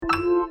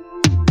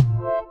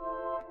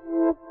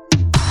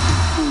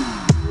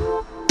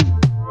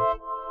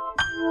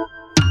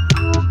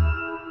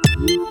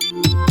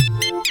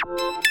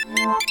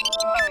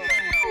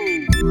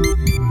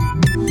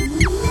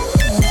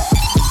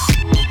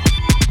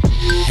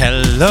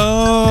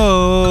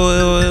Hello,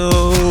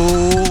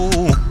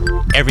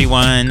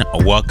 everyone.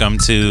 Welcome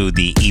to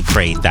the Eat,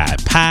 Pray, Thought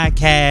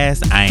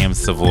podcast. I am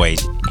Savoy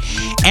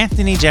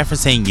Anthony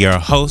Jefferson, your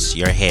host,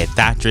 your head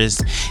doctress,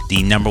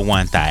 the number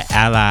one thought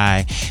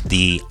ally,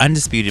 the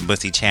undisputed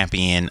bussy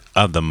champion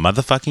of the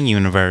motherfucking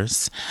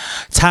universe,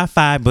 top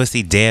 5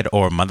 bussy dead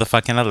or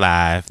motherfucking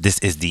alive. This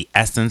is the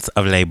essence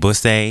of le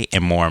bussy,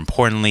 and more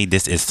importantly,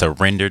 this is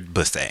surrendered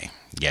bussy.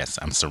 Yes,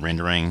 I'm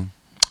surrendering.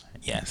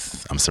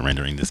 Yes, I'm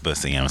surrendering this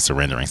bussy. I'm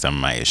surrendering some of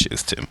my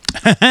issues too.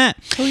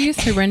 Who you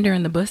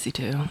surrendering the bussy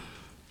to?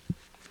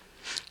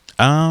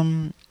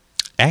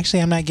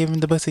 Actually, I'm not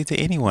giving the bussy to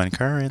anyone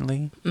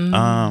currently.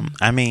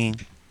 I mean,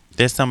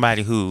 there's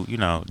somebody who,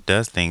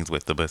 does things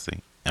with the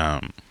bussy.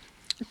 But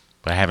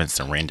I haven't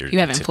surrendered. You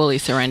haven't fully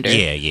surrendered.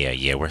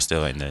 Yeah. We're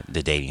still in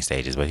the dating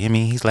stages. But I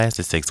mean, he's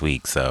lasted 6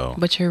 weeks, so.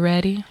 But you're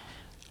ready?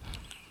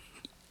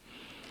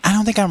 I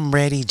don't think I'm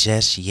ready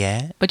just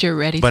yet. But you're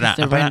ready to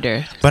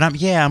surrender.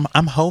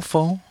 I'm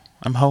hopeful.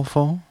 I'm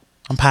hopeful.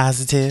 I'm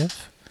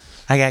positive.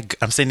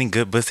 I'm sending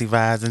good bussy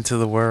vibes into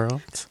the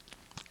world. That's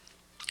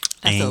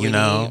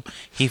and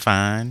he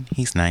fine.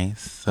 He's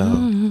nice. So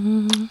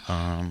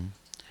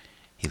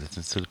he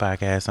listens to the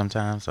podcast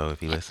sometimes. So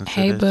if he listens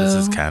to this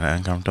is kind of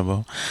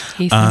uncomfortable.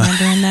 He's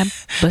surrendering that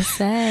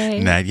bussy.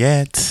 Not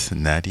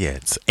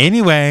yet.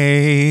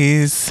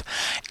 Anyways,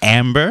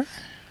 Amber.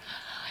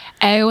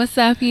 Hey, what's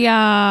up,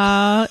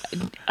 y'all? Oh,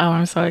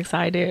 I'm so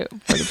excited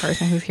for the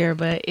person who's here,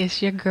 but it's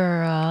your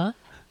girl,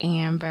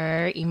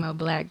 Amber, emo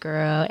black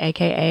girl,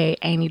 aka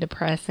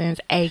antidepressants,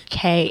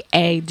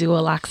 aka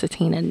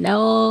dualoxetina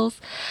Knowles,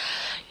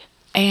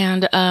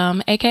 and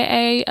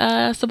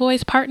aka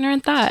Savoy's partner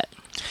in thought.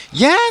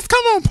 Yes,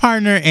 come on,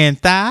 partner in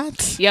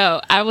thought. Yo,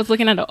 I was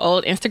looking at an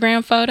old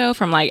Instagram photo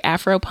from like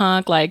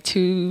Afropunk, like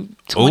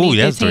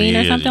 2015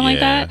 or something like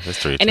that.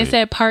 And it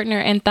said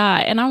partner in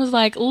thought. And I was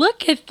like,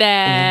 look at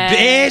that.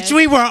 Bitch,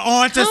 we were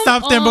on to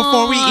something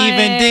before we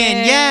even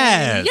did.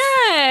 Yes.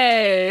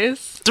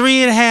 Yes.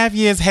 3.5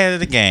 years ahead of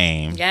the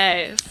game.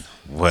 Yes.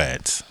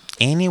 What?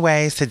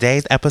 Anyways,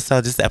 today's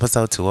episode, this is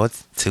episode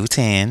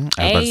 210.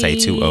 I was about to say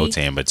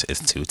 2010, but it's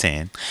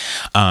 210.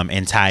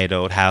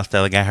 Entitled How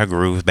Stella Got Her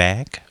Groove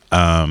Back.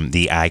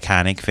 The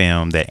iconic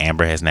film that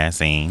Amber has not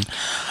seen.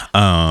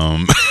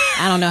 I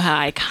don't know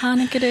how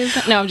iconic it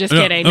is. No, I'm just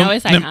kidding. No,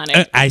 it's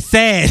iconic. I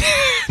said.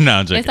 No,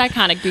 I'm joking. It's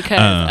iconic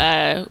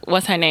because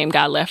what's her name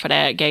got left for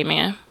that gay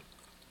man?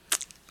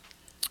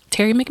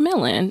 Terry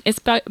McMillan. It's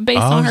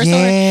based on her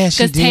story.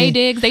 Because Tay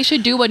Diggs, they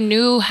should do a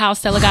new How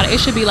Stella Got It.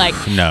 It should be like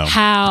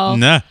how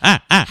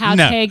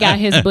Tay got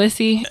his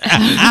bussy.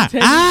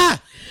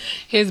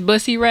 His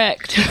bussy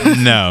wrecked.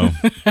 No.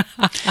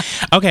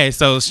 Okay,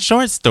 so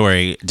short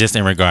story, just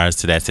in regards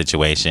to that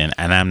situation,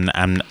 and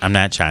I'm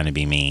not trying to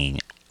be mean,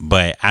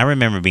 but I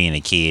remember being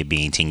a kid,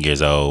 being 10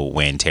 years old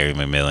when Terry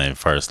McMillan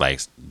first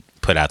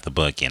put out the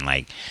book,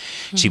 and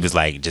she was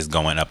just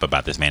going up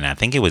about this man. I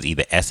think it was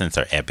either Essence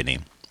or Ebony.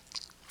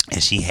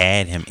 And she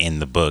had him in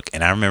the book.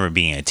 And I remember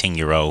being a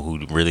 10-year-old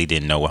who really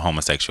didn't know what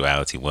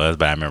homosexuality was.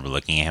 But I remember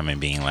looking at him and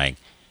being like,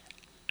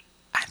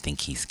 I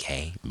think he's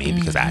gay. Maybe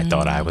because I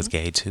thought I was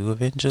gay too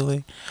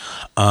eventually.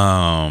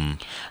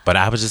 But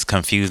I was just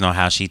confused on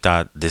how she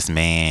thought this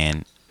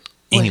man...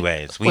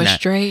 Anyways. Was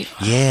straight?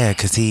 Yeah,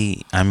 because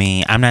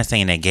I'm not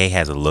saying that gay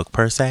has a look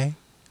per se.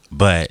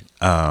 But...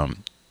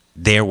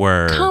 there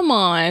were. Come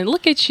on,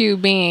 look at you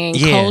being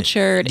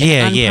cultured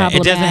and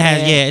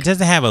unproblematic. It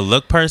doesn't have a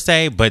look per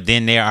se, but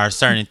then there are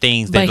certain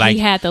things that he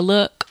had the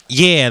look.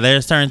 Yeah, there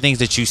are certain things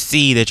that you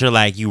see that you're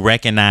you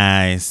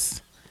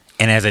recognize,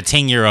 and as a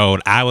 10-year-old,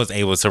 I was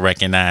able to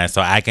recognize,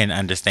 so I can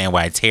understand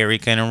why Terry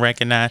couldn't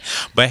recognize.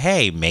 But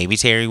hey, maybe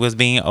Terry was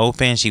being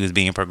open, she was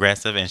being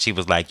progressive, and she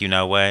was like, you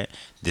know what,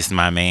 this is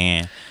my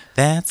man,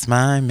 that's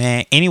my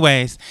man.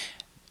 Anyways.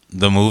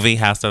 The movie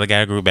How Stella Got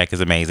Her Groove Back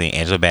is amazing.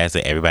 Angela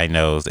Bassett, everybody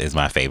knows, is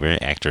my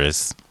favorite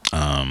actress.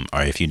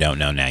 Or if you don't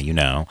know now, you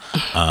know.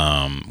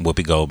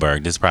 Whoopi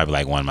Goldberg. This is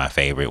probably one of my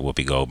favorite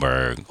Whoopi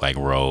Goldberg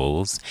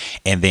roles.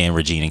 And then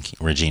Regina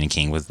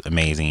King was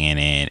amazing in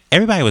it.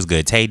 Everybody was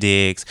good. Tay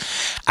Diggs.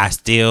 I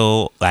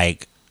still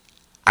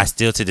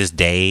to this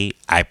day,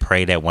 I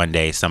pray that one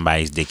day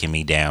somebody's dicking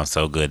me down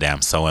so good that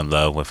I'm so in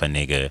love with a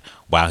nigga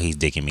while he's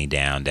dicking me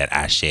down that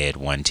I shed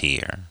one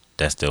tear.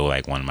 That's still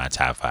one of my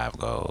top 5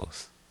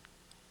 goals.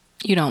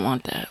 You don't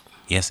want that.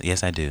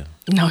 Yes, I do.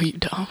 No, you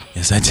don't.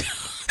 Yes, I do.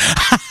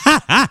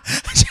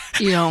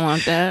 You don't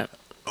want that.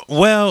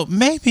 Well,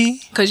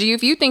 maybe. Because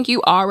if you think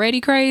you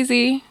already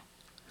crazy.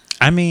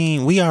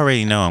 We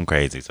already know I'm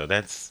crazy, so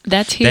that's...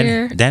 That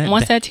tear,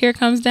 once that tear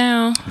comes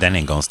down... That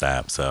ain't gonna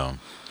stop, so...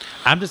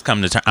 I'm just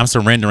coming to I'm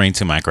surrendering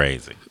to my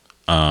crazy.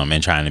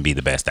 And trying to be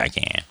the best I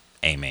can.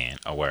 Amen.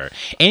 A word.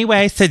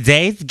 Anyways,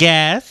 today's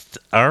guest...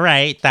 All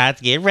right,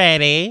 thoughts, get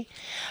ready.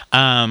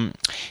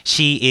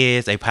 She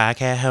is a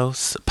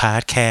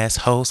podcast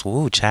host.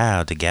 Woo,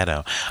 child, the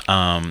ghetto.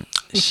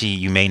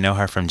 You may know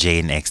her from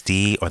Jade and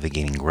XD or the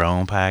Getting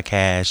Grown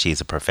podcast. She's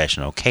a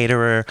professional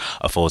caterer,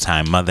 a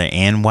full-time mother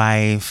and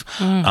wife.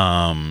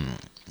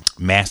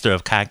 master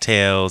of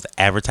cocktails,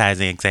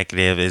 advertising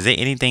executive. Is there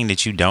anything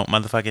that you don't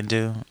motherfucking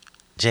do,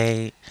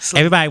 Jade?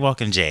 Everybody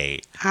welcome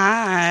Jade.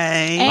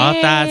 Hi.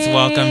 All thoughts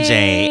welcome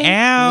Jade.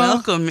 Ow.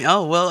 Welcome.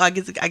 Oh well, I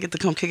get to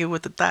come kick it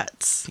with the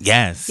thoughts.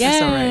 Yes. Yes.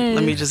 That's all right.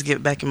 Let me just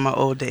get back in my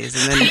old days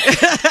and then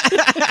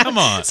Come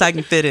on. so I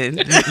can fit in.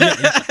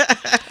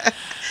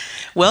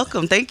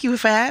 Welcome. Thank you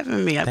for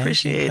having me. I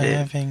appreciate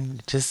it.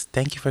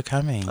 Thank you for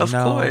coming. Of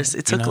course.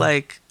 It took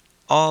like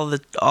all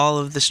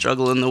of the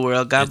struggle in the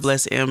world. God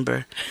bless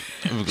Amber.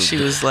 She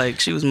was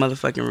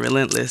motherfucking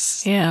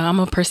relentless. Yeah, I'm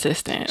a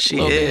persistent. She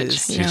little is.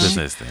 bitch, She's you know?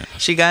 persistent.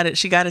 She got it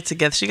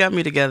together. She got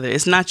me together.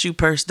 It's not you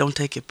don't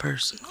take it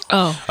personal.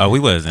 Oh, We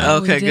wasn't.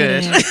 Okay, we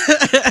good. did.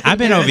 I've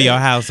been over your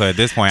house, so at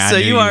this point, So I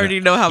knew you already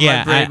know how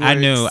my brain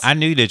works. I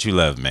knew that you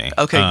loved me.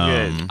 Okay,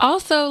 good.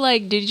 Also,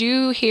 like, did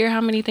you hear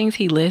how many things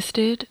he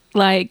listed?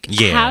 Like,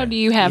 Yeah. how do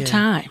you have Yeah.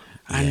 time?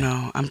 I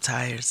know. I'm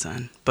tired,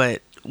 son.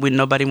 But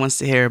nobody wants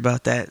to hear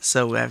about that,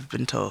 so I've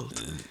been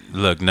told.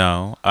 Look,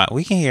 no,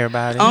 we can hear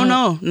about it. Oh,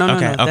 no.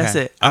 That's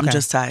it. I'm okay.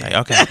 just tired.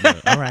 Okay,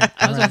 good. All right.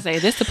 I was gonna say,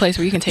 this is the place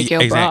where you can take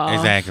your bra off.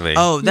 Exactly.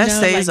 Oh, that You know,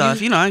 stays like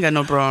off. You know, I ain't got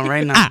no bra on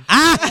right now.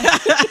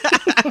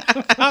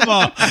 Come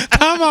on.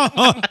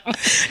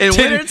 In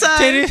wintertime,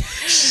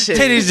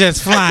 Titty's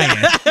just flying.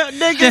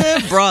 nigga,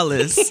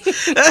 braless.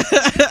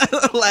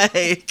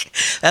 Like,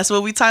 that's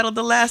what we titled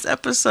the last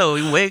episode.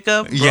 We wake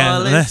up, Yeah,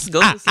 braless,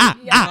 go to sleep,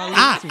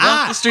 braless,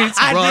 walk the streets,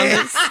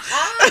 braless.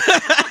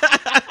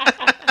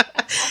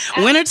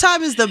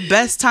 Wintertime is the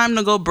best time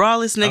to go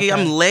braless, nigga. Okay.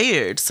 I'm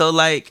layered. So,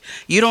 like,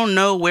 you don't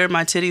know where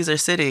my titties are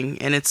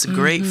sitting, and it's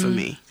great for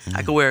me.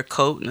 I could wear a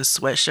coat and a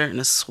sweatshirt and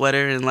a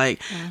sweater, and,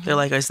 like, they're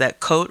like, is that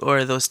coat or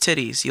are those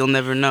titties? You'll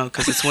never know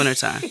because it's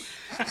wintertime.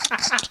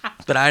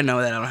 But I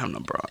know that I don't have no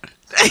bra on.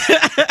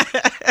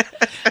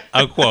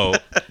 A quote.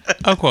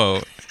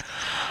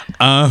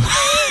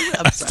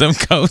 Some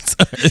coats.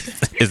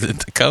 Is it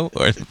the coat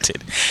or the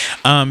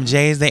titty?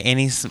 Jay, is there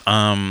any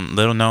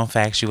little known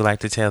facts you would like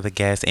to tell the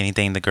guests?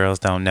 Anything the girls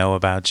don't know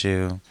about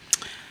you?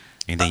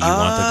 Anything you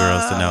want the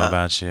girls to know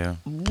about you?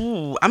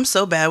 Ooh, I'm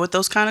so bad with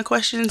those kind of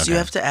questions. You Okay.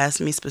 have to ask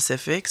me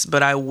specifics,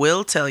 but I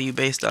will tell you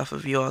based off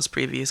of y'all's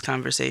previous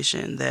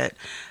conversation that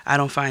I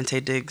don't find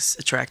Taye Diggs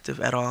attractive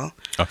at all,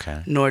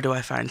 Okay. nor do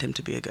I find him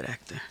to be a good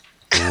actor.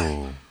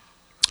 Ooh.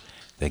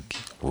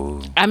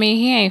 Ooh. I mean,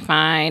 he ain't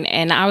fine.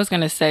 And I was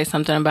gonna say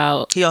something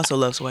about. He also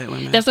loves white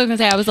women. That's what I was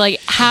gonna say. I was like,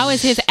 how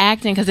is his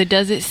acting? Because it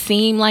doesn't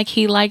seem like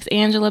he likes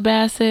Angela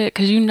Bassett.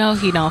 Because you know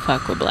he don't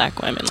fuck with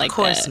black women like that. Of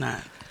course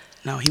not.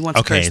 No, he wants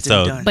Okay, Kirsten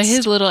so- Dunst. But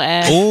his little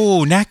ass.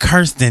 Ooh, not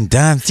Kirsten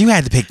Dunst. You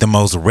had to pick the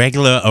most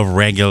regular of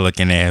regular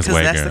looking ass because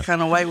white that's girl. the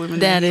kind of white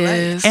women That he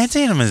is. likes.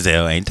 Idina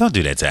Menzel ain't. Don't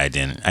do that to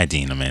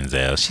Idina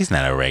Menzel. She's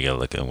not a regular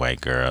looking white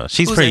girl.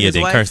 She's Who's prettier that, his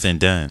than wife? Kirsten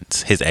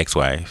Dunst, his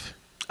ex-wife.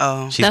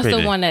 Oh, She's That's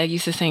pretty. the one that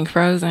used to sing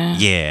Frozen.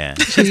 Yeah.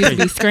 She used to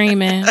be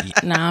screaming.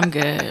 Nah, I'm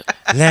good.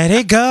 Let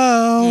it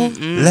go.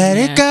 Let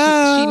Yeah, it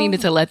go. She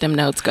needed to let them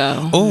notes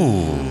go.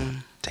 Ooh.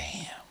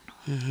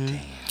 Damn.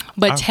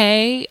 But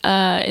Tay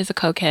is a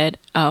cokehead.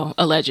 Oh,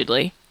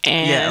 allegedly.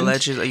 And yeah,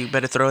 allegedly. You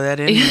better throw that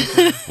in.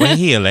 Was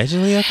he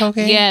allegedly a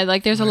cocaine? Yeah,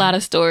 like there's a lot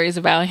of stories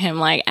about him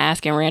like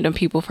asking random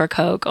people for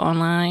coke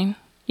online.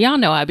 Y'all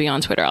know I be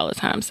on Twitter all the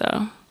time,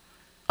 so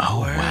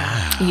Oh,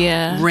 wow.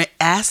 yeah.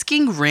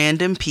 Asking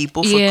random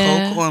people for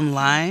Yeah. coke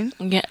online.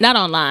 Yeah, not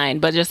online,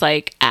 but just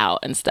like out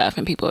and stuff,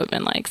 and people have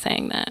been like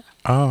saying that.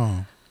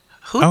 Oh.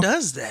 Who Oh.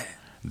 does that?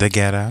 The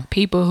ghetto.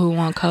 People who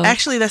want coke.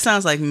 Actually, that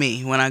sounds like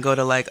me when I go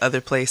to like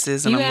other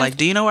places and You I'm like, ask-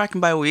 do you know where I can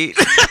buy weed?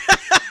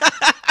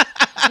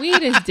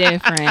 Weed is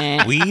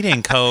different. Weed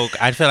and coke.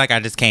 I feel like I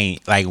just can't.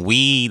 Like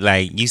weed,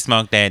 like you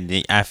smoke that.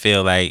 I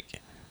feel like,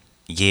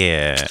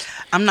 yeah.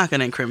 I'm not going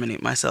to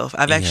incriminate myself.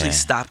 I've actually Yeah.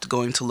 stopped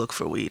going to look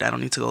for weed. I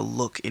don't need to go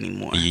look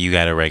anymore. You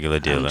got a regular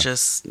dealer.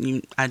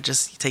 I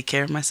just take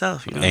care of my You know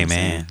what I'm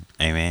saying? Amen.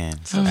 Amen.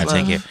 So I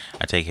love.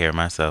 take care of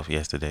myself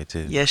yesterday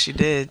too. Yes, you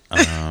did.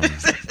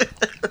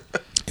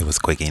 It was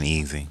quick and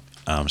easy.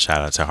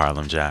 Shout out to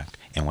Harlem Jock,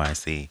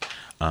 NYC.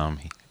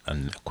 A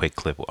quick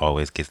clip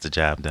always gets the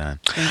job done.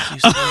 Thank you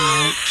so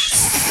much.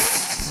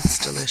 It's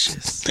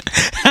delicious.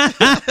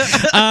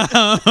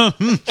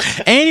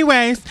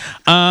 Anyways,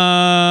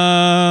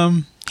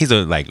 he's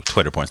a like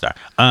Twitter porn star.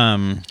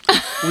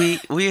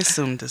 We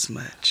assumed as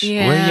much.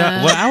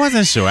 Yeah. Well, I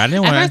wasn't sure. I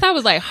didn't At want first to. I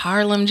was like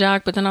Harlem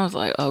Jock, but then I was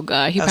like, oh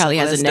god, he I was probably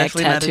like, has a that's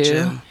neck definitely not a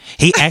tattoo. gym.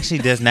 He actually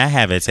does not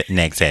have a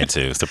neck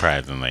tattoo,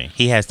 surprisingly.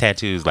 He has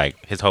tattoos,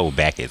 like, his whole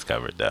back is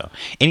covered, though.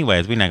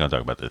 Anyways, we're not going to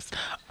talk about this.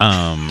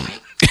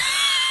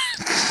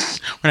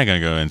 We're not going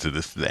to go into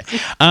this today.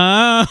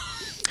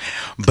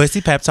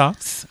 Bussy Pep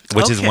Talks,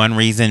 which is Okay. one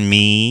reason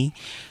me,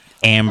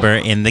 Amber,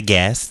 and the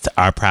guest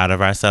are proud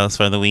of ourselves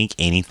for the week.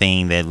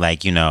 Anything that,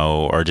 like,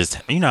 or just,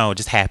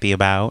 just happy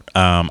about.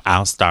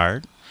 I'll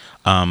start.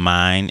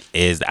 Mine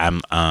is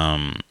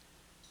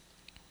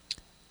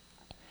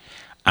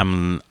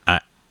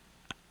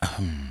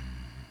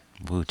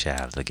woo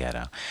child, the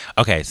ghetto.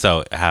 Okay,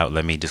 so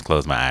let me just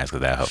close my eyes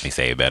because that'll help me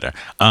say it better.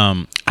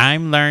 I'm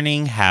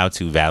learning how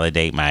to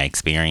validate my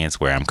experience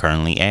where I'm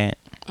currently at.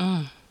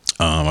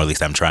 Or at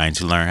least I'm trying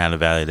to learn how to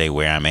validate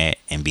where I'm at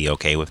and be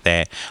okay with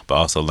that. But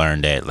also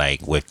learn that,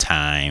 like, with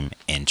time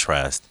and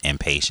trust and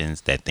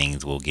patience, that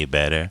things will get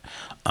better.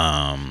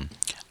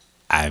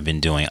 I've been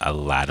doing a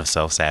lot of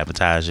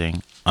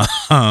self-sabotaging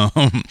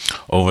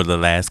over the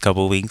last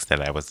couple of weeks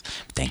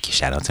thank you,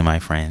 shout out to my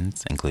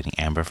friends, including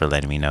Amber, for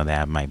letting me know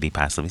that I might be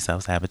possibly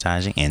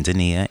self-sabotaging, and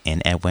Dania,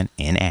 and Edwin,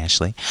 and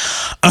Ashley.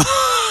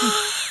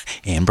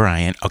 And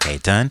Brian. Okay,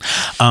 done.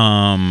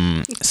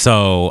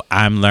 So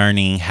I'm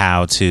learning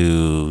how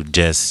to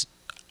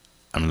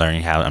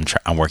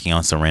I'm working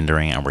on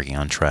surrendering. I'm working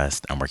on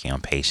trust. I'm working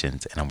on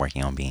patience, and I'm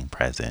working on being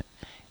present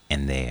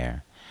in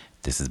there.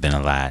 This has been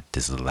a lot.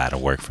 This is a lot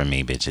of work for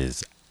me,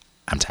 bitches.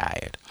 I'm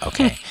tired.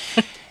 Okay.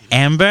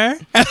 Amber?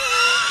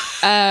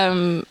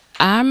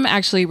 I'm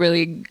actually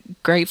really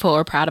grateful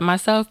or proud of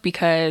myself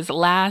because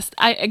last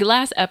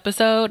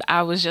episode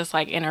I was just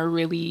like in a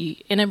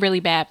really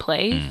bad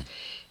place.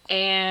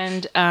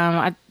 And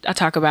I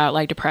talk about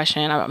like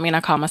depression. I mean,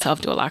 I call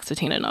myself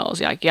duloxetine nose.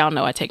 Like, y'all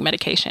know I take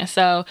medication.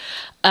 So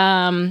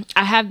I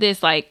have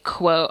this like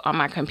quote on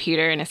my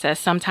computer, and it says,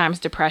 "Sometimes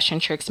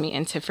depression tricks me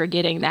into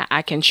forgetting that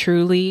I am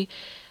truly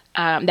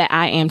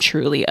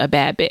a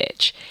bad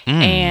bitch."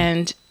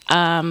 And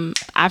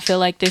I feel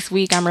like this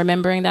week I'm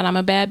remembering that I'm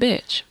a bad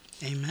bitch.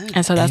 Amen.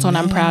 And so that's what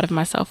I'm proud of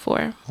myself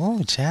for.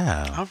 Oh,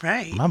 child. All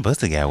right. My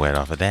pussy got wet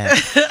off of that.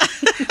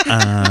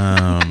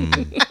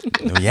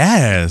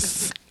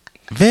 Yes.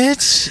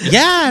 Bitch.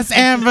 Yes,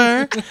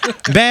 Amber.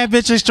 Bad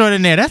bitch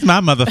extraordinaire. That's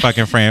my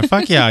motherfucking friend.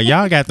 Fuck y'all.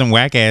 Y'all got them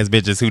whack ass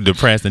bitches who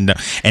depressed and they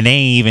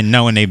ain't even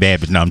knowing they bad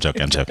bitch. No, I'm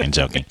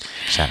joking.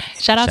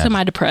 Shout out to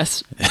my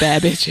depressed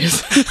bad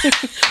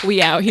bitches.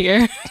 We out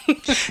here.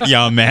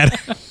 Y'all matter.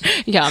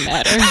 Y'all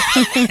matter.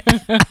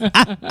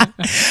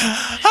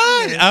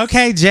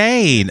 Okay,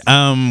 Jade.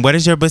 What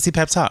is your bussy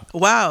pep talk?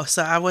 Wow.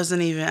 So I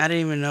didn't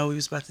even know we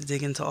was about to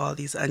dig into all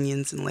these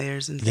onions and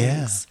layers and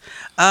things.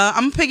 Yeah.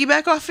 I'm gonna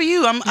piggyback off of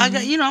you. I'm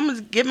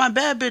gonna get my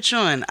bad bitch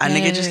on. A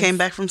nigga just came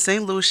back from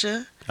St.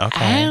 Lucia.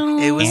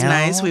 Okay. It was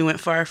nice. We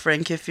went for our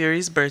friend Kid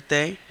Fury's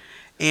birthday,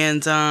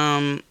 and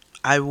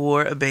I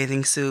wore a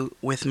bathing suit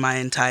with my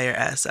entire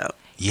ass out.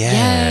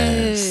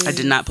 Yes. I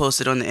did not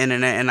post it on the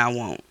internet, and I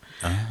won't.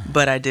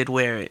 But I did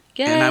wear it,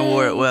 and I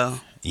wore it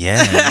well.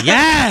 Yeah.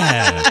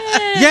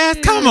 Yes,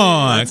 come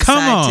on.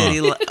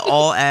 Titty,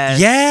 all ass.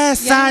 Yes,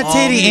 side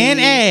titty and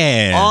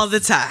ass. All the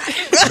time.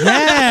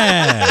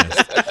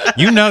 Yes.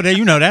 You know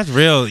that's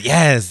real.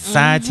 Yes,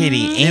 side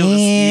titty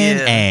and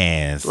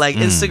ass. Like,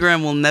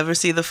 Instagram will never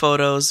see the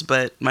photos,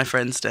 but my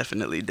friends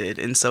definitely did,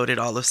 and so did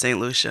all of St.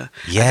 Lucia.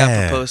 Yeah. I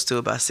got proposed to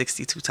about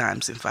 62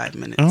 times in 5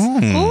 minutes.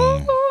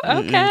 Ooh,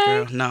 okay.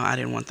 Girl. No, I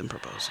didn't want them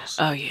proposals.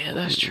 Oh yeah,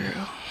 that's true.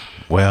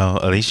 Well,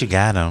 at least you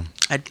got them.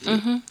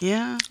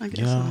 Yeah, I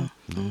guess so.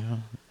 Yeah.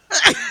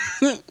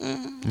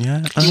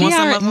 You want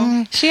some of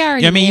them? She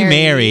already. I mean, you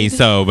married,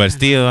 so, but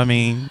still, I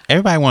mean,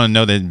 everybody want to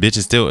know that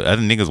bitches still,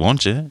 other niggas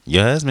want you.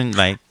 Your husband,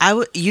 like.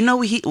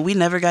 We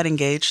never got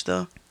engaged,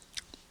 though.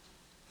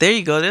 There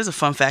you go. There's a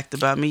fun fact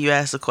about me. You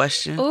asked a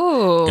question.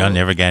 Ooh. Y'all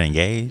never got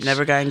engaged?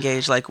 Never got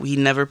engaged. Like, we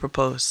never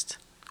proposed.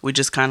 We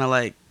just kind of,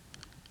 like,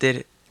 did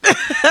it.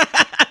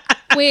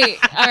 Wait,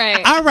 all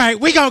right. All right, Are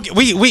we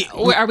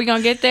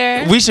gonna get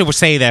there? We should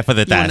say that for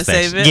the thigh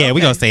section. Save it? Yeah, we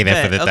Okay. gonna say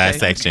that for the thigh Okay.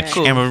 section.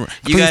 Cool. And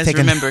You guys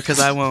remember, because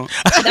I won't.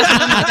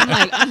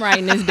 I'm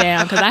writing this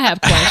down because I have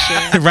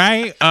questions.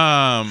 Right?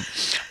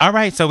 All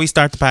right, so we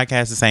start the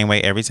podcast the same way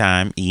every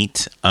time.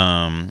 Eat.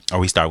 Or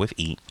we start with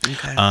eat.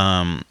 Okay.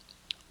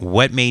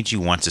 What made you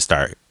want to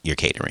start your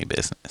catering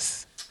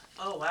business?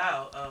 Oh,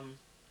 wow.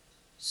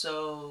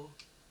 So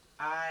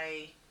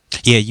I...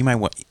 Yeah, you might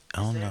want.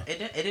 I don't know.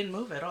 It didn't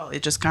move at all.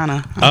 It just kind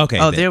of... Okay.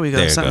 Oh, there we go.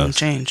 There it Something goes.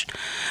 changed.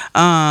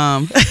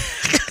 Come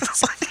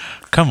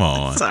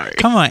on. Sorry.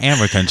 Come on,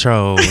 Amber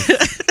Control.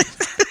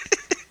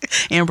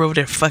 Amber over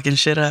there fucking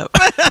shit up.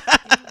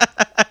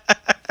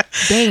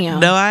 Damn.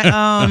 No,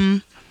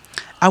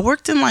 I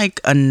worked in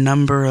like a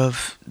number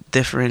of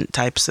different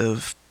types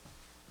of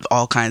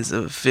all kinds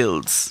of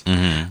fields.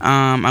 Mm-hmm.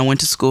 I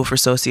went to school for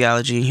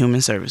sociology and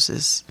human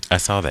services I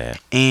saw that.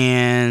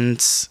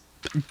 and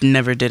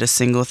never did a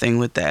single thing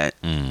with that.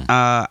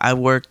 I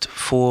worked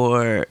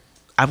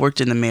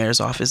in the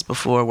mayor's office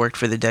before. Worked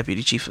for the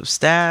deputy chief of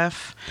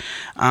staff.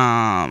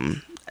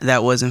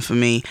 That wasn't for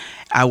me.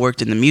 I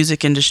worked in the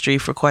music industry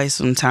for quite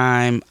some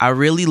time. I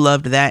really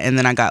loved that, and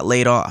then I got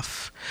laid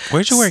off.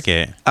 Where'd you work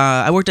at?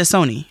 I worked at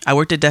Sony. I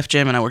worked at Def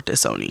Jam and I worked at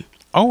Sony.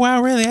 Oh,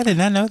 wow, really? I did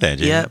not know that,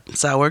 Jay. Yep.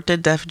 So I worked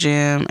at Def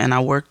Jam and I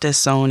worked at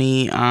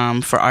Sony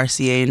for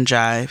RCA and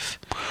Jive.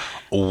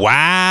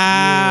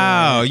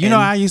 Wow. Yeah, You know,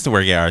 and- I used to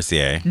work at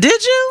RCA.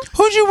 Did you?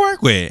 Who'd you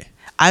work with?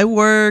 I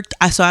worked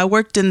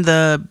in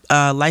the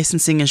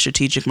licensing and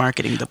strategic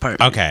marketing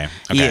department. Okay.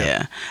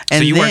 Yeah. So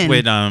And you then,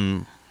 worked with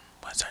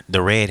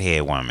the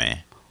redhead woman.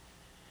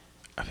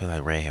 I feel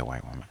like redhead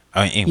white woman.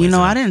 Oh, anyways,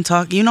 I didn't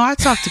talk. I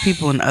talked to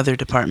people in other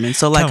departments.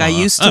 So like Come I on.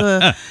 used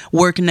to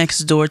work next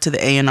door to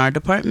the A&R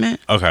department.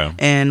 Okay.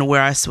 And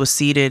where I was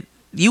seated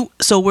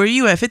So were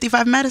you at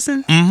 55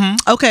 Madison?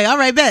 Mm-hmm. Okay, all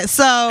right, bet.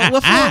 So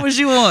what floor was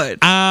you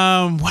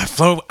on? What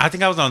floor? I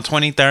think I was on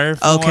 23rd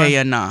floor. Okay,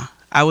 yeah, nah.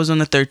 I was on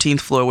the 13th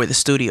floor where the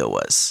studio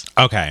was.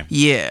 Okay.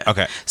 Yeah.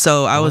 Okay.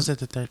 So I was at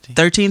the 13th?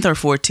 13th or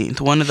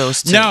 14th, one of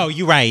those two. No,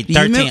 you're right. You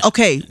 13th.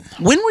 okay,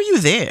 when were you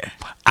there?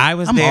 I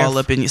was I'm there. all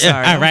up in you.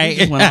 Sorry. All right.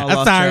 We went all I'm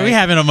off sorry. track. We're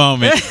having a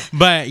moment.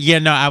 But yeah,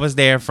 no, I was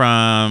there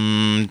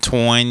from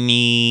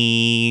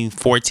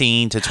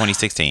 2014 to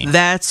 2016.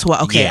 That's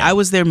why. Okay, Yeah. I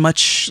was there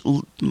much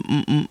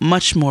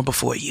more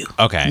before you.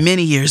 Okay.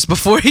 Many years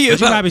before you.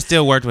 But you probably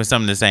still worked with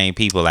some of the same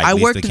people, like I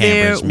Lisa worked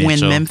there Cambridge, when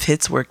Mitchell. Mem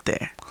Fitz worked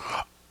there.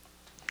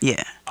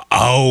 Yeah.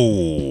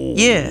 Oh.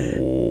 Yeah.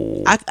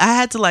 I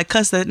had to like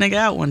cuss that nigga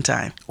out one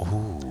time.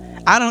 Ooh.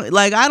 I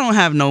don't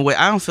have no way.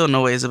 I don't feel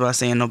no ways about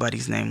saying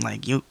nobody's name.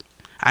 Like you,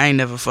 I ain't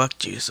never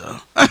fucked you. So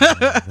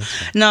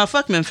no,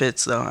 fuck Mem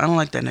Fitz though. I don't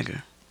like that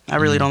nigga. I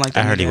really don't like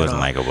that. I heard nigga he at wasn't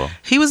all. likable.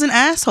 He was an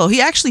asshole.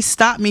 He actually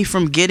stopped me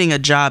from getting a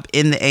job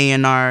in the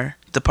A&R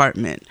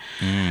department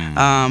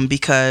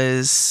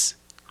because.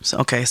 So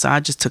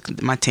I just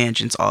took my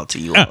tangents all to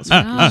you all.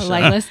 No,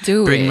 like let's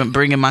do it.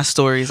 Bringing my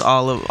stories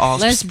all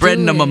Let's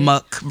spreading do them it.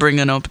 amok,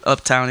 bringing up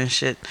uptown and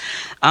shit.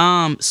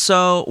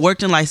 So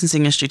worked in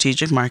licensing and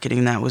strategic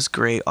marketing. That was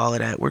great. All of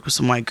that. Worked with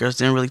some white girls.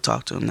 Didn't really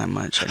talk to them that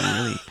much. I didn't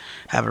really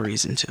have a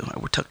reason to. I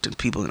would talk to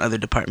people in other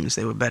departments.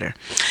 They were better.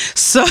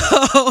 So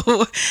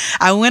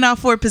I went out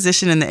for a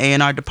position in the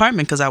A&R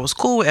department because I was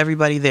cool with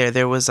everybody there.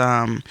 There was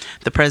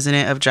the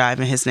president of Jive,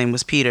 and his name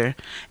was Peter,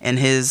 and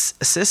his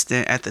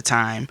assistant at the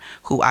time,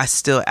 who I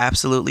still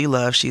absolutely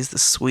love. She's the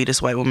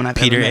sweetest white woman I've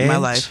Peter ever met in my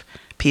Edge? life.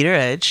 Peter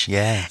Edge.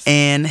 Yes.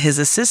 And his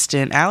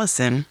assistant,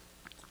 Allison,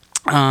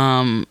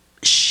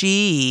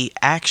 she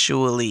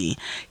actually,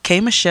 K.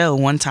 Michelle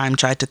one time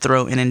tried to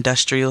throw an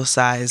industrial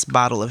sized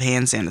bottle of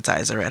hand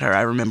sanitizer at her.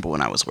 I remember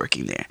when I was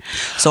working there.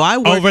 So I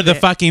worked Over the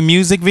there. fucking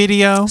music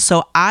video?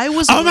 So I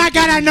was. Oh my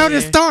God, I know working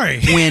the story.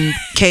 there when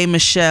K.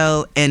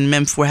 Michelle and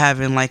Memph were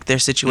having like their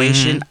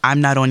situation. Mm-hmm. I'm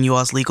not on you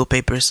all's legal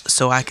papers,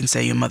 so I can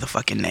say your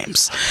motherfucking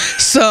names.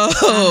 So,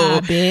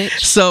 bitch.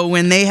 so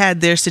when they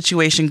had their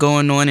situation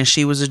going on, and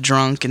she was a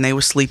drunk, and they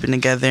were sleeping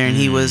together, and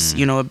he was,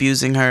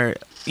 abusing her,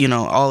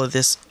 all of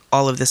this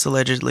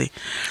allegedly.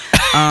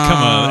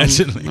 Come on,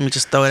 allegedly. Let me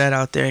just throw that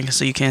out there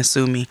so you can't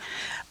sue me.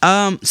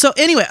 So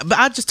anyway, but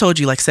I just told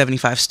you like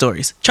 75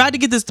 stories. Tried to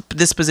get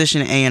this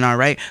position in A&R,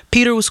 right?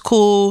 Peter was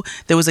cool.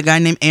 There was a guy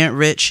named Aunt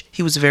Rich.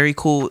 He was very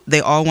cool. They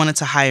all wanted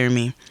to hire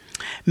me.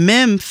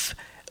 Memph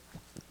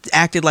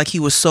acted like he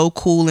was so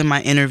cool in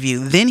my interview.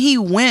 Then he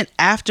went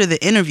after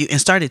the interview and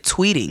started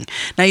tweeting.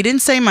 Now, he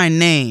didn't say my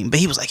name,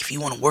 but he was like, if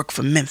you want to work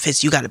for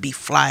Memphis, you got to be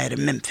flyer to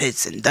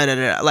Memphis and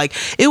da-da-da. Like,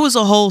 it was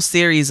a whole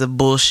series of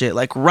bullshit.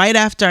 Like, right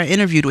after I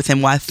interviewed with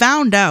him, I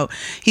found out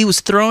he was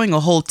throwing a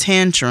whole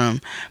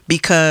tantrum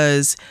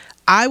because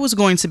I was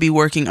going to be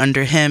working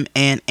under him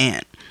and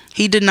Ant.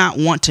 He did not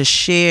want to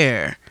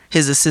share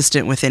his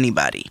assistant with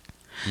anybody.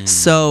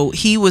 So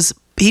he was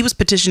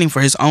petitioning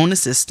for his own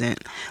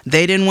assistant.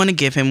 They didn't want to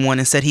give him one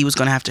and said he was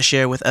going to have to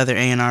share with other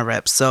A&R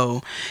reps.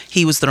 So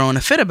he was throwing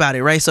a fit about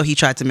it, right? So he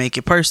tried to make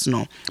it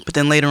personal. But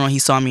then later on, he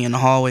saw me in the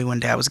hallway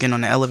one day. I was getting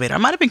on the elevator. I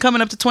might have been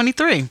coming up to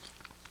 23.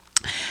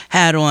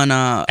 Had on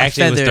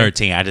Actually, feather. it was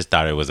 13. I just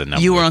thought it was a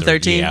number. You were on 13?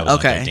 13? Yeah, I was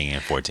Okay. on 13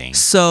 and 14.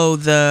 So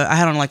I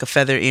had on like a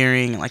feather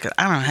earring, like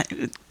I don't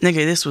know, nigga.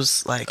 This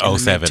was like in the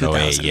 07, 08,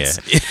 mid-2000s.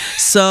 yeah.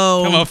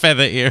 So Come on,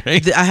 feather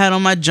earring. I had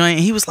on my joint.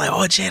 And he was like,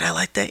 "Oh, Jade, I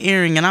like that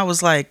earring," and I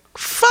was like,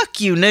 "Fuck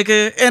you,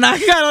 nigga!" And I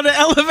got on the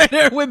elevator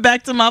and went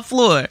back to my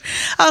floor.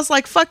 I was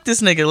like, "Fuck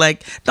this nigga!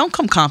 Like, don't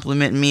come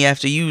complimenting me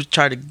after you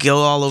try to go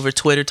all over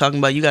Twitter talking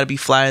about you got to be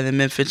flyer than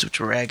Memphis with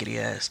your raggedy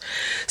ass."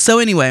 So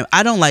anyway,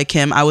 I don't like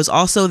him. I was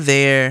also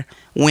there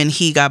when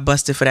he got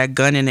busted for that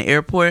gun in the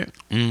airport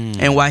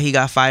and why he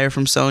got fired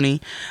from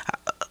Sony,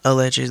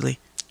 allegedly.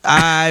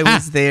 I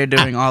was there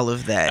during all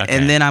of that. Okay.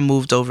 And then I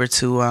moved over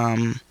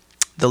to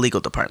the legal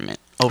department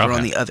over Okay.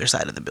 on the other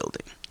side of the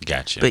building.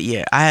 Gotcha. But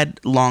yeah, I had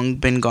long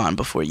been gone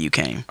before you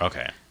came.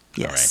 Okay.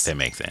 Yes. All right. That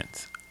makes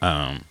sense.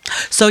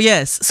 So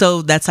yes,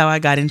 so that's how I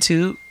got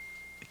into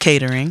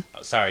catering.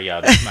 Sorry,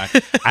 y'all.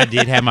 I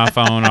did have my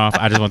phone off.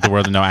 I just want the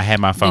world to know I had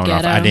my phone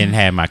off. I didn't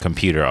have my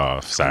computer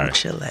off. Sorry.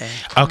 Chile.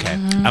 Okay.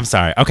 I'm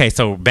sorry. Okay,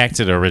 so back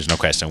to the original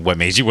question. What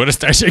made you want to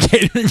start your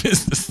catering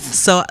business?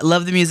 So I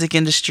love the music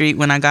industry.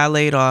 When I got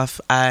laid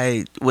off,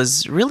 I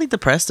was really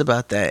depressed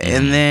about that.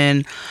 And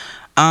then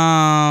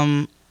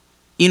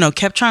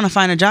kept trying to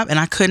find a job, and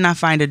I could not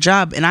find a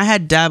job. And I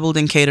had dabbled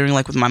in catering,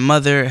 like with my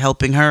mother,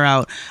 helping her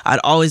out. I'd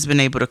always been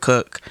able to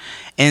cook.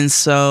 And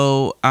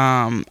so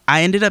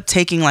I ended up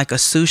taking like a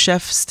sous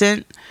chef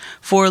stint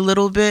for a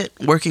little bit,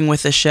 working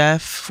with a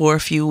chef for a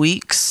few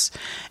weeks.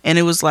 And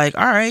it was like,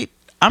 all right,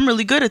 I'm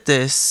really good at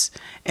this.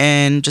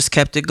 and just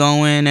kept it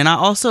going. And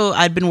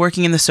I'd been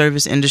working in the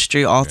service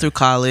industry all through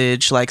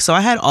college, like, so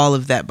I had all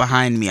of that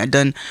behind me. I'd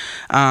done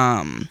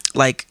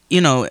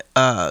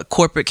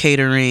corporate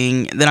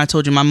catering. Then I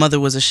told you my mother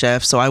was a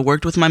chef, so I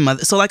worked with my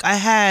mother. So like I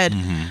had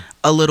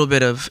a little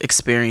bit of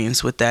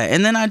experience with that.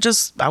 And then I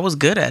was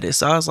good at it.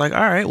 So I was like, all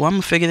right, well, I'm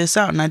gonna figure this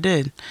out. And I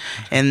did.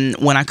 And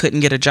when I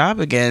couldn't get a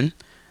job again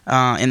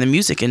in the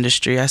music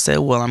industry, I said,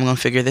 well, I'm gonna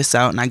figure this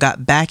out. And I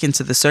got back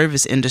into the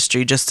service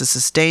industry just to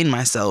sustain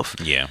myself.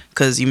 Yeah.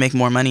 Because you make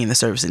more money in the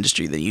service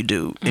industry than you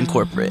do in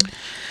corporate.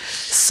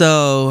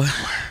 So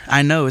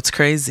I know it's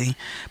crazy.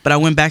 But I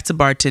went back to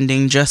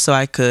bartending just so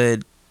I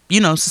could,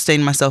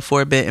 sustain myself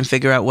for a bit and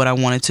figure out what I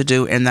wanted to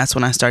do. And that's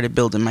when I started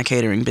building my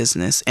catering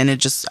business. And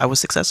I was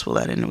successful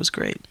at it, and it was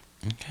great.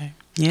 Okay.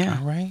 Yeah.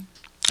 All right.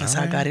 That's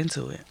how I got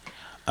into it.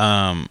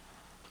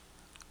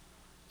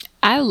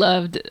 I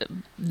loved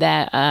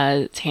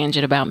that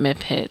tangent about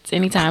Memphis.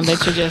 Anytime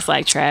that you're just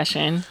like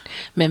trashing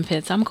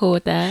Memphis, I'm cool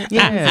with that.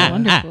 Yeah. That's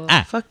wonderful.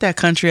 Fuck that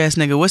country ass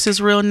nigga. What's his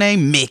real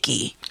name?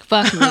 Mickey.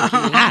 Fuck Mickey. You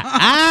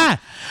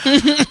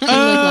look like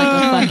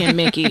a fucking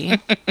Mickey.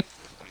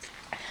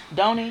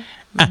 Don't he?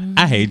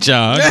 I hate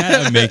y'all.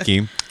 Not a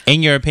Mickey.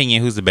 In your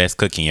opinion, who's the best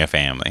cook in your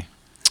family?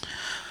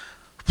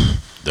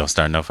 Don't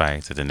start no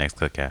fights at the next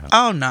cookout.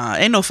 Oh, nah.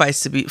 Ain't no fights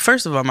to be.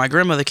 First of all, my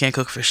grandmother can't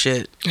cook for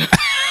shit.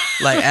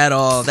 Like, at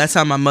all. That's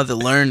how my mother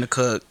learned to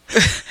cook.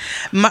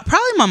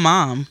 Probably my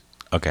mom.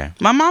 Okay.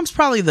 My mom's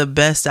probably the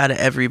best out of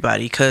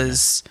everybody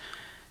because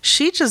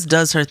she just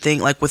does her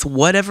thing. Like, with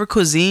whatever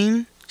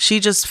cuisine, she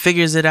just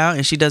figures it out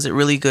and she does it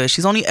really good.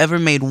 She's only ever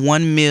made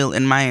one meal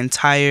in my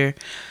entire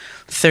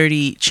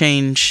 30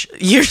 change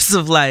years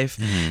of life.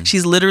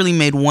 She's literally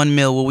made one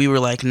meal where we were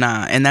like,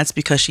 nah. And that's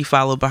because she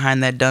followed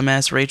behind that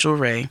dumbass Rachel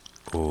Ray.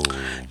 Ooh.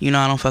 I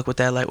don't fuck with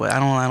that. Like,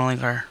 I don't like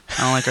her.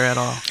 I don't like her at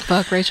all.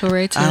 Fuck Rachel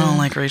Ray too. I don't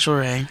like Rachel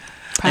Ray.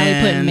 Probably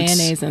And putting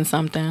mayonnaise in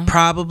something.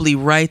 Probably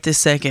right this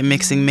second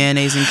mixing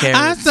mayonnaise and carrots.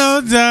 I'm so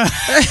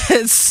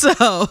done.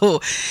 So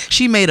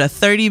she made a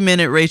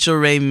 30-minute Rachel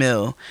Ray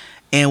meal.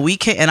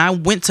 And I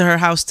went to her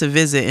house to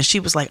visit, and she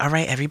was like, all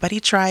right, everybody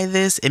try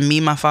this. And me,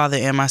 my father,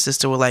 and my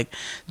sister were like,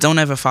 don't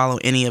ever follow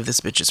any of this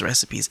bitch's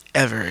recipes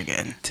ever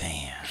again.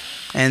 Damn.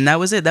 And that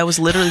was it. That was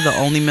literally the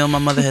only meal my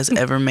mother has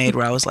ever made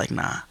where I was like,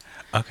 nah.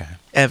 Okay.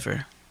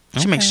 Ever.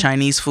 She makes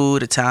Chinese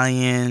food,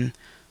 Italian.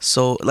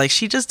 So, like,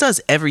 she just does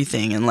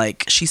everything. And,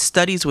 like, she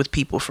studies with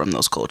people from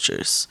those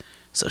cultures.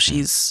 So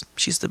she's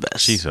the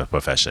best. She's a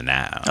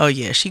professional. Oh,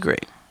 yeah. She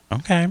great.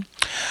 Okay.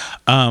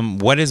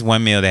 What is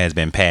one meal that has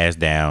been passed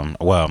down?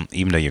 Well,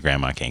 even though your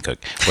grandma can't cook,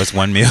 what's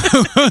one meal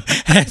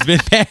has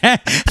been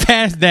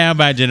passed down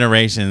by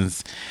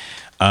generations?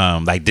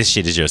 Like, this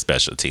shit is your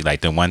specialty. Like,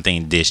 the one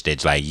thing dish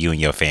that, like, you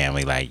and your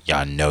family, like,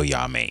 y'all know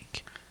y'all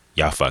make.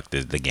 Y'all fucked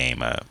the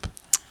game up.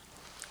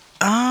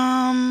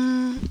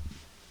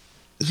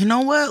 You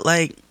know what?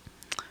 Like,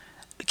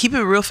 keep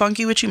it real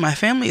funky with you. My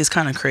family is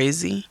kind of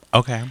crazy.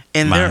 Okay.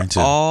 And Mine they're too.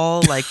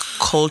 all, like,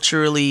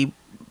 culturally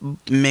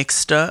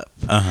mixed up.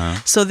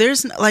 So there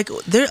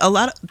a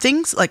lot of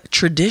things like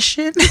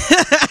tradition.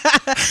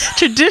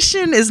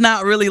 Tradition is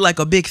not really like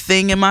a big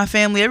thing in my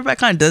family. Everybody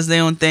kind of does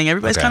their own thing.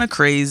 Everybody's kind of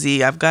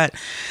crazy. I've got,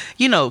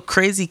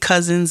 crazy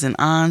cousins and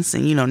aunts,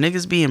 and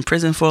niggas be in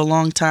prison for a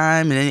long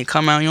time, and then they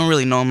come out, you don't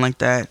really know them like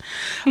that.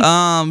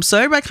 So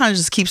everybody kind of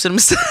just keeps to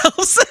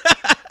themselves.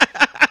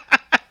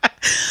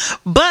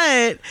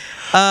 But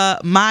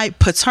my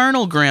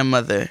paternal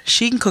grandmother,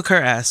 she can cook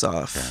her ass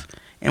off. Okay.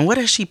 And what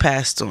has she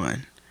passed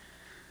on?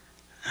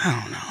 I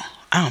don't know.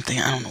 I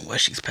don't know what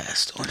she's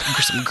passed on.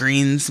 Some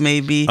greens,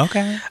 maybe.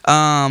 Okay.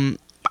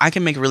 I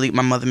can make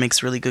my mother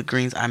makes really good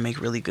greens. I make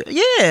really good.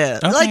 Yeah.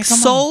 Okay, like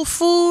soul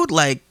food,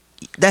 like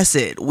that's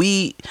it.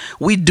 We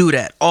do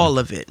that. All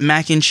of it.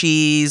 Mac and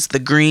cheese, the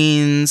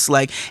greens,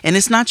 like, and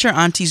it's not your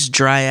auntie's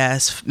dry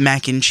ass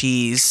mac and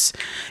cheese,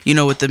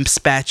 with the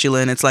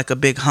spatula and it's like a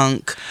big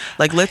hunk.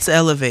 Like, let's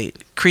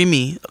elevate.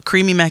 Creamy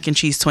mac and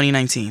cheese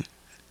 2019.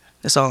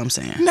 That's all I'm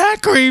saying.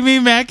 Not creamy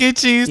mac and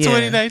cheese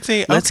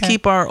 2019. Let's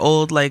keep our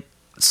old, like,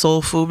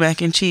 soul food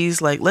mac and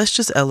cheese. Like, let's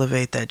just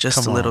elevate that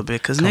just a little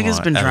bit. Because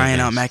niggas been drying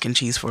out mac and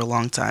cheese for a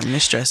long time. And it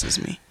stresses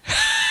me.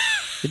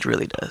 It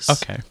really does.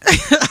 Okay.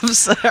 I'm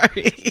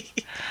sorry.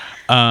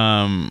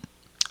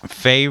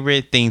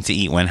 Favorite thing to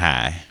eat when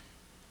high?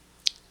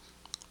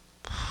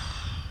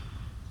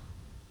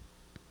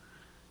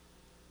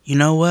 You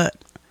know what?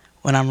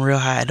 When I'm real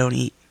high, I don't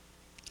eat.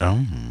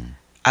 Oh.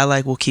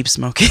 I will keep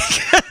smoking.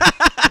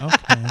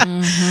 Okay.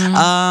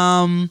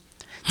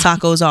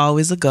 Tacos are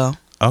always a go.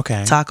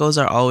 Okay. Tacos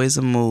are always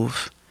a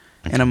move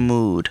and a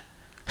mood.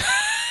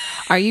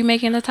 Are you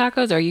making the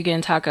tacos, or are you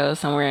getting tacos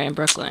somewhere in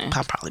Brooklyn?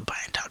 I'm probably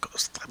buying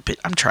tacos.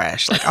 I'm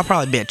trash. Like, I'll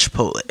probably be at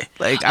Chipotle.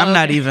 Like, I'm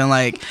not even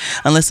like,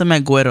 unless I'm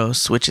at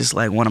Guero's, which is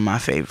like one of my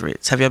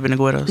favorites. Have you ever been to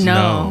Guero's?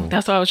 No.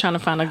 That's why I was trying to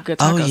find a good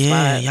taco spot. Oh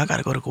yeah, y'all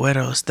gotta go to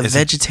Guero's. The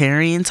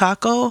vegetarian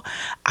taco.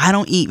 I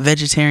don't eat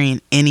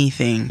vegetarian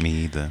anything.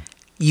 Me either.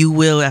 you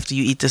will after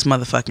you eat this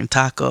motherfucking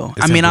taco.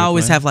 It's I mean, in I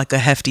always Brooklyn? have like a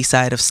hefty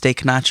side of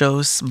steak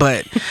nachos,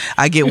 but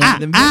I get one of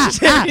them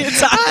vegetarian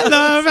tacos. I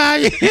love how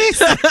you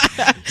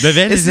the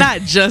veg It's is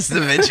not just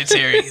the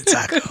vegetarian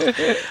taco,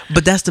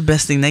 but that's the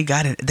best thing they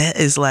got. It that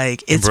is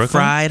like it's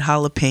Brooklyn? fried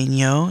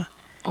jalapeno.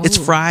 It's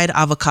Ooh. fried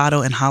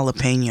avocado and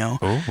jalapeno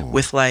Ooh.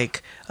 with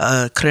like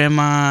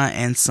crema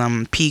and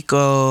some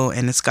pico,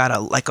 and it's got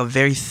a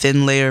very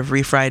thin layer of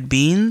refried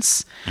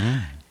beans.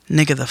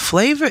 Nigga, the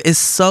flavor is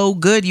so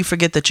good you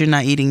forget that you're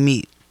not eating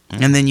meat,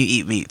 and then you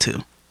eat meat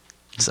too.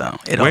 So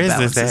it all Where is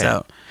this balances at?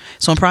 out.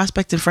 So on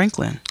Prospect in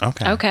Franklin.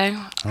 Okay. Okay.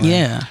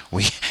 Yeah,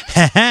 We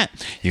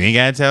you ain't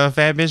gotta tell a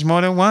fat bitch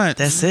more than once.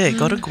 that's it.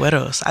 Go to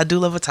Guero's. I do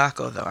love a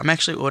taco though. I'm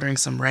actually ordering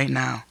some right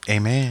now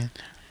Amen.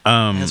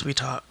 as we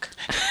talk.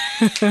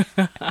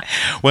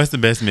 What's the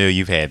best meal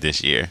you've had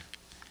this year?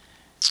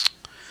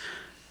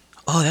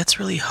 Oh, that's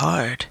really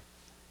hard.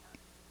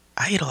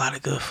 I eat a lot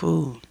of good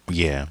food.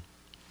 Yeah.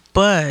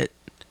 But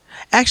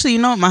actually, you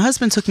know what? My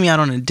husband took me out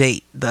on a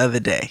date the other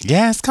day.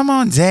 Yes, come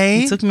on,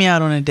 Jay. He took me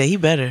out on a date. He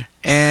better.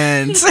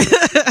 And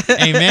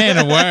Amen.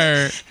 A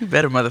word. he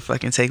better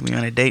motherfucking take me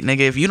on a date,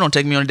 nigga. If you don't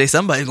take me on a date,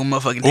 somebody's gonna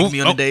motherfucking take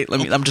me on a date.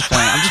 I'm just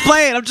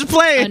playing. I'm just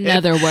playing.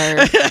 Another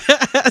word.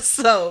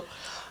 So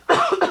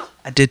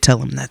I did tell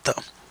him that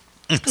though.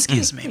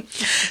 Excuse me.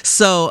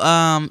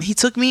 So he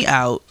took me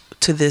out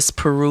to this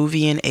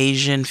Peruvian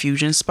Asian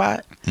fusion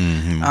spot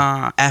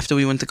after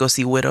we went to go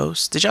see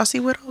Widows. Did y'all see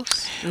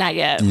Widows? Not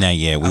yet. Not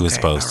yet. We were Okay,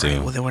 supposed all right.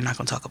 to. Well, then we're not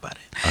gonna talk about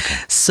it. Okay.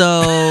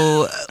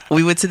 So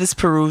we went to this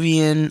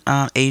Peruvian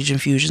Asian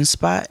fusion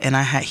spot, and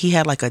he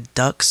had like a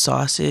duck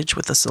sausage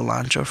with a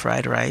cilantro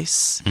fried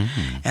rice,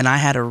 and I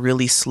had a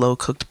really slow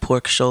cooked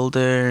pork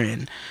shoulder,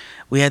 and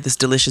we had this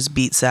delicious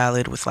beet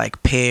salad with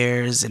like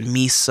pears and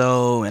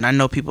miso. And I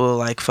know people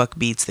like fuck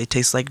beets; they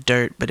taste like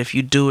dirt, but if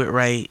you do it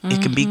right, it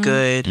can be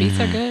good. Beets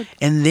are good.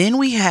 And then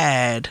we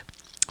had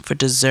for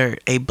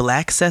dessert a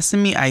black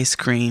sesame ice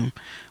cream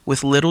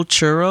with little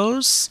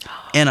churros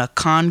and a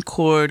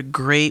Concord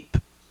grape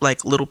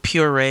like little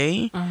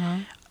puree.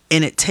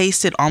 And it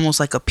tasted almost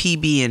like a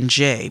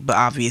PB&J, but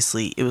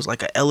obviously it was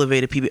like an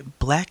elevated PB.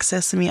 Black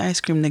sesame ice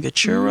cream, nigga,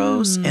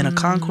 churros and a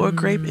Concord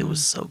grape. It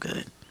was so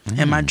good.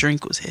 And my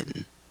drink was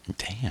hidden.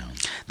 Damn.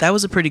 That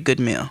was a pretty good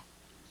meal.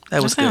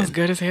 That was sounds good.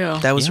 good as hell.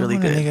 That was You really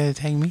want a good. nigga to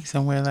take me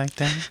somewhere like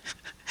that?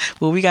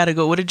 Well, we gotta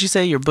go. What did you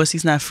say? Your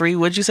pussy's not free?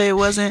 What did you say it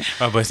wasn't?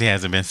 My pussy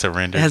hasn't been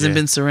surrendered. It hasn't yet.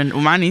 been surrendered.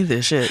 Well, mine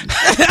either. Shit.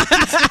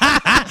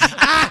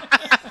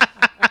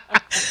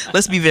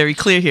 Let's be very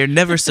clear here.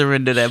 Never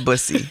surrender that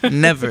pussy.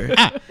 Never.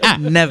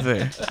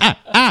 Never.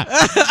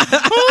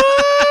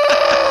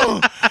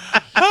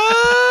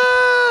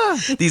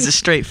 These are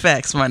straight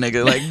facts, my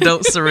nigga. Like,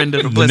 don't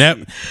surrender the pussy.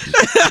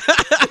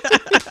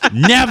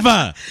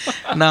 Never.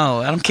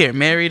 No, I don't care.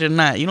 Married or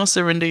not. You don't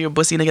surrender your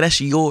pussy, nigga. That's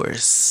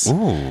yours.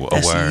 Ooh, a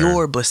That's word.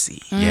 your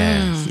pussy.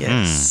 Yes.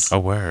 Yes. A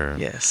word.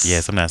 Yes.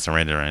 Yes, I'm not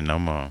surrendering no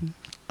more.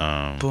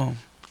 Boom.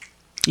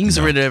 You can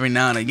surrender every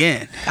now and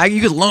again.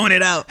 You can loan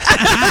it out.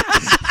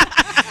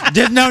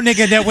 Just know,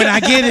 nigga, that when I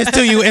give this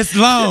to you, it's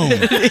loan.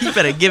 You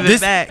better give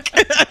it back.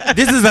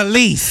 This is a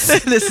lease.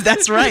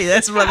 That's right.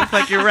 That's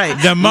motherfucking right.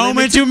 The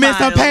moment you miss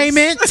a miles.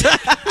 payment,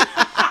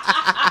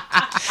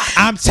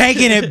 I'm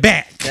taking it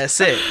back. That's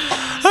it.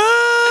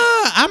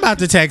 I'm about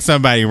to text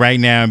somebody right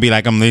now and be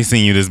like, I'm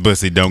leasing you this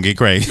pussy. Don't get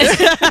crazy.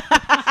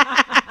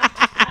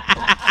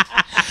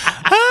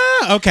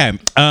 Okay.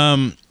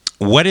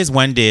 What is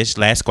one dish?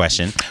 Last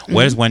question.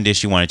 What is one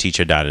dish you want to teach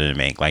your daughter to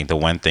make? Like the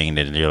one thing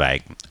that you're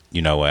like,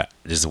 you know what?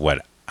 This is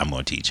what I'm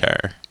going to teach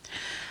her.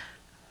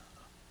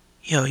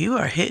 Yo, you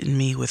are hitting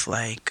me with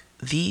like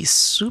these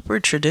super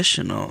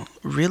traditional,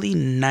 really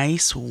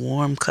nice,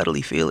 warm,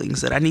 cuddly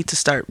feelings that I need to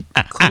start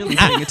clearly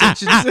paying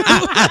attention to.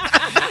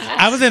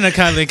 I was in a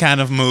cuddly kind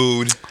of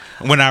mood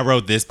when I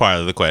wrote this part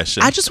of the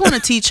question. I just want to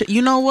teach her.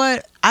 You know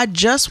what? I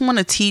just want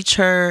to teach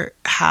her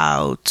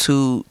how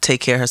to take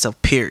care of herself,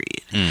 period.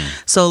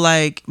 So,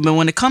 like, but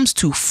when it comes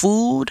to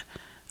food,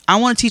 I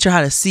want to teach her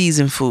how to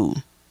season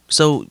food.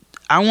 So,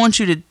 I want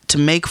you to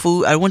make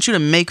food. I want you to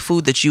make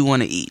food that you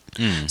want to eat.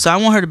 So, I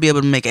want her to be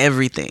able to make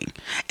everything.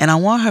 And I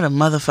want her to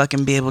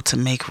motherfucking be able to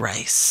make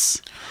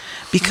rice.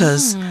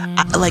 Because,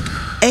 like,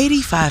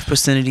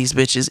 85% of these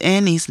bitches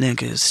and these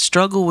niggas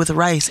struggle with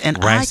rice.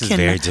 And Rice I is cannot,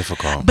 very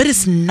difficult. But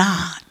it's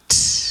not.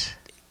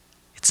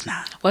 It's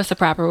not. What's the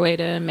proper way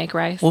to make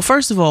rice? Well,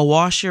 first of all,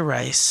 wash your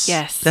rice.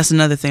 Yes. That's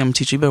another thing I'm gonna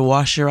teach you. You better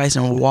wash your rice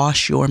and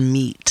wash your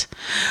meat.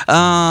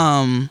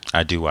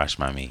 I do wash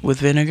my meat. With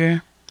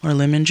vinegar or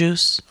lemon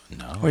juice.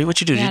 No. Or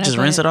what you do? Yeah, You just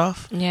rinse it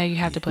off? Yeah, you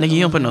have to put. Nigga, a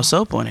you don't put no little-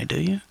 soap on it,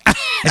 do you? Oh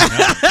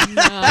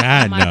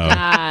God, my no.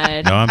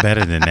 God. No, I'm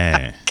better than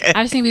that.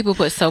 I've seen people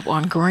put soap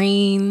on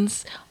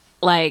greens,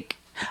 like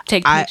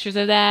take pictures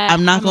of that.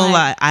 I'm not gonna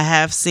like, lie. I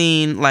have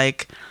seen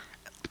like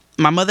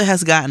my mother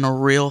has gotten a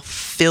real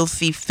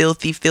filthy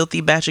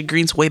batch of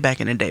greens way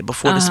back in the day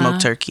before the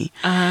smoked turkey.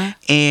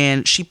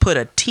 And she put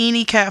a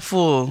teeny cap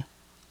full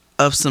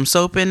of some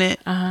soap in it,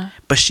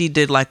 but she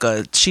did like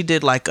a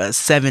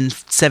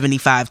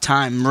 775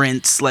 time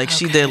rinse. Like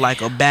she did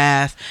like a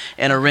bath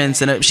and a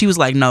rinse, and she was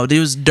like, no, there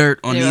was dirt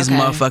on these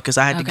motherfuckers.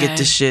 I had to get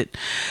this shit.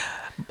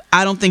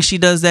 I don't think she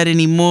does that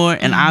anymore,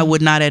 and I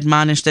would not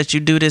admonish that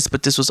you do this,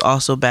 but this was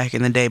also back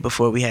in the day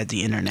before we had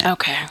the internet.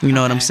 Okay. You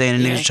know what I'm saying?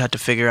 And niggas tried to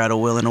figure out a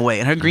will and a way.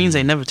 And her greens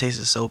ain't never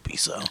tasted soapy,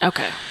 so.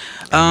 Okay.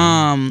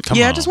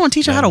 I just want to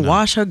teach her how to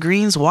wash her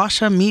greens, wash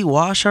her meat,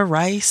 wash her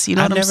rice. You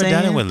know what I'm saying?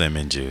 I've never done it with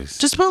lemon juice.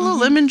 Just put a little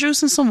lemon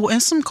juice in some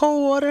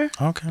cold water.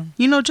 Okay.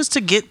 You know, just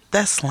to get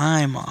that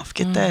slime off.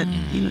 Get that,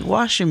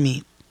 wash your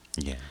meat.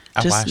 Yeah.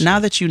 Just now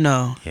that you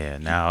know. Yeah,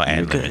 now I'll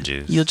add lemon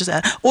juice. You'll just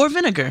add, or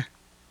vinegar.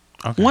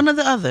 Okay. One or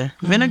the other.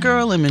 Vinegar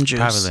or lemon juice.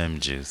 Probably lemon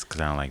juice, because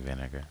I don't like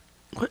vinegar.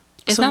 What?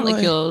 It's not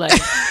like you'll like.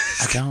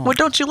 I don't. What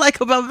don't you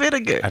like about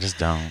vinegar? I just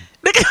don't.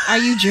 Are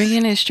you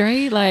drinking it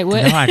straight? Like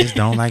what? No, I just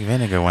don't like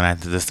vinegar.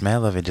 The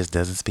smell of it just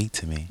doesn't speak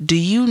to me. Do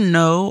you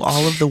know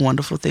all of the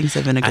wonderful things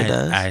that vinegar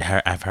does?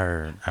 I've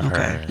heard.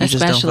 You just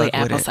don't Especially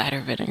fuck with apple it.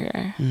 cider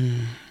vinegar.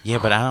 Yeah,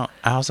 but I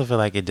also feel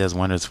like it does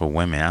wonders for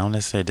women. I don't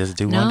necessarily does it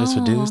do wonders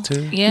for dudes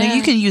too. Yeah. Now,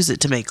 you can use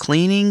it to make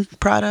cleaning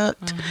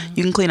product.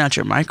 You can clean out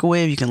your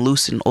microwave. You can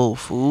loosen old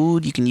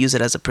food. You can use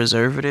it as a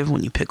preservative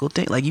when you pickle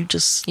things. Like you can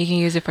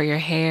use it for your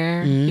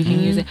hair. You can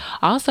use it.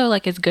 Also,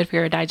 like it's good for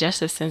your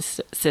digestive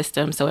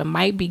system, so it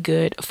might be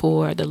good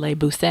for the lait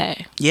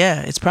boussé.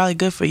 Yeah, it's probably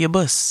good for your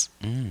bus.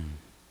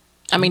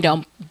 I mean,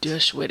 don't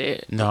dish with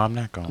it. No, I'm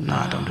not going.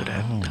 Nah, don't do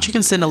that. But you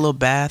can send a little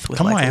bath with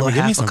Come like on, a little Amber,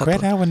 give me half a some cup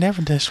credit. of- I would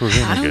never dish with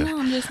vinegar. I don't know.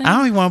 I'm just saying. I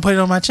don't even want to put it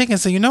on my chicken,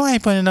 so you know I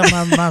ain't putting it up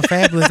my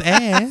fabulous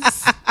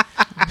ass.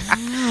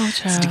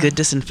 It's a good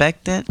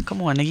disinfectant.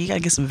 Come on, nigga, you gotta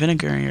get some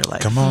vinegar in your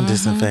life. Come on,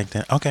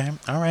 disinfectant. Okay,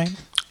 all right.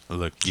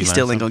 Look, You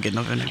still ain't gonna get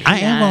no vinegar. I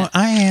am.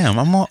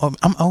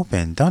 I'm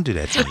open. Don't do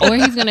that to me. Or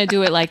he's gonna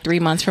do it like 3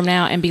 months from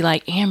now and be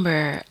like,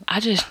 Amber, I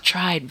just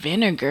tried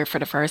vinegar for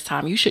the first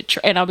time. You should try.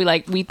 And I'll be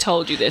like, we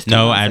told you this. 3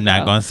 No, months I'm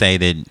not ago." gonna say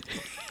that.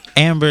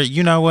 Amber,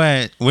 you know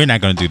what? We're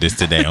not gonna do this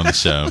today on the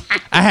show.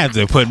 I have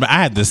to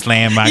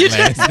slam my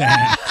glass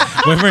down.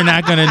 What we're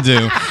not gonna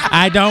do.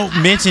 I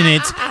don't mention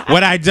it.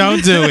 What I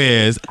don't do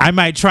is I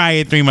might try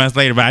it 3 months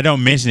later, but I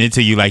don't mention it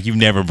to you like you've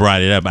never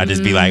brought it up. I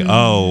just be like,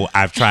 oh,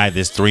 I've tried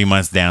this 3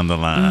 months down the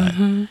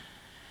line.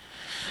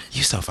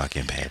 You so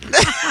fucking petty.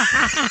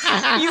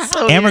 You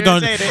so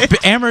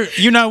Amber,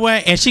 you know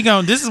what? And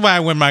this is why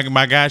when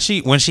my God,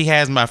 when she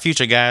has my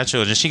future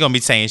godchildren, she gonna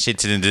be saying shit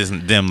to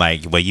them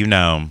like, well, you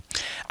know,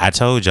 I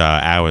told y'all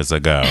hours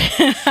ago.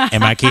 And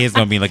my kids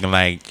gonna be looking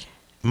like,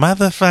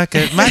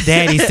 motherfucker, my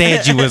daddy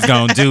said you was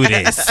gonna do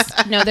this.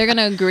 No, they're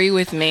gonna agree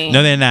with me.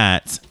 No, they're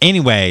not.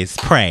 Anyways,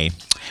 pray.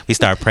 We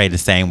start praying the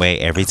same way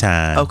every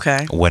time.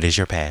 Okay. What is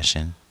your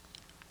passion?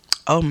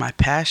 Oh, my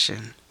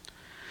passion.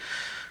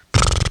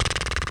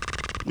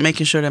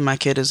 Making sure that my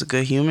kid is a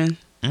good human.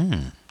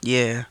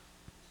 Yeah.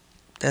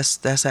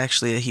 That's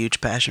actually a huge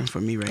passion for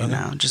me right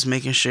now. Just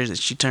making sure that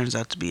she turns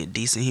out to be a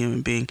decent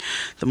human being.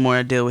 The more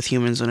I deal with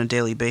humans on a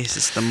daily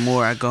basis, the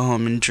more I go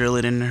home and drill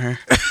it into her.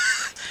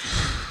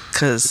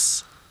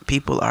 Because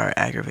people are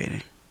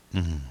aggravating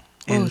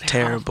and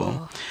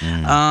terrible.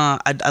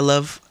 I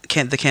love the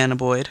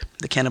cannabinoid.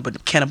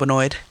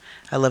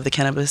 I love the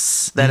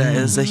cannabis. That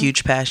is a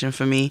huge passion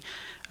for me.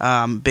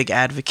 Big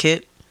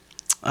advocate.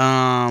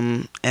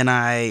 And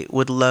I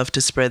would love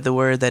to spread the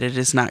word that it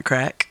is not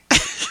crack.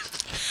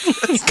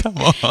 Come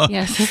on.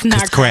 Yes, it's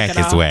not crack at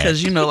is all. whack.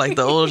 Because, like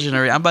the old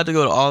generation. I'm about to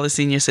go to all the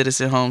senior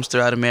citizen homes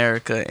throughout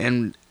America,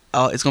 and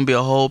it's going to be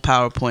a whole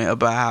PowerPoint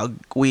about how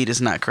weed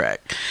is not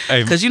crack.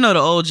 Because, the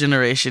old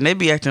generation, they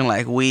be acting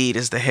like weed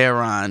is the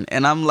heroin.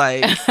 And I'm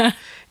like,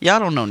 y'all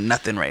don't know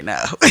nothing right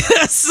now.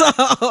 So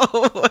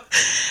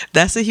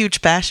that's a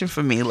huge passion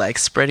for me, like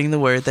spreading the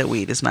word that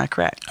weed is not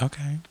crack.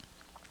 Okay.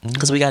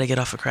 Because we got to get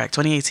off of crack.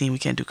 2018, we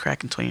can't do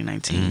crack in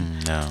 2019.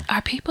 No.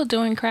 Are people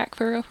doing crack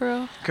for real, for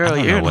real? Girl,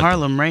 you're in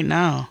Harlem right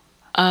now.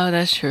 Oh,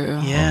 that's true.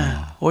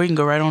 Yeah. Or you can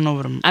go right on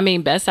over to... I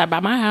mean, best side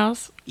by my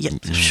house. Yeah,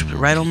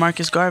 right on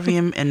Marcus Garvey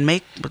and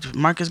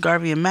Marcus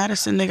Garvey and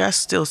Madison, nigga. I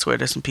still swear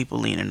there's some people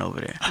leaning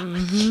over there.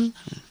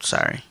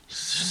 Sorry,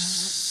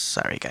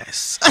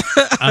 guys.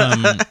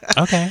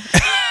 Okay.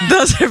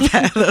 Those are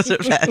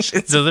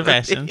passions. Those are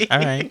passions. All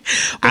right.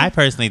 I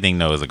personally think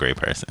Noah's a great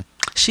person.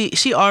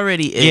 She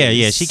already is.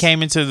 Yeah. She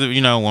came into the,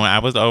 when I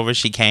was over,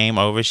 she came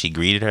over, she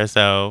greeted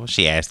herself,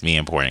 she asked me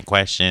important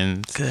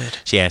questions. Good.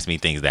 She asked me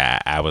things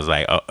that I was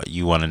like, oh,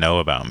 you want to know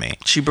about me?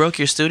 She broke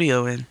your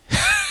studio in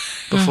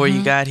before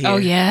you got here. Oh,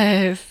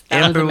 yes.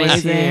 That Amber was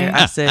was amazing. here.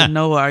 I said,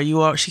 Noah, are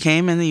you all... She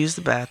came in and used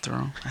the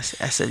bathroom. I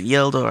said,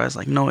 yelled over. I was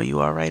like, Noah, you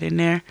all right in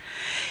there?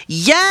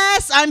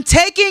 Yes, I'm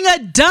taking a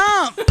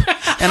dump.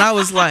 And I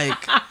was like...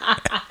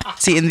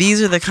 See, and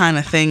these are the kind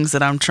of things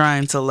that I'm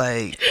trying to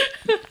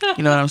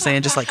you know what I'm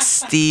saying? Just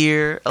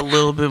steer a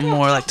little bit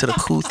more to the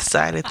couth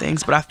side of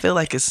things. But I feel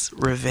like it's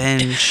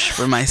revenge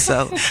for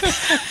myself.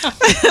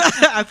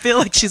 I feel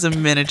like she's a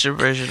miniature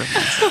version of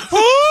myself.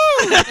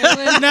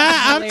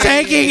 I'm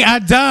taking a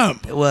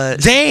dump.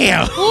 What?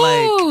 Damn.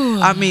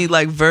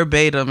 Like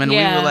verbatim, and we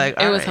were like, it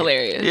all was right.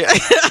 hilarious. Yeah.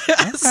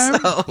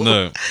 So,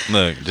 Look,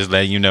 just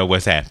letting you know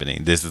what's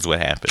happening. This is what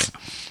happened.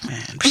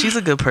 man, she's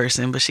a good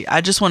person, but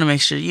I just want to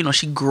make sure,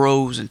 she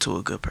grows into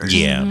a good person.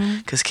 Yeah.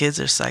 Because kids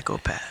are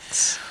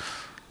psychopaths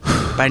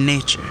by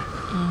nature.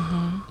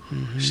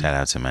 Shout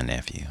out to my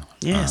nephew.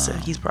 Yeah, so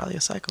he's probably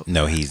a psychopath.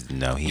 No, he is.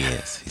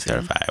 He's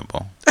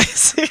certifiable.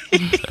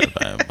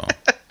 Certifiable.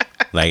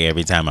 Like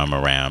every time I'm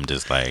around, I'm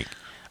just like,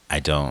 I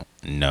don't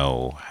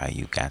know how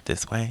you got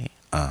this way.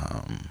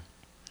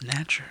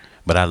 Natural.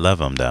 But I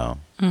love him though.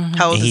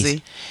 How old is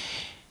he?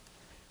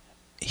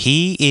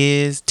 He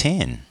is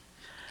 10.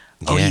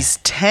 Oh, Yeah. he's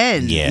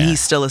 10. Yeah. And he's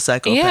still a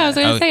psychopath. Yeah, I was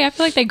gonna Oh. say. I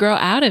feel like they grow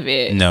out of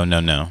it. No,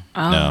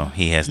 Oh.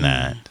 he has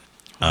not.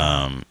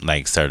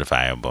 Like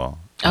certifiable.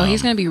 Oh,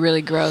 he's gonna be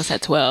really gross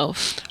at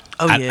 12.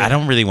 Oh, yeah. I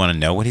don't really want to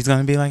know what he's going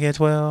to be like at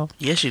 12.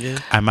 Yes, you do.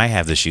 I might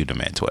have to shoot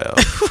him at 12.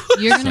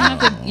 You're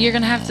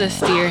gonna have to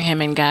steer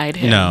him and guide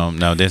him.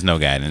 No, there's no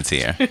guidance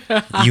here.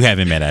 You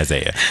haven't met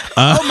Isaiah.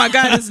 Oh, my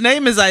God. His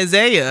name is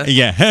Isaiah.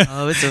 Yeah.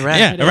 Oh, it's a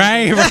rap. Yeah,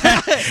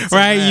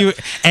 right. You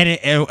and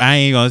I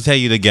ain't gonna tell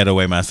you the ghetto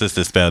way my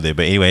sister spelled it,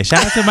 but anyway,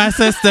 shout out to my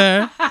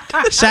sister.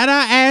 Shout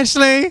out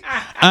Ashley.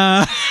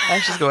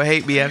 Ashley's going to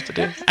hate me after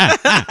this.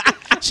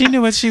 She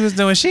knew what she was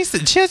doing. She'll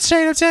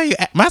straight up tell you.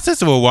 My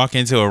sister will walk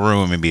into a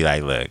room and be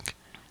like, "Look,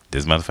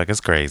 this motherfucker's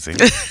crazy,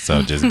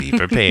 so just be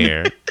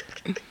prepared."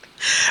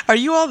 Are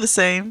you all the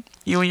same?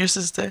 You and your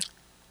sister?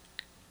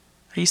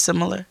 Are you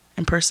similar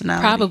in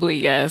personality? Probably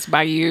yes.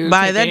 By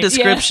By that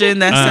description,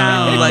 that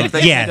sounds like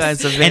that yes. you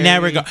guys are very... In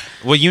that regard,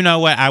 well, you know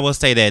what? I will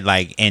say that,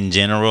 like in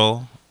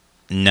general,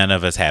 none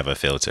of us have a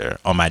filter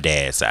on my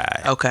dad's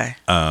side. Okay.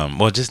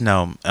 Well, just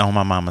know on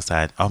my mama's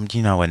side.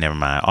 You know what? Never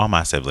mind. All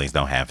my siblings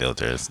don't have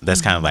filters.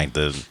 That's kind of like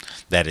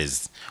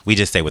we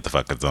just say what the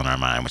fuck is on our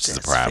mind, which is a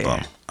That's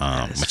problem.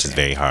 fair. Which is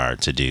very hard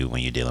to do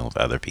when you're dealing with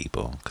other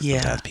people. Because Yeah.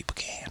 sometimes people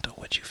can't handle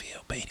what you feel.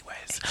 But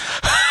anyways,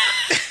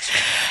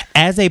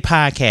 as a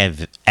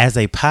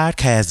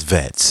podcast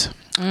vet,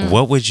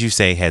 what would you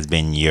say has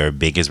been your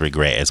biggest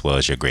regret as well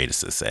as your greatest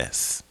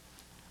success?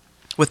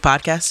 With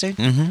podcasting?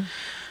 Mm-hmm.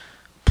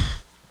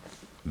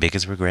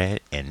 Biggest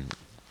regret and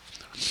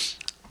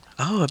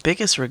Oh, a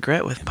biggest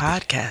regret with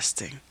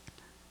podcasting.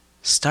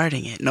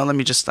 Starting it. No, let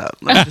me just stop.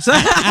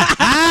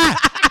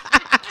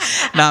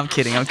 No, I'm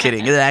kidding.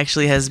 It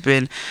actually has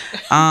been.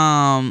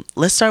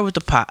 Let's start with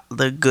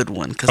the good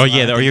one. or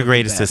your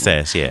greatest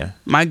success. Yeah.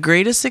 My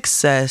greatest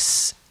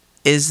success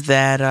is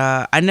that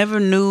I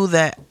never knew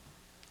that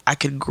I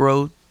could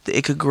grow.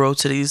 It could grow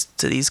to these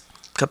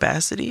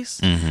capacities,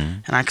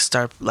 and I could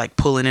start like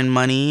pulling in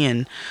money.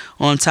 And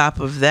on top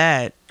of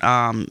that,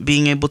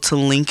 being able to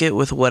link it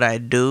with what I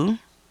do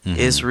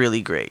is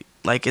really great.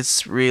 Like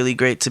it's really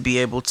great to be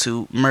able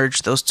to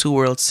merge those two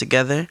worlds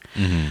together.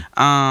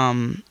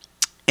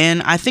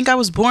 And I think I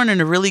was born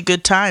in a really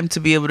good time to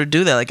be able to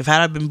do that. Like if I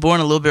had been born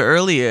a little bit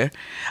earlier,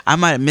 I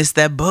might have missed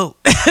that boat.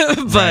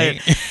 But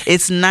Right.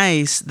 It's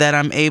nice that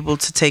I'm able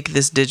to take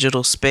this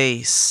digital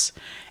space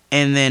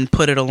and then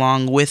put it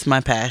along with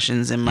my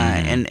passions and my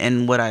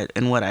and what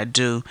I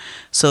do,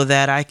 so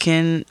that I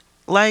can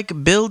like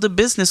build a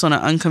business on an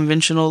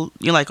unconventional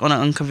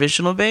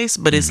base,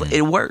 but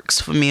it works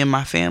for me and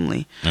my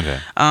family. Okay.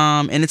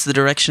 And it's the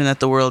direction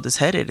that the world is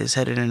headed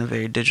in a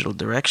very digital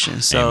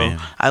direction. So Amen.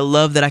 I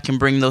love that I can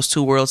bring those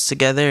two worlds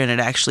together, and it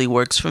actually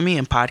works for me,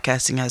 and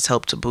podcasting has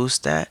helped to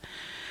boost that.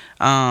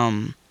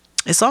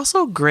 It's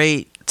also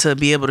great to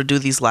be able to do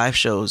these live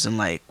shows and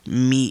like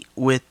meet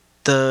with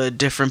the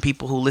different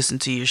people who listen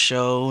to your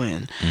show,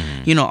 and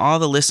all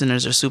the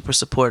listeners are super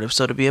supportive,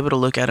 so to be able to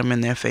look at them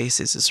in their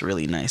faces is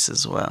really nice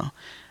as well.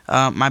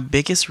 My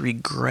biggest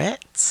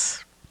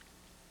regrets,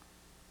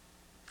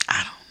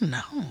 I don't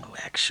know,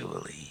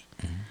 actually.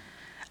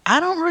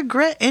 I don't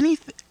regret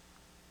anything.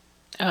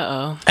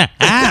 Uh-oh.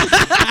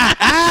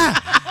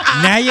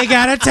 Now you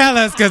gotta tell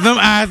us, because them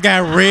eyes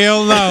got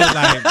real low.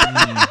 Like,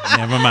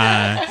 never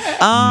mind.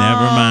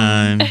 Never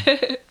mind.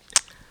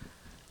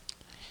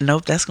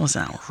 Nope, that's gonna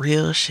sound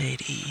real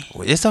shady.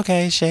 It's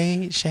okay.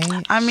 Shade.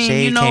 I mean,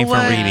 shade you know came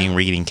what? from reading.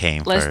 Reading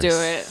came Let's first. do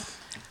it.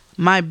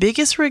 My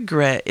biggest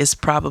regret is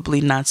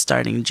probably not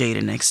starting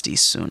Jaden XD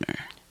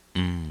sooner.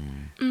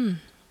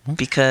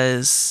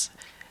 Because,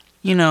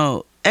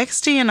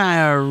 XD and I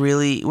are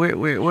really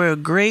we're a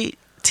great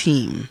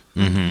team.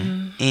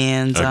 And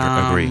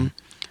Agree.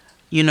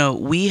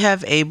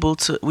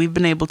 we've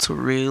been able to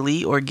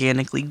really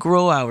organically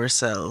grow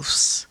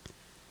ourselves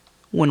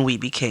when we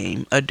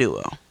became a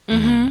duo.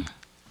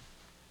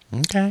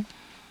 Okay.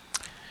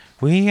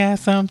 We got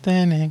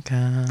something in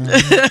common.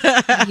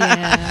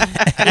 Yeah.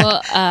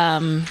 Well,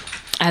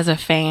 as a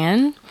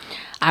fan,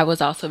 I was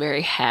also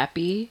very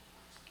happy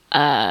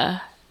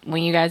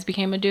when you guys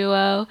became a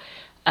duo.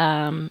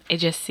 It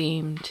just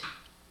seemed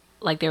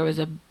like there was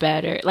a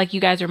better, like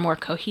you guys are more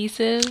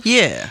cohesive.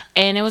 Yeah.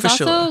 And it was For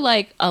also sure.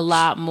 like a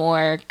lot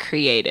more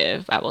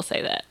creative. I will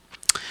say that.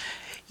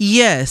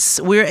 Yes,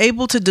 we're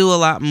able to do a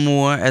lot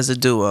more as a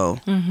duo.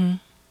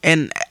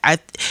 And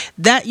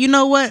that, you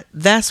know what?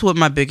 That's what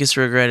my biggest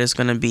regret is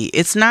going to be.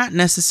 It's not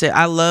necessary.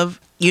 I love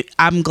you.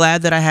 I'm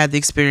glad that I had the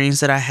experience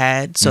that I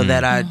had so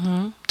that I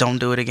don't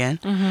do it again.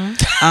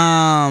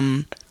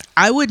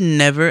 I would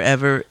never,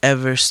 ever,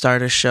 ever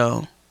start a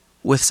show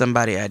with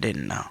somebody I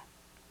didn't know.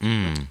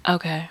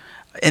 Okay.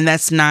 And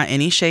that's not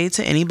any shade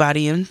to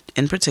anybody in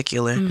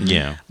particular.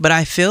 Yeah. But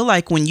I feel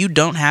like when you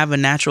don't have a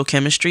natural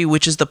chemistry,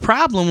 which is the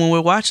problem when we're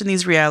watching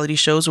these reality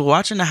shows, we're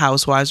watching The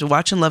Housewives, we're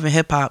watching Love and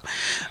Hip Hop.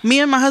 Me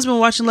and my husband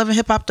were watching Love and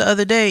Hip Hop the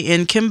other day,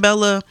 and Kim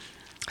Bella,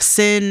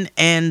 Sin,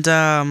 and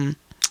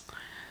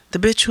the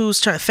bitch who's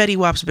Fetty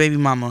Wap's baby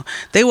mama,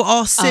 they were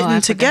all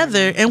sitting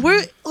together, and we're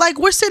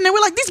sitting there,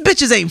 we're like, these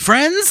bitches ain't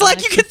friends.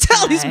 Like, you can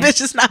tell these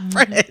bitches not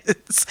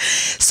friends.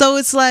 So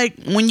it's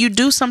like, when you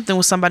do something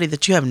with somebody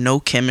that you have no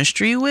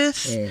chemistry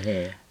with,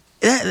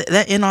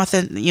 that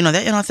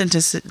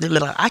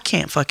inauthenticity, I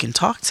can't fucking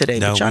talk today,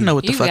 but y'all know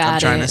what the fuck I'm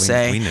trying to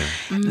say. We knew.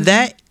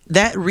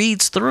 That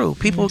reads through.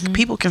 People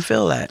can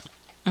feel that.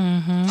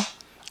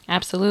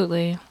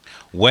 Absolutely.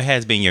 What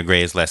has been your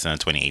greatest lesson of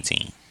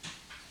 2018?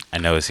 I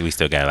know we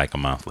still got like a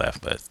month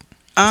left, but it's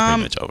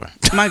pretty much over.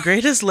 My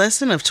greatest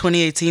lesson of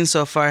 2018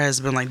 so far has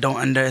been like, don't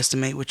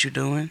underestimate what you're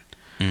doing.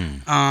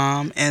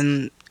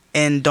 And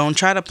don't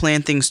try to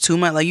plan things too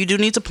much. Like, you do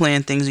need to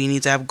plan things, you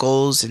need to have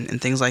goals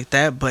and things like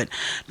that, but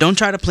don't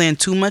try to plan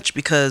too much,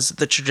 because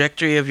the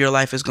trajectory of your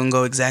life is going to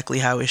go exactly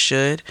how it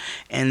should,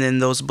 and then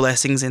those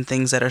blessings and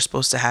things that are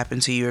supposed to happen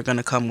to you are going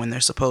to come when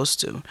they're supposed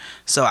to.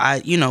 So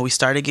we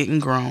started getting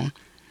grown.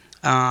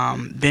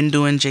 Been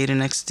doing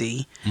Jaden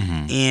XD,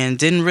 and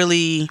didn't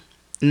really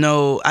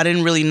know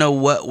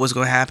what was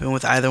going to happen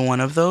with either one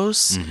of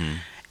those.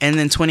 And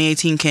then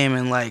 2018 came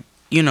and, like,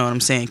 you know what I'm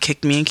saying,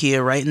 kicked me and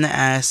Kia right in the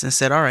ass and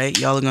said, all right,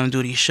 y'all are going to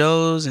do these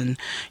shows, and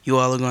you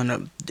all are going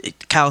to,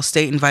 Cal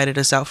State invited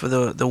us out for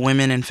the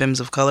Women and Femmes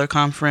of Color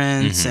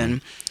conference,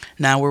 and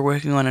now we're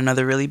working on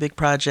another really big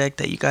project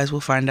that you guys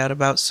will find out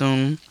about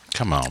soon.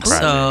 Come on, project.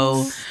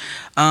 So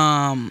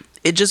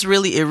it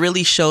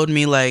really showed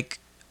me, like,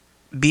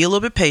 be a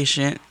little bit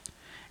patient,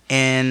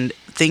 and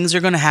things are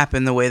going to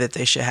happen the way that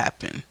they should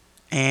happen.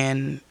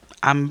 And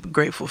I'm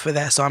grateful for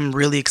that. So I'm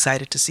really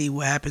excited to see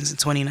what happens in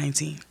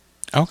 2019.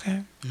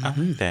 Okay. I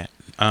like that.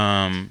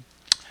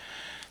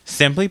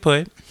 Simply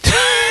put,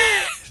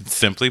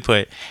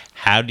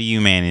 how do you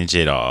manage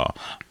it all?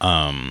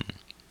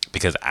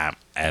 Because I'm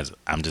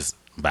just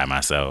by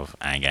myself.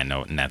 I ain't got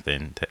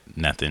nothing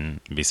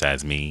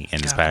besides me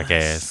in this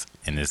podcast.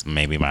 And this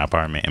maybe my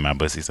apartment and my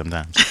pussy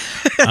sometimes.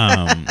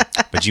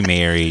 But you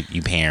married,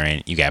 you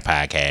parent, you got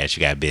podcast,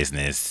 you got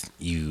business,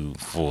 you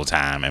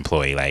full-time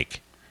employee,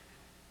 like,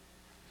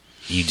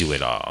 you do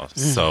it all.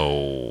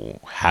 So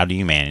how do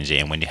you manage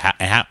it?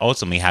 And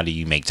ultimately, how do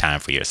you make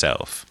time for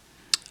yourself?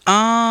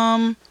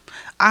 I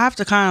have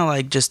to kind of,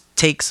 like, just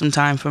take some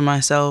time for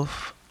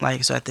myself.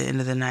 Like, so at the end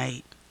of the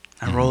night,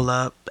 I roll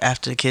up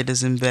after the kid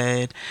is in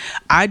bed.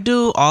 I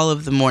do all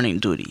of the morning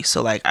duty.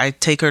 So, like, I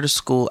take her to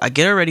school. I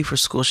get her ready for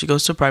school. She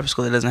goes to a private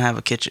school that doesn't have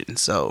a kitchen.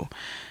 So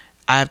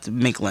I have to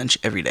make lunch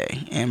every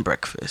day and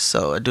breakfast.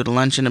 So I do the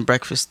lunch and the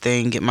breakfast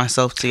thing, get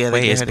myself together.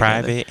 Wait, it's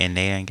private and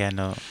they ain't got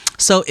no...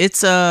 So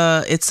it's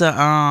a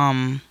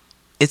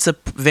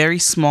very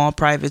small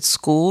private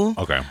school.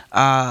 Okay.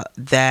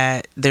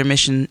 That their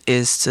mission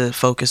is to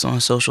focus on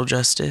social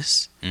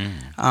justice.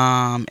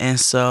 And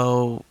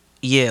so...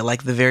 yeah,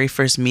 like the very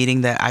first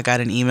meeting that I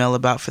got an email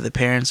about for the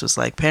parents was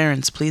like,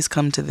 parents, please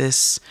come to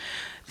this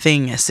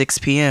thing at 6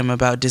 p.m.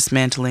 about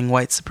dismantling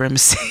white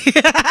supremacy.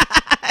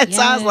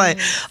 So I was like,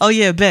 oh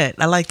yeah, bet.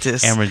 I like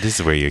this. Amber, this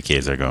is where your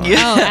kids are going.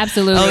 Yeah. Oh,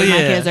 absolutely. My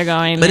kids are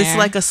going But there. it's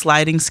like a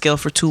sliding scale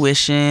for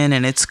tuition,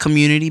 and it's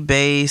community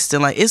based,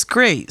 and like, it's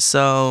great.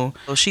 So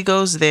she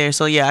goes there.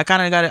 So yeah, I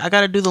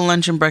gotta do the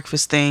lunch and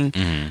breakfast thing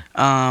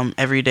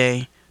every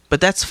day. But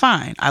that's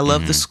fine. I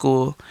love the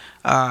school.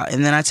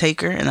 And then I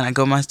take her, and then I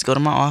go to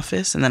my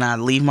office, and then I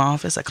leave my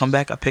office. I come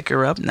back, I pick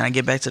her up, and then I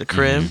get back to the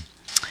crib.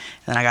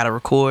 And I got to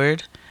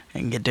record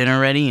and get dinner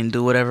ready and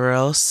do whatever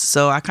else.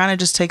 So I kind of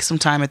just take some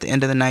time at the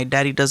end of the night.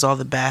 Daddy does all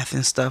the bath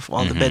and stuff,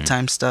 all the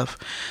bedtime stuff.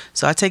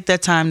 So I take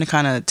that time to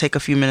kind of take a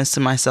few minutes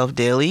to myself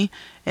daily.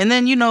 And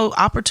then,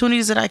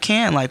 opportunities that I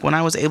can. Like when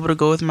I was able to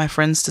go with my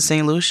friends to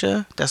St.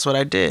 Lucia, that's what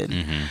I did.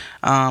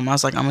 I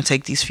was like, I'm going to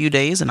take these few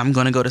days and I'm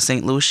going to go to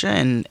St. Lucia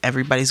and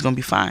everybody's going to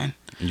be fine.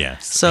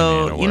 Yes.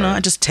 So, I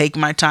just take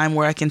my time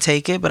where I can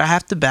take it, but I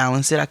have to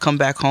balance it. I come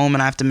back home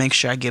and I have to make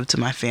sure I give to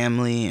my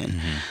family.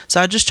 And so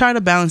I just try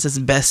to balance as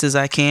best as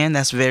I can.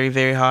 That's very,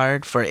 very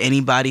hard for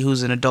anybody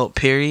who's an adult,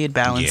 period.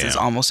 Balance is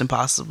almost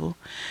impossible.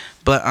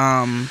 But,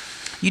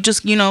 you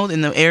just,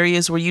 in the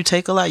areas where you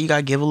take a lot, you got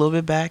to give a little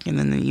bit back. And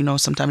then,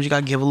 sometimes you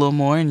got to give a little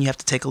more and you have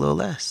to take a little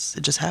less.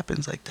 It just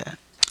happens like that.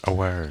 A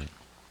word.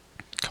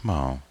 Come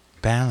on.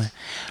 Balance.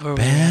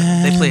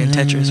 They play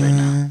Tetris right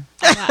now.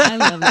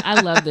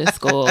 I love this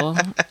school.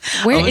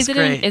 Where is it?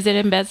 Is it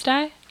in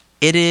Bed-Stuy?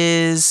 It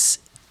is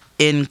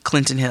in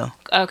Clinton Hill.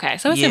 Okay,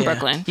 so it's in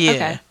Brooklyn. Yeah,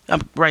 okay.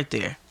 I'm right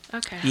there.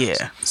 Okay.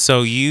 Yeah.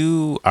 So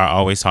you are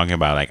always talking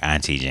about like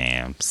auntie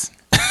jams.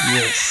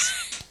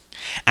 Yes.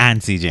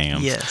 Auntie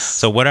jams. Yes.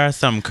 So what are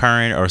some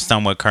current or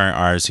somewhat current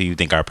artists who you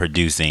think are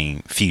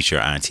producing future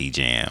auntie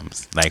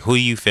jams? Like who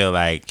you feel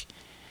like,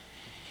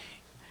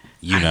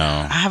 you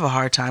know? I have a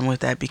hard time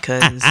with that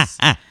because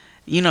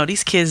you know,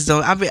 these kids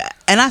don't.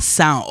 And I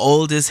sound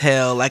old as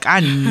hell. Like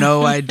I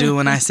know I do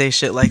when I say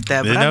shit like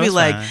that. But I be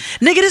like,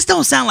 nigga, this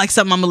don't sound like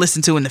something I'm gonna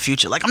listen to in the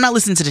future. Like I'm not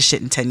listening to this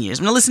shit in 10 years.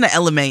 I'm gonna listen to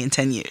LMA in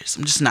 10 years.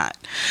 I'm just not.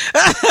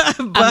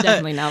 I'm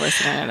definitely not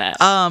listening to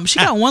that. She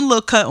got one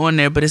little cut on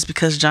there, but it's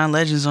because John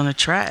Legend's on the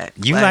track.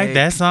 You like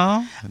that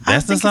song?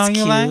 That's the song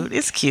you like?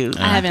 It's cute.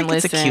 I haven't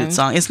listened. It's a cute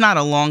song. It's not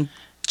a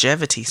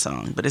longevity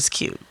song, but it's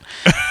cute.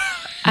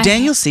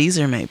 Daniel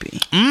Caesar, maybe.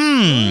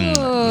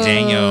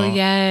 Daniel.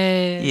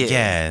 Yes. Yeah.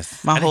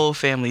 Yes. My whole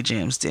family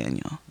jams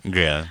Daniel.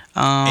 Yeah.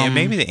 And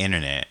maybe the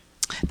internet.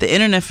 The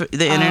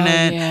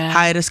internet, yeah.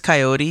 Hiatus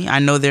Coyote. I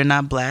know they're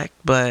not black,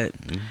 but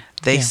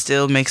they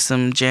still make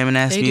some jamming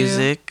ass They do.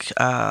 music.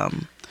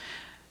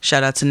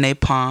 Shout out to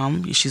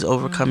Napalm. She's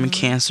overcoming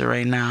cancer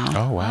right now.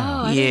 Oh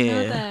wow. Oh, I didn't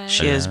know that.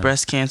 She has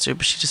breast cancer,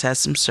 but she just had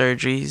some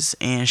surgeries,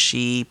 and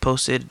she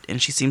posted,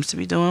 and she seems to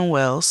be doing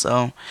well.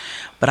 So,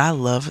 but I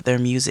love their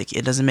music.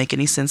 It doesn't make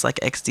any sense, like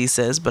XD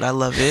says, but I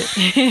love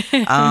it.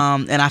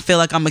 And I feel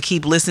like I'm gonna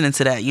keep listening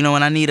to that. You know,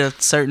 when I need a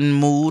certain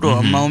mood or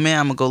a moment,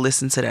 I'm gonna go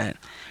listen to that.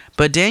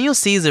 But Daniel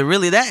Caesar,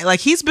 really, that like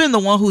he's been the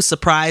one who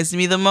surprised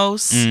me the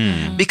most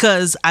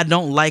because I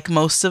don't like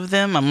most of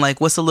them. I'm like,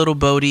 what's a little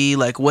Bodie?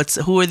 Like,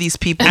 who are these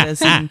people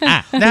that's in?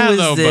 Who is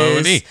little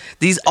this?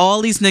 Bodie.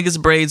 All these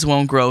niggas' braids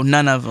won't grow.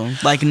 None of them.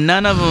 Like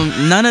none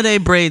of their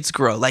braids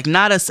grow. Like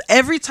not us.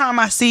 Every time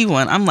I see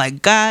one, I'm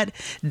like, God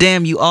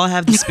damn, you all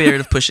have the spirit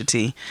of Pusha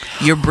T.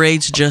 Your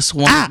braids just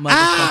won't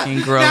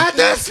motherfucking grow. Not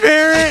the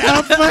spirit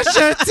of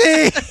Pusha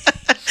T.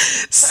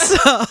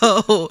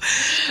 So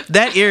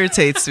that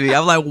irritates me.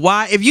 I'm like,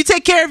 why? If you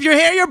take care of your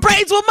hair, your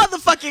braids will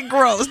motherfucking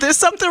grow. There's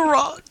something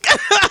wrong.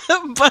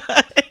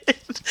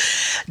 But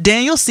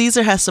Daniel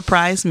Caesar has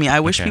surprised me. I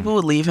wish people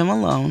would leave him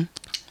alone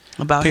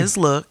about his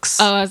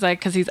looks. Oh, I was like,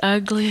 because he's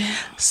ugly.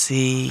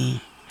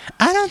 See,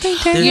 I don't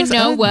think that You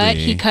know what?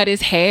 He cut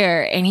his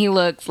hair and he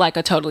looks like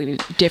a totally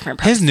different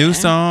person. His new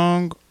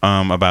song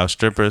about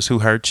strippers who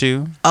hurt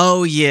you.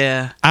 Oh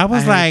yeah, I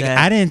was heard like, that.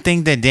 I didn't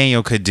think that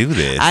Daniel could do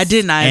this. I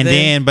didn't either. And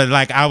then, but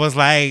like, I was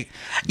like,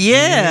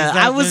 yeah,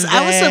 I was surprised.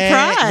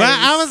 But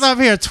I was up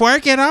here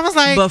twerking. I was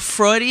like, But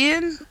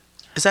Freudian,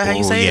 is that how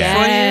you say it? yeah.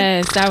 Freudian.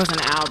 Yes, that was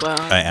an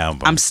album. an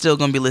album. I'm still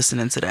gonna be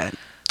listening to that.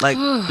 Like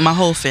my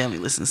whole family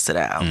listens to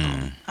that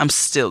album. I'm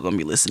still gonna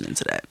be listening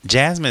to that.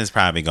 Jasmine is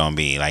probably gonna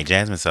be like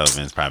Jasmine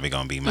Sullivan is probably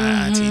gonna be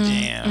my auntie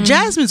jam.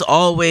 Jasmine's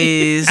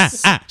always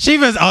She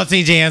was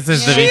auntie jam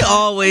since the she beginning.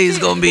 always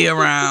gonna be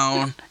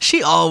around.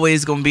 She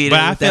always gonna be there.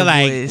 But I with feel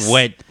that like voice.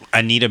 what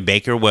Anita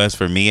Baker was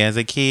for me as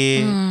a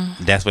kid,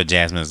 that's what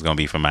Jasmine is gonna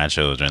be for my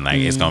children. Like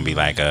it's gonna be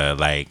like a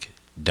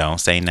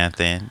don't say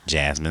nothing.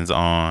 Jasmine's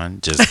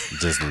on.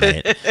 Just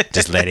let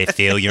it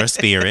fill your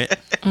spirit.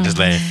 Just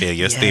let it fill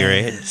your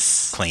spirit.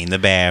 Clean the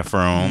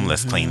bathroom.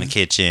 Let's clean the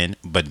kitchen.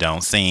 But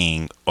don't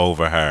sing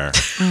over her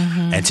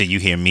until you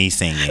hear me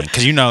singing.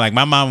 Cause you know, like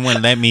my mom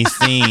wouldn't let me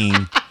sing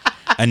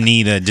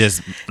Anita.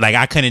 Just like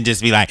I couldn't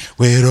just be like,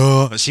 wait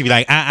up. She'd be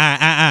like,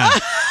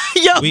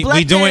 Yo,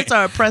 black doing parents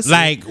are oppressive.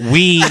 like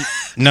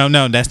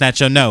no, that's not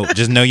your note.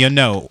 Just know your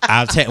note.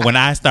 When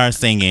I start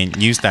singing,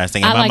 you start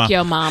singing. I My like mom-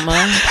 your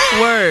mama.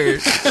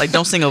 Word. Like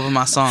don't sing over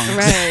my songs.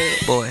 Right.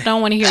 Boy. I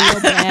don't want to hear your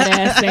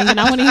badass singing.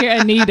 I want to hear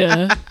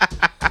Anita.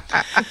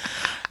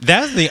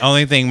 That's the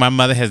only thing my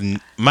mother has.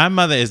 My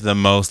mother is the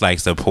most like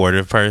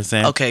supportive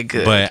person. Okay,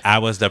 good. But I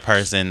was the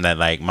person that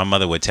like my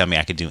mother would tell me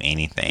I could do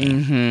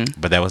anything.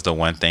 But that was the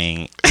one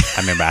thing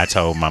I remember. I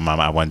told my mom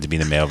I wanted to be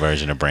the male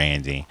version of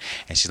Brandy,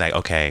 and she's like,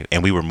 okay.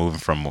 And we were moving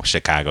from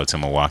Chicago to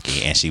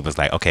Milwaukee, and she was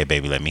like, okay,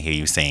 baby, let me hear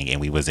you sing. And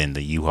we was in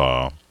the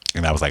U-Haul.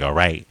 And I was like, all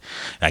right.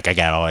 Like, I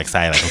got all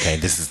excited. Like, okay,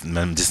 this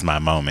is my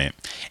moment.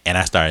 And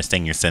I started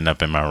singing, sitting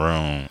up in my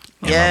room.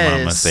 And my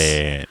mama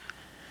said,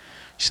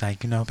 she's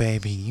like, you know,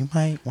 baby, you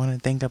might want to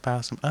think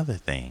about some other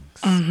things.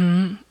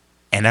 And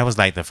that was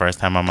like the first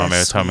time my mom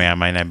ever told me I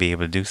might not be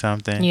able to do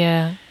something.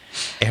 Yeah.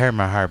 It hurt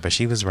my heart, but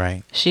she was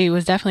right. She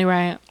was definitely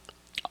right.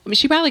 I mean,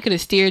 she probably could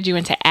have steered you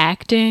into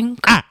acting.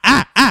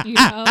 You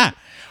know?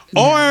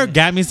 Or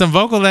got me some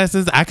vocal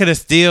lessons. I could have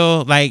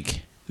still,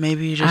 like...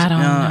 Maybe you just I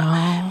don't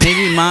know.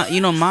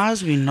 Maybe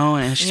Mars be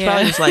knowing. She's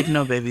probably just like,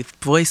 no, baby,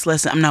 voice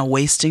lesson. I'm not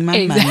wasting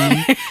my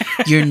money.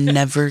 You're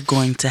never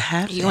going to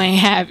have it. You ain't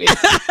have it.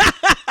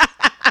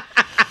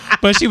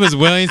 But she was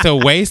willing to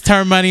waste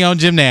her money on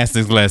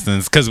gymnastics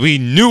lessons because we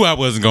knew I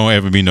wasn't going to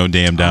ever be no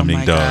damn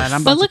Dominique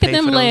Dawes. But look at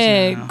them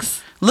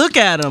legs. Look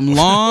at them,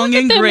 long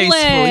and them graceful.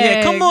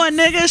 Yeah, come on,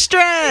 nigga,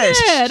 stretch.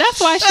 Yeah,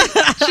 that's why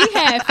she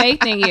had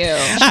faith in you.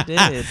 She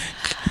did.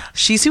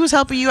 She was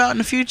helping you out in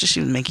the future. She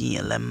was making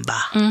you limba.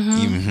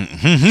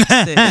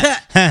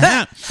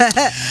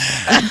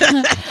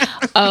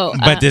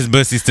 But this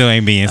pussy still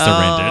ain't being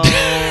surrendered.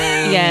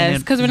 Yes,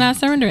 because we're not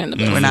surrendering the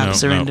pussy. We're not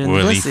surrendering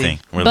the pussy.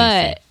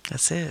 But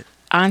That's it.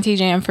 Auntie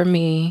Jam for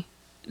me,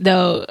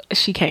 though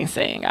she can't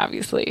sing,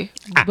 obviously.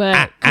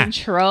 But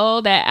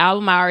Control, that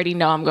album, I already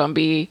know I'm gonna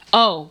be.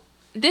 Oh,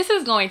 this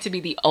is going to be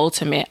the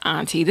ultimate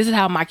auntie. This is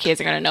how my kids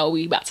are going to know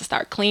we about to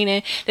start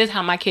cleaning. This is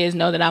how my kids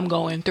know that I'm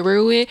going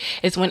through it.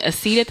 It's when A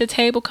Seat at the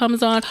Table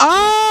comes on.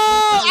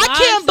 Oh, I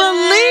can't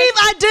believe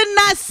I did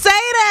not say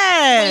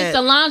When that.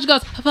 Solange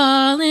goes,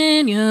 fall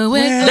in your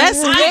way. That's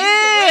I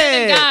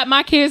swear it. to God,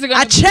 my kids are going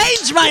I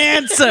changed my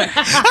answer.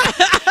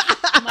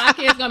 my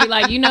kids going to be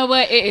like, you know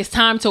what? It is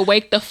time to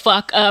wake the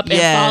fuck up and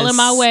fall in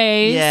my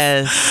ways.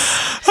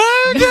 Yes.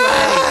 Oh,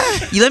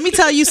 God. Let me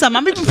tell you something.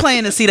 I'm gonna be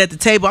playing A Seat at the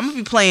Table. I'm gonna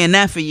be playing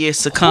that for years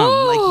to come.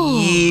 Ooh.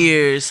 Like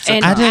years to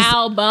An come.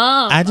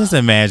 album. I just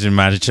imagine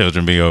my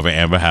children be over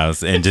Amber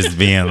House and just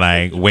being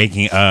like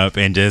waking up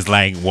and just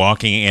like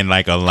walking in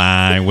like a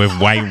line with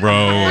white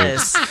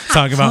robes,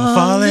 talking about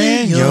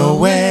falling your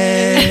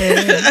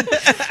way,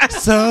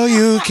 so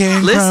you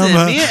can Listen, come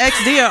up. me and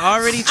XD are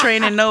already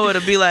training Noah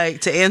to be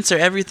like, to answer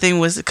everything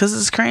was because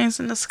it's cranes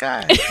in the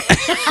sky.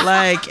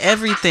 Like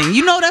everything.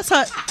 You know, that's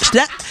how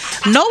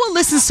Noah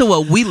listens to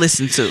what we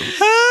listen to.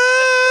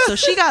 So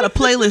she got a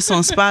playlist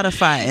on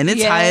Spotify, and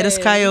it's Hiatus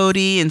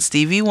Coyote and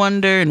Stevie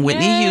Wonder and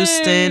Whitney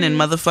Houston and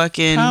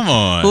motherfucking. Come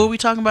on. Who are we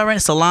talking about right now?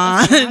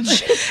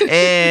 Solange.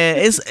 And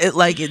it's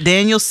like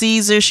Daniel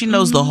Caesar. She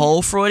knows the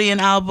whole Freudian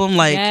album.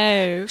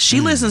 Like she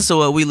listens to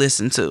what we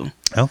listen to.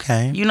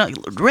 Okay. You know,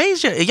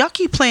 y'all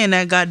keep playing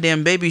that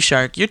goddamn Baby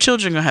Shark. Your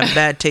children gonna have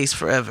bad taste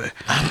forever.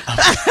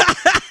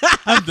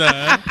 I'm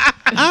done.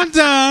 I'm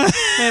done.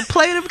 Man,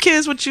 play them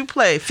kids what you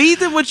play. Feed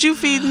them what you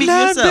feed me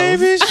Not yourself.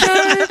 Baby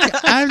Shark.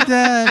 I'm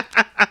done.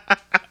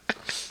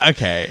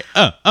 Okay.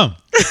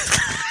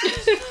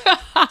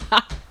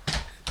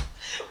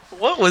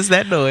 What was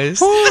that noise?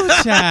 Ooh,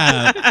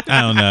 child.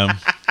 I don't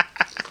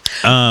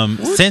know.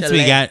 Since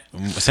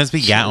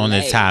we got on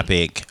the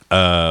topic,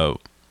 how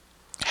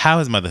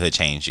has motherhood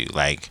changed you?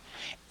 Like,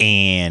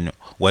 and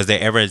was there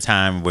ever a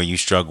time where you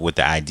struggled with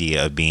the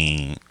idea of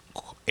being,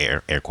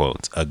 air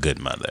quotes, a good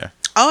mother?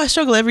 Oh, I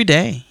struggle every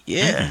day.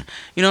 Yeah.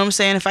 You know what I'm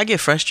saying? If I get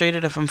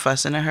frustrated, if I'm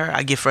fussing at her,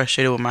 I get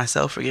frustrated with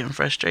myself for getting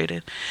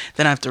frustrated.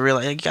 Then I have to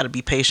realize, like, you got to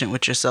be patient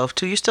with yourself,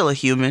 too. You're still a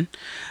human.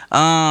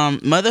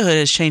 Motherhood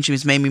has changed me.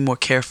 It's made me more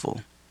careful.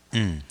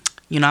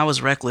 You know, I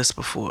was reckless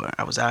before.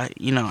 I was out,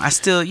 I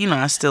still let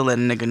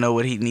a nigga know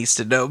what he needs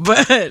to know.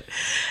 But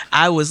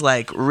I was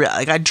like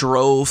I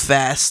drove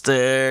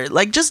faster.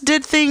 Like, just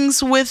did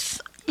things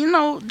with,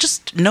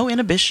 just no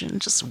inhibition.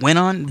 Just went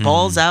on,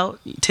 balls out,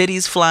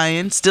 titties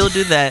flying, still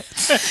do that.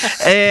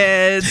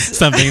 And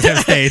Some things have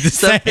stayed the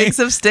some same. things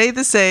have stayed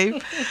the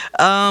same.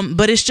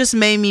 But it's just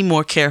made me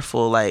more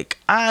careful. Like,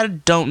 I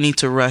don't need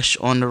to rush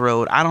on the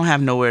road. I don't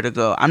have nowhere to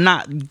go. I'm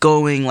not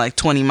going like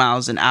 20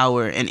 miles an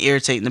hour and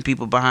irritating the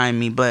people behind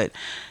me, but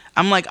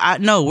I'm like,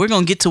 no, we're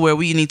going to get to where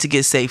we need to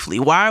get safely.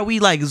 Why are we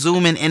like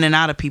zooming in and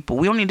out of people?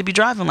 We don't need to be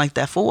driving like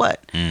that. For what?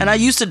 And I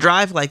used to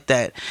drive like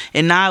that.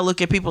 And now I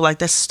look at people like,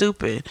 that's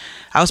stupid.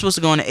 I was supposed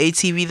to go on an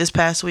ATV this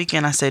past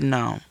weekend. I said,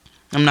 no,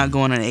 I'm not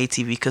going on an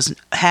ATV because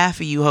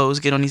half of you hoes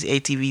get on these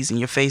ATVs and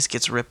your face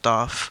gets ripped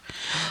off.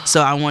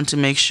 So I want to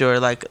make sure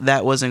like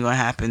that wasn't going to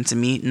happen to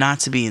me, not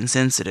to be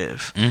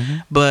insensitive.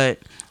 But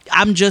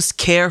I'm just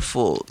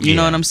careful. You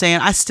know what I'm saying?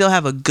 I still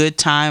have a good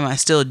time. I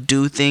still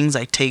do things.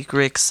 I take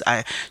risks.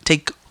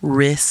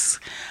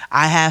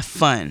 I have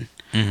fun.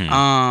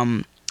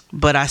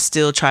 But I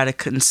still try to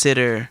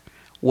consider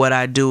what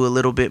I do a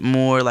little bit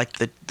more, like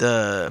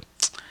the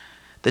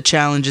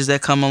challenges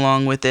that come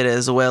along with it,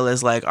 as well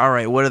as like, all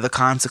right, what are the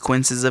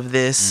consequences of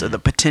this or the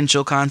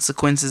potential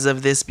consequences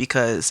of this?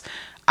 Because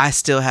I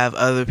still have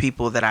other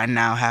people that I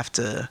now have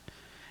to,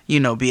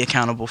 be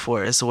accountable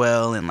for as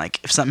well. And like,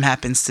 if something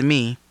happens to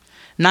me,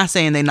 not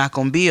saying they're not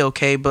gonna be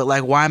okay, but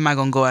like, why am I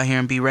gonna go out here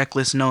and be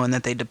reckless knowing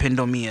that they depend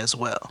on me as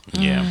well?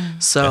 Yeah.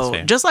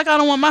 So just like I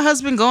don't want my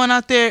husband going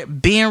out there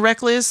being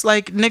reckless,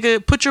 like,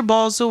 nigga, put your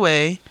balls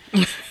away.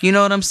 You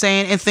know what I'm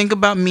saying? And think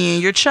about me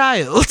and your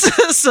child.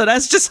 So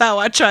that's just how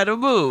I try to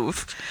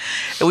move.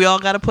 And we all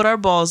got to put our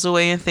balls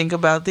away and think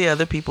about the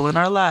other people in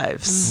our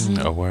lives.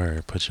 A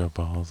word. Put your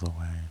balls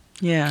away.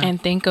 Yeah.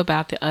 And think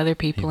about the other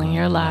people in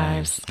your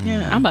lives.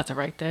 Yeah. I'm about to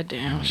write that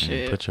down.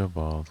 Shit. Put your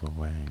balls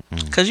away.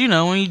 Cause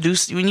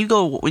when you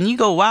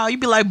go wild, you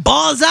be like,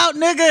 balls out,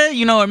 nigga.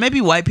 Or maybe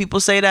white people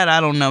say that.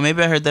 I don't know.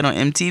 Maybe I heard that on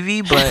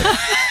MTV, but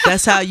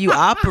that's how you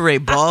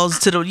operate. Balls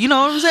to the, you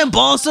know what I'm saying?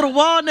 Balls to the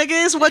wall,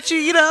 nigga, is what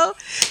you know.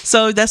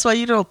 So that's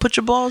why, put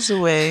your balls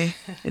away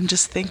and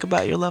just think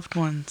about your loved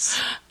ones.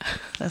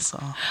 That's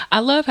all. I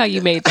love how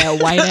you made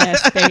that white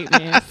ass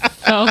statement.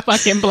 So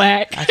fucking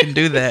black. I can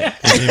do that.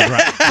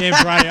 Then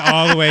brought it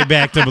all the way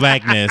back to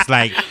blackness.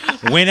 Like,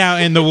 went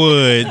out in the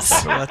woods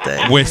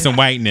with some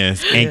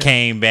whiteness and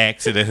came back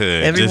to the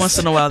hood. Every once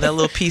in a while, that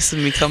little piece of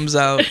me comes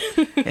out,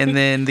 and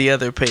then the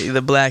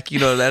black,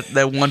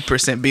 that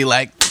 1% be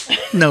like,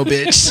 no,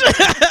 bitch.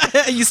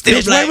 You still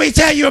bitch, black. What did we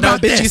tell you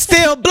about bitch, this? you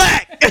still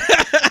black.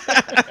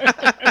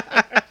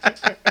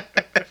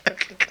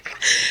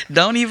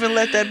 Don't even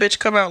let that bitch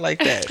come out like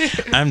that.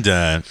 I'm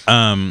done.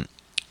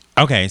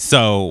 Okay,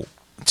 so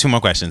 2 more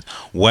questions.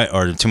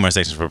 Or 2 more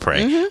sections for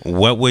Pray. Mm-hmm.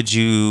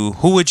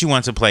 Who would you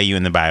want to play you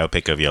in the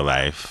biopic of your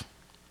life?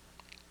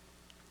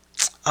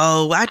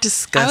 Oh, I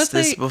discussed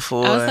this like,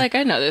 before. I was like,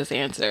 I know this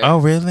answer. Oh,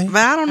 really? But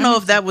I don't know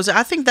if that was.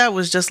 I think that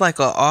was just like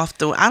I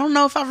don't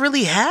know if I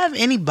really have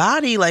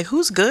anybody. Like,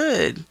 who's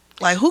good?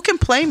 Like, who can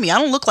play me? I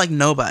don't look like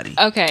nobody.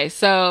 Okay,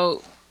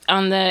 so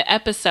on the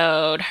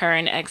episode, her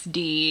and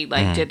XD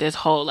did this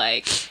whole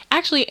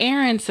Actually,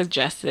 Aaron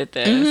suggested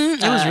this.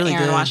 It was really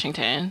Aaron good.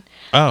 Washington.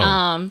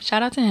 Oh.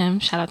 Shout out to him.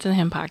 Shout out to the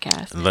Him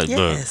podcast.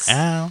 Yes. Look.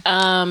 Ow.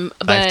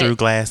 Life Life through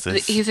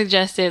glasses. He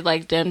suggested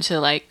them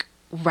to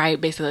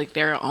write basically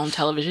their own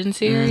television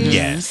series.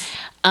 Yes.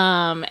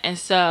 And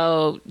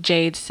so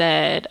Jade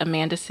said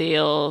Amanda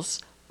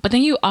Seales, but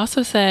then you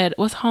also said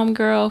what's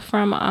homegirl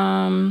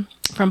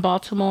from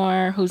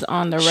Baltimore who's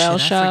on the Rail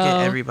Shit, Show. I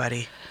forget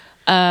everybody.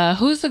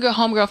 Who's the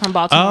homegirl from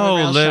Baltimore? Oh,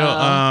 Rail little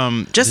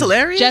Show? Just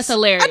hilarious. Just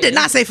hilarious. I did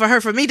not say for her.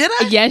 For me, did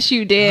I? Yes,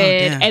 you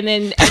did. Oh, damn. And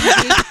then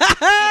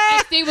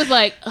XD was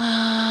like,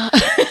 Wow,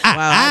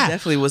 I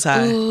definitely was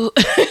high. ooh.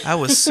 I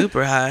was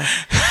super high.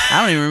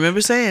 I don't even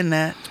remember saying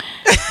that.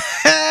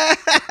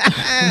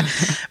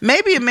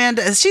 Maybe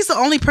Amanda. She's the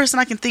only person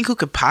I can think who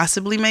could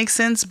possibly make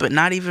sense, but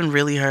not even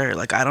really her.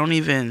 Like, I don't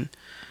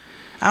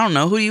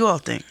know. Who do you all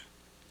think?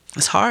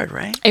 It's hard,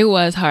 right? It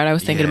was hard. I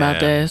was thinking about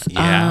this. Yeah,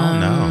 I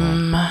don't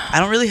know. I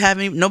don't really have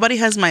any. Nobody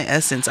has my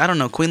essence. I don't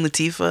know. Queen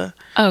Latifah.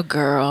 Oh,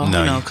 girl.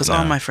 No. No, because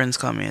all no. my friends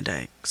call me a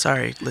dyke.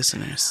 Sorry,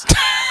 listeners.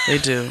 They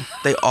do.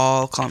 They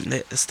all call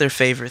me. It's their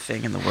favorite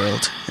thing in the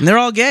world, and they're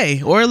all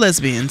gay or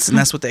lesbians, and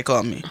that's what they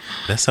call me.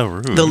 That's so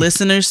rude. The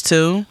listeners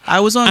too. I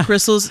was on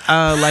Crystal's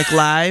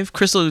live.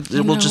 Crystal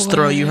will just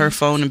throw you her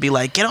phone and be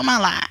like, "Get on my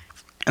live."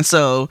 And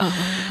so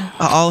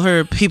all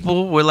her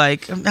people were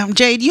like,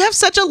 Jade, you have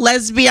such a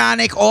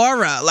lesbianic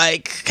aura.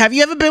 Like, have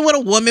you ever been with a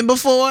woman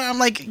before? I'm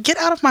like, get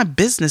out of my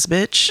business,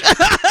 bitch.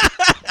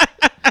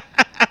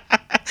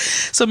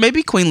 So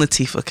maybe Queen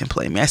Latifah can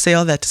play me. I say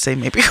all that to say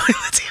maybe Queen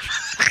Latifah.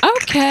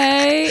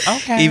 Okay.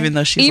 Even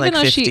though she's Even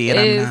though 50 she and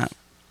is- I'm not.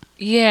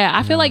 Yeah,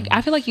 I feel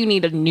like you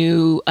need a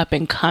new up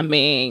and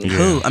coming.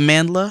 Who?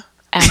 Amandla?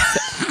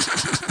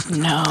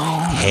 No.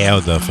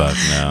 Hell the fuck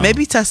no.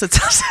 Maybe Tessa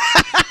Thompson.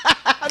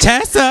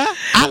 Tessa.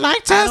 I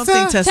like Tessa. I don't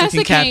think Tessa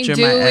can can't capture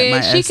do my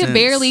it. She essence. could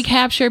barely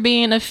capture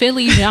being a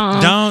Philly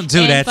John. Don't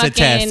do that to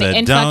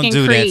Tessa. Don't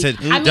do that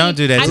to. Don't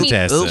do that to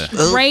Tessa.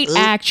 Great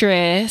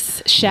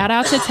actress. Shout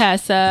out to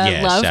Tessa.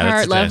 Yeah, love shout out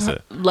her. to Love Tessa.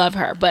 her. Love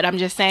her. But I'm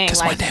just saying,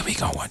 Because one day we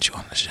gonna want you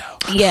on the show.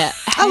 yeah.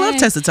 I love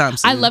Tessa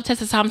Thompson. I love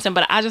Tessa Thompson,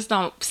 but I just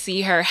don't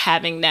see her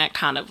having that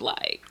kind of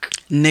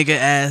Nigga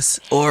ass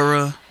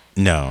aura.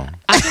 No.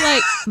 I feel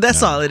like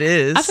That's all it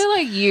is. I feel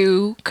like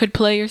you could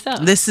play yourself.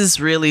 This is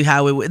really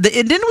how it would.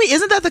 Didn't we?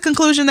 Isn't that the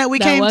conclusion that we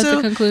That came was to?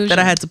 the conclusion. That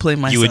I had to play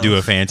myself. You would do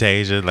a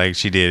Fantasia like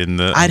she did in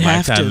the I'd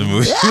have Lifetime to. the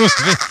movie.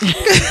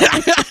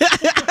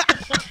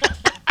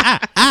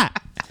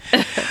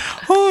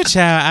 Ooh,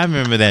 child, I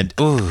remember that.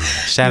 Ooh,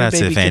 shout out to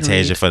Baby can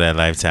Fantasia read. for that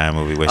Lifetime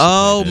movie. Where she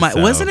Oh played my!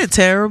 herself. Wasn't it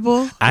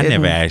terrible? I It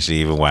never was- actually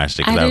even watched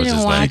it because I I was didn't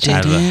just like, watch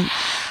it. Didn't?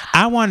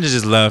 I wanted to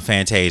just love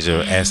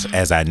Fantasia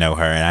as I know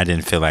her, and I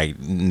didn't feel like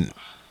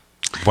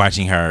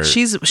watching her.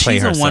 She's play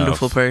a herself.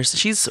 wonderful person.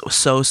 She's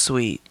so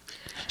sweet.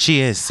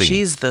 She is sweet.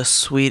 She's the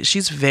sweet.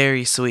 She's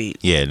very sweet.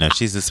 Yeah, no,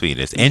 she's the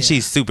sweetest, and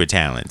she's super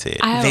talented.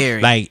 I have,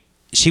 Very. Like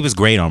she was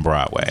great on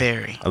Broadway.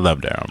 Very. I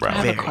loved her on I Broadway.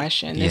 have Very. a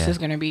question. Yeah. This is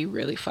going to be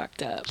really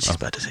fucked up. She's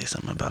about to say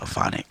something about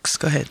phonics.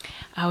 Go ahead.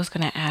 I was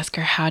going to ask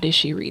her, how did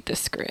she read the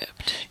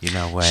script? You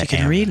know what? She can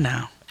Amber? read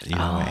now. You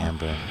know what,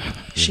 Amber?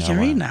 You She know can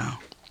what? read now.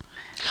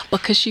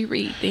 But could she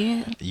read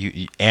then?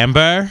 You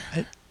Amber.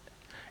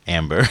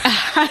 Amber.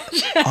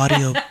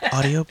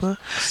 Audiobook.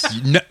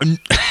 No,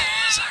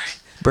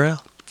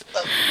 Braille.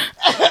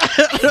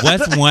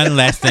 what's one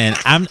lesson?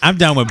 I'm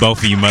done with both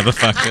of you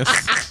motherfuckers.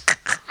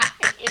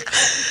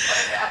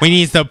 We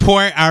need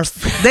support. Our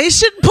They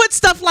shouldn't put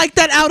stuff like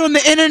that out on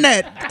the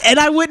internet, and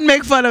I wouldn't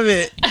make fun of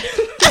it.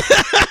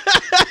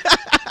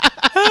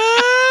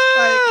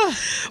 Like,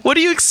 what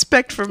do you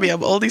expect from me?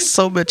 I'm only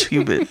so much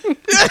human.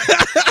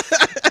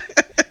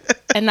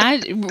 And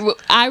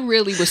I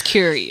really was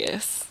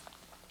curious.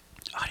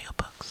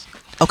 Audiobooks.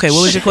 Okay,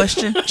 what was your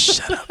question?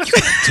 Shut up. You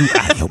got 2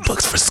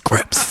 audiobooks for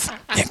scripts,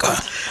 nigga.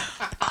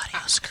 Audio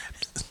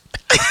scripts.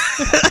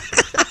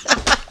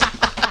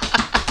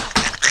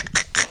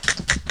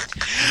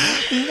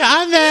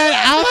 I'm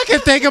mad. All I can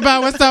think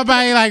about was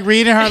somebody like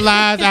reading her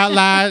lines out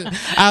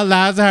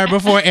loud to her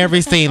before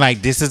every scene.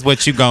 Like, this is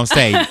what you gonna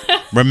say.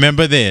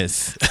 Remember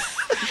this.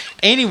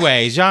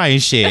 Anyways, y'all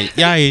ain't shit.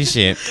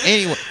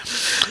 Anyway.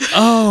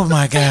 Oh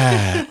my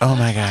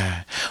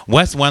God.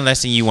 What's one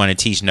lesson you want to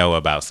teach Noah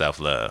about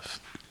self-love?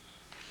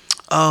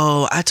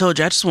 Oh, I told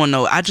you. I just want to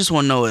know. I just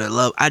want to know what I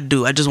love. I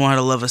do. I just want her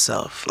to love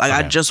herself. Like, I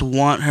Okay. just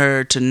want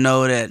her to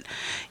know that,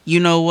 you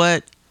know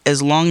what?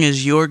 As long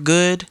as you're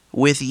good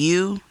with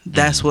you,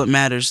 that's what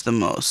matters the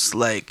most.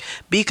 Like,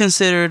 be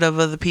considerate of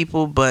other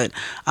people, but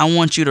I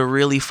want you to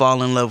really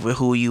fall in love with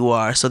who you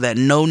are so that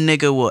no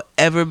nigga will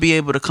ever be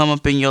able to come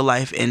up in your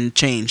life and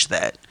change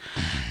that.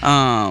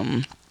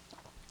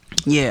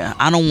 Yeah,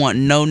 I don't want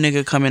no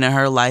nigga coming in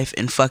her life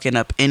and fucking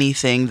up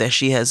anything that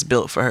she has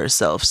built for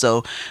herself.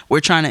 So we're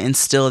trying to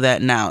instill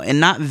that now, and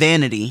not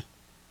vanity,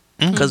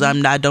 because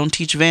I don't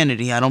teach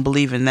vanity. I don't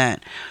believe in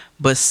that,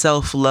 but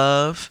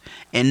self-love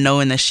and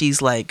knowing that she's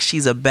a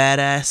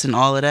badass and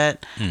all of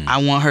that.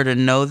 I want her to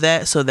know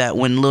that, so that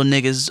when little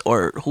niggas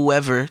or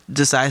whoever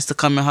decides to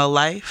come in her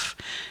life,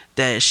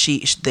 that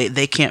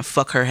they can't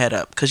fuck her head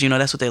up, because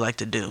that's what they like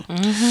to do.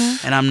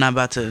 And I'm not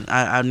about to.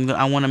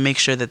 I want to make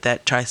sure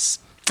that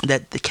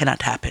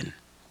cannot happen.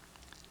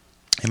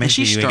 And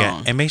she's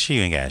strong. And make sure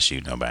you ain't gotta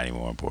shoot nobody.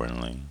 More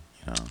importantly,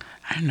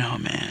 I know,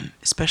 man.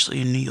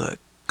 Especially in New York,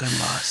 gun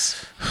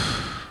laws.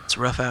 It's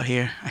rough out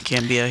here. I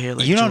can't be out here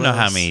like you don't know Joel's.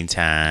 how many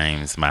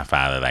times my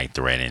father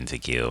threatened to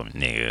kill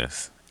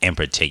niggas. In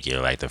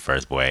particular, the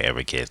first boy I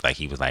ever kissed.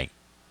 He was like,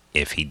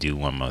 if he do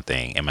one more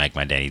thing, and my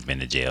daddy's been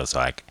to jail, so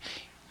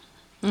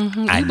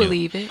I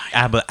believe it.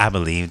 I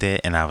believed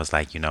it, and I was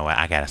like, you know what?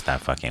 I gotta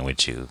stop fucking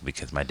with you,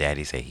 because my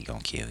daddy said he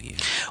gonna kill you.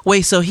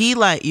 Wait, so he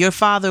your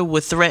father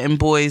would threaten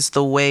boys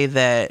the way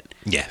that?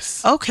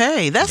 Yes.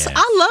 Okay, Yes.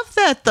 I love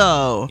that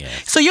though.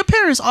 Yes. So your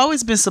parents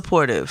always been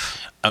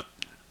supportive.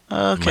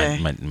 Okay.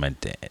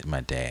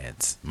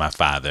 My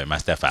father, my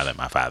stepfather, and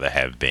my father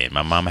have been.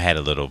 My mama had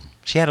a little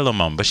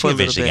moment, but she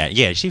eventually got.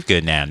 Yeah, she's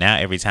good now. Now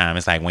every time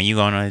it's like, when you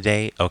going on a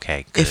date,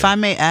 okay. Good. If I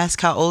may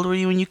ask, how old were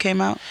you when you came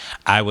out?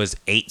 I was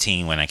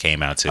 18 when I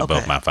came out to Okay.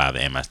 both my father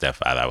and my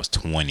stepfather. I was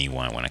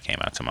 21 when I came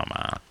out to my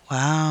mom.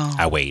 Wow.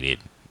 I waited.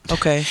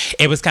 Okay.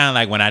 It was kind of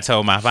like when I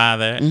told my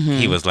father, Mm-hmm.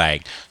 he was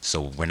like,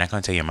 "So we're not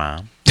gonna tell your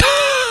mom."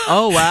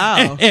 Oh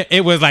wow.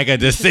 It was like a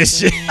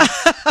decision.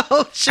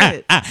 Oh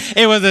shit.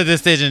 It was a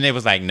decision. It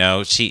was like,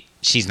 no,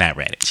 she's not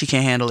ready. She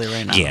can't handle it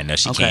right now. Yeah, no,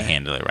 she Okay. can't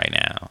handle it right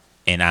now,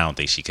 and I don't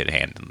think she could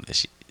handle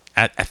it.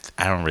 I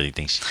don't really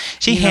think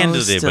she handled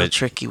it's it, still but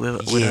tricky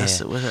with Yeah.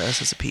 us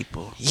as a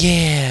people.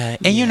 yeah,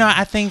 and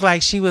I think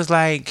she was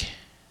like,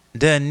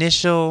 the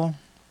initial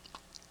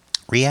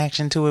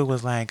reaction to it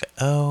was like,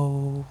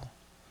 oh.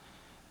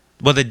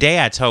 Well, the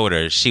day I told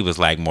her, she was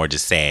more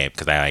just sad,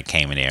 because I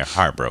came in there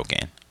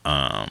heartbroken.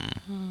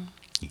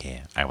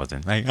 Yeah, I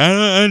wasn't I don't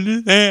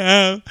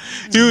understand how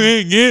you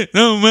ain't get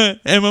no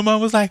money. And my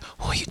mom was like,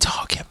 "What are you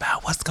talking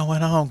about? What's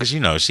going on?"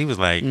 Because she was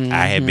like,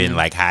 I had been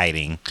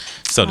hiding,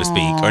 so to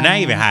speak, or not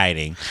even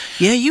hiding.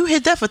 Yeah, you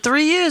hid that for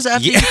 3 years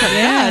after you cut. God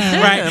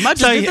damn. Right. I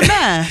just did the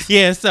math.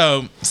 Yeah,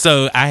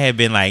 so I had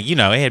been it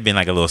had been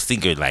a little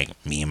secret,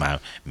 me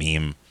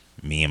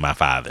and my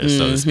father,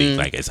 so to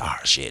speak. It's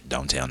our shit.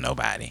 Don't tell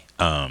nobody.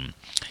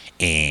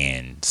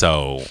 And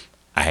so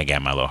I had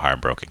got my little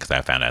heart broken, because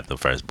I found out the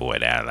first boy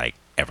that I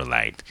ever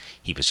liked,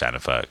 he was trying to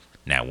fuck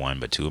not one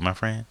but two of my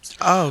friends.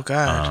 Oh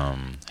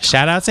God.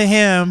 Shout out to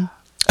him.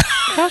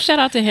 Oh, shout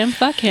out to him.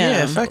 Fuck him.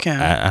 Yeah, fuck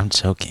him. I'm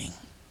joking.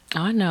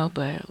 I know,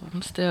 but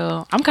I'm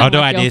kind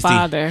of like your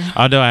father.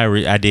 Although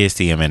I did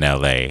see him in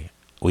L.A.,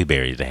 we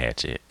buried the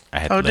hatchet. I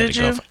had to let did it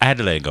go. you? I had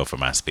to let it go for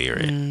my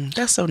spirit.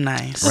 That's so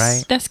nice.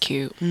 Right? That's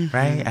cute.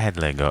 Right? I had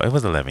to let it go. It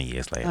was 11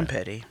 years later. I'm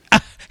petty.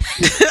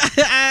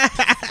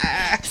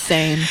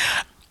 Same.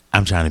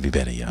 I'm trying to be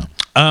better, yo.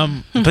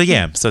 But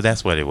yeah, so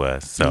that's what it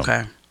was. So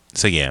Okay.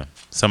 So yeah.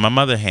 So my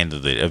mother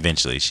handled it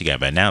eventually. She got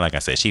better. Now, like I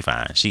said, she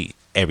fine. She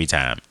every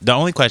time. The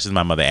only questions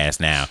my mother asks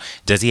now,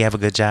 does he have a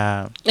good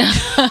job?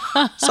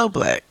 So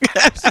black.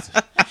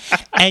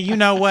 And you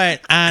know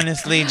what?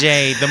 Honestly,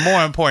 Jay, the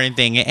more important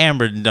thing, and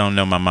Amber don't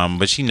know my mama,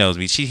 but she knows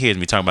me. She hears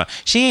me talk about.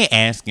 She ain't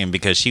asking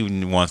because she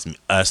wants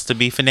us to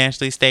be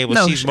financially stable.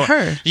 No, she's more,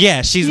 her.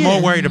 Yeah, she's Yeah.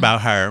 more worried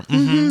about her.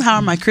 How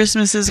are my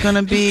Christmases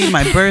gonna be?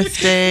 My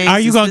birthday? Are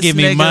you gonna give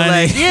me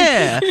money?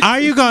 Yeah. Are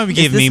you going to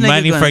give this me nigga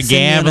money gonna for send me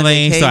on a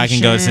gambling so I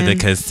can go to the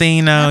vacation?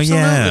 casino? Absolutely.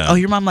 Yeah. Oh,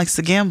 your mom likes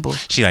to gamble.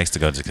 She likes to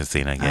go to the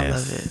casino. Yes. I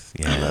love it.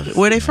 Yeah. I love it.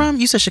 Where they from?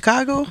 You said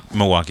Chicago?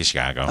 Milwaukee,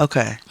 Chicago.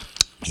 Okay.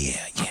 Yeah.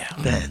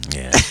 Bet.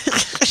 Yeah.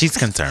 She's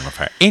concerned with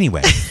her.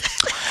 Anyway.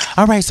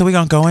 All right. So we're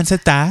going to go into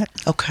that.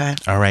 Okay.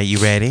 All right. You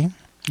ready?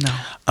 No.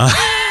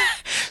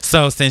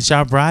 So since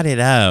y'all brought it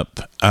up,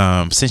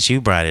 since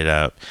you brought it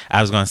up,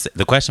 I was going to say,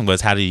 the question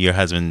was, how did your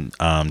husband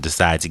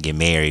decide to get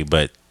married?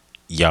 But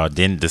y'all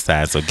didn't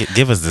decide. So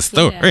give us the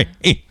story.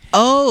 Yeah.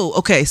 Oh,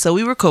 okay. So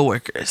we were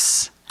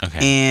coworkers. Okay.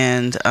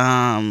 And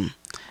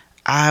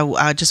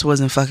I just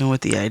wasn't fucking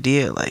with the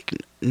idea.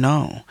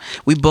 No.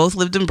 We both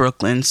lived in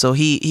Brooklyn, so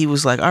he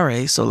was like, all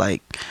right, so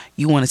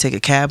you want to take a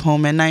cab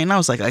home at night? And I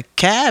was like, a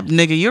cab,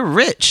 nigga, you're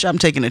rich. I'm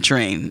taking a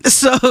train.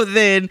 So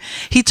then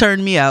he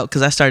turned me out,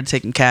 because I started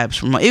taking cabs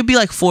from it'd be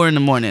 4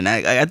 a.m.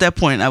 At that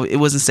point, it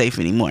wasn't safe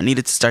anymore. I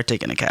needed to start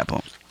taking a cab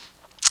home.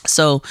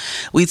 So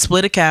we'd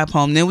split a cab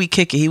home, then we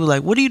kick it. He was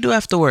like, what do you do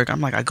after work? I'm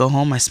like, I go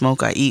home, I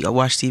smoke, I eat, I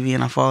watch TV,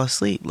 and I fall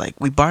asleep.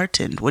 We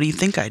bartend. What do you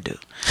think I do?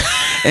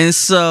 And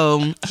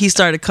so he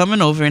started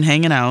coming over and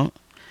hanging out,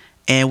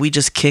 and we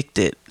just kicked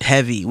it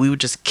heavy. We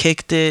just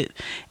kicked it,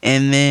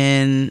 and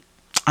then,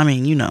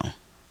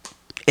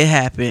 it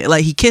happened.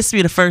 He kissed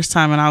me the first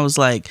time, and I was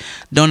like,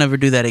 don't ever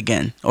do that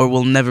again, or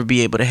we'll never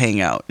be able to hang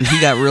out. And he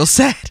got real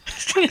sad.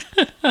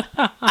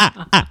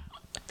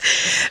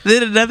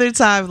 Then another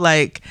time,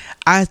 like,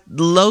 I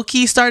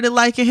low-key started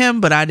liking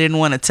him, but I didn't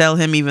want to tell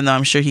him, even though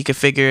I'm sure he could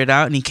figure it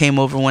out. And he came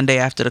over one day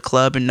after the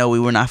club, and no, we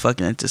were not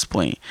fucking at this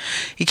point.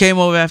 He came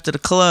over after the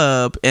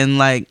club, and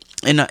like,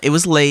 it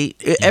was late.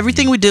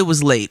 Everything we did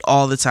was late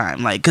all the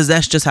time, like, because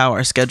that's just how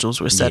our schedules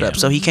were set up.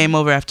 So he came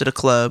over after the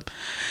club,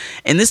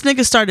 and this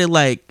nigga started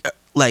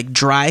like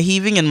dry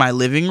heaving in my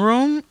living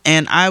room,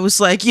 and I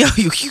was like, yo,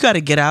 you gotta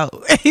get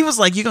out. And he was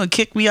like, you gonna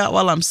kick me out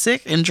while I'm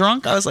sick and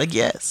drunk? I was like,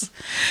 yes,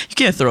 you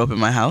can't throw up in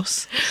my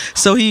house.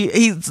 So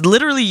he's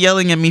literally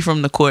yelling at me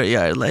from the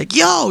courtyard, like,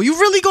 yo, you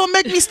really gonna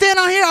make me stand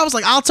out here? I was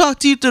like, I'll talk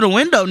to you through the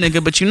window,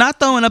 nigga, but you're not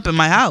throwing up in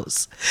my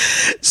house.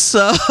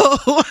 So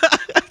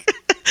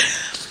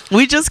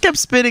we just kept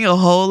spending a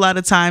whole lot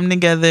of time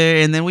together,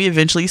 and then we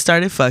eventually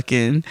started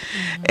fucking.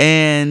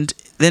 And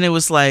then it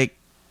was like,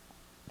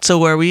 so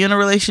were we in a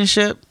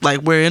relationship?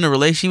 Like, we're in a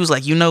relationship. He was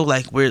like,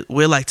 like,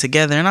 we're like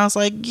together. And I was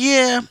like,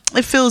 yeah,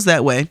 it feels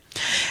that way.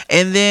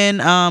 And then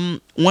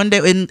one day,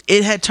 and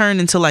it had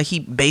turned into like he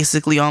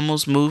basically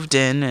almost moved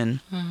in, and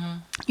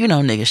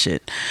nigga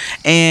shit.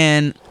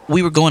 And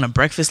we were going to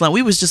breakfast. Like,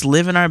 we was just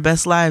living our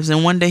best lives.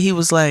 And one day he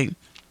was like,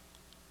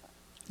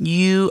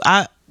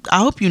 I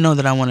hope you know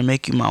that I want to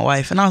make you my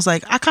wife. And I was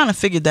like, I kind of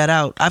figured that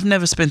out. I've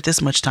never spent this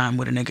much time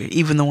with a nigga,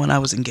 even the one I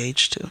was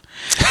engaged to.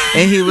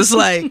 And he was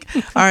like,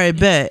 all right,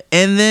 bet.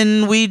 And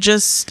then we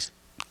just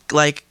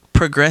like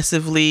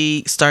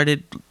progressively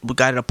we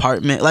got an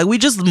apartment. Like, we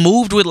just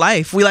moved with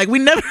life. He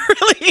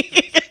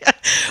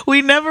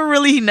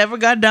never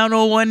got down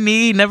on one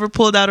knee. He never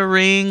pulled out a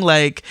ring.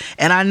 Like,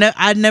 and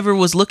I never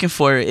was looking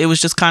for it. It was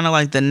just kind of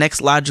like the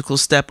next logical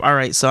step. All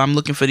right, so I'm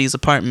looking for these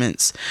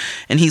apartments.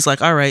 And he's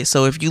like, all right,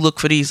 so if you look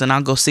for these, then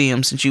I'll go see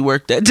them since you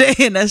worked that day.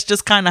 And that's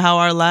just kind of how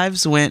our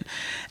lives went.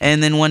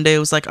 And then one day it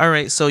was like, all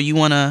right, so you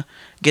want to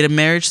get a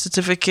marriage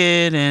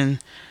certificate and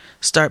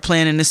start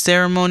planning the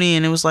ceremony?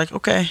 And it was like,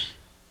 okay.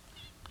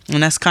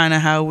 And that's kind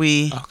of how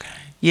we... Okay.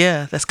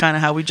 Yeah, that's kind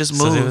of how we just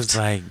moved. So there was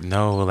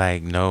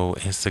no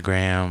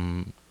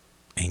Instagram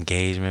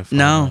engagement.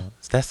 No,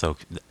 that's so.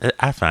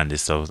 I found it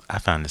so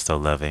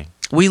loving.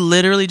 We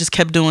literally just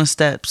kept doing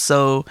steps.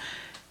 So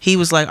he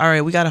was like, "All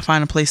right, we got to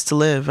find a place to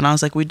live," and I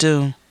was like, "We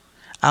do.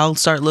 I'll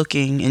start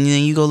looking, and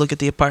then you go look at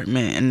the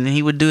apartment." And then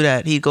he would do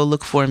that. He'd go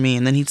look for me,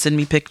 and then he'd send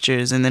me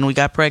pictures, and then we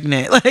got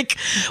pregnant. Like,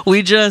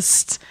 we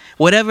just,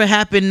 whatever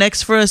happened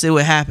next for us, it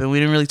would happen. We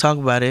didn't really talk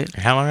about it.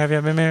 How long have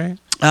y'all been married?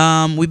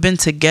 We've been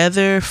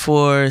together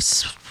for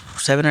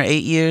 7 or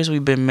 8 years.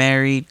 We've been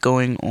married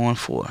going on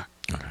 4.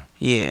 Okay.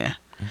 Yeah.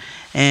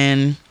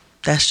 And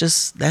that's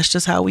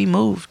just how we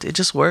moved. It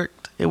just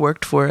worked. It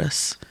worked for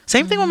us.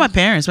 Same thing with my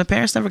parents. My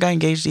parents never got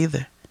engaged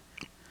either.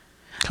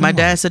 My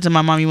dad said to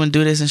my mom, "You want to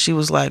do this?" And she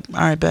was like,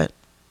 "All right, bet."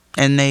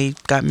 And they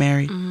got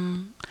married.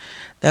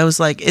 That was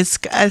like, it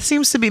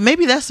seems to be,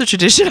 maybe that's the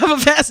tradition of a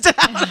pastor.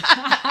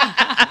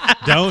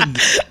 Don't.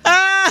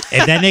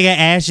 If that nigga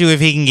asks you if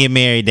he can get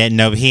married,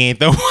 no, he ain't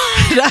the one.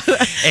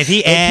 If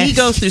he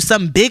goes through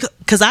some big,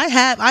 because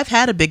I've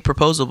had a big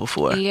proposal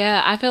before.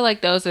 Yeah, I feel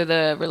like those are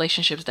the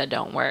relationships that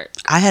don't work.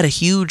 I had a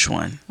huge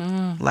one.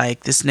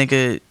 Like, this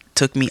nigga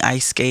took me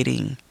ice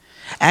skating.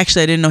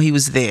 Actually, I didn't know he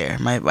was there.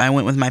 I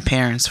went with my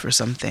parents for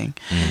something,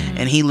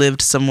 and he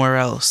lived somewhere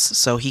else.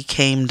 So he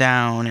came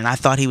down, and I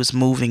thought he was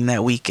moving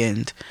that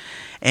weekend.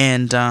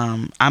 And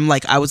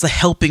I was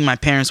helping my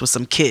parents with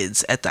some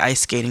kids at the ice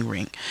skating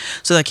rink.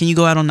 So like, can you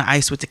go out on the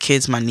ice with the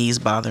kids? My knee's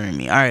bothering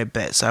me. All right,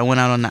 bet. So I went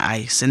out on the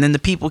ice, and then the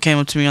people came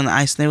up to me on the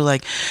ice, and they were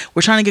like,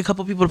 "We're trying to get a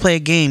couple people to play a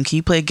game. Can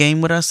you play a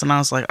game with us?" And I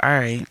was like, all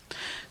right.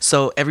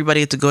 So everybody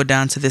had to go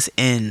down to this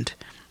end.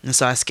 And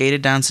so I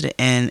skated down to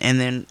the end, and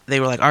then they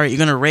were like, all right, you're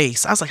going to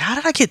race. I was like, how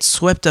did I get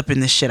swept up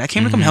in this shit? I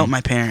came to come help my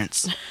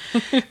parents.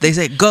 They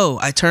said, go.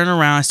 I turn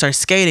around, I start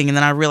skating, and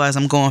then I realize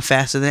I'm going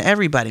faster than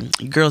everybody.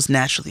 Girls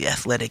naturally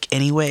athletic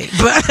anyway.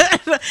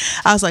 But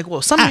I was like,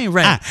 well, something ain't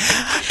right.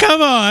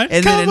 Come on.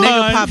 And then a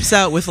nigga pops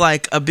out with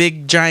like a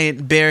big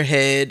giant bear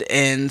head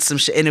and some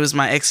shit. And it was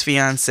my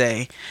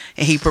ex-fiance.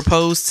 And he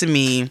proposed to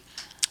me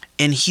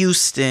in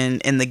Houston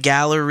in the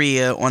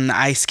Galleria on the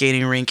ice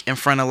skating rink in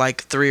front of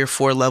like 3 or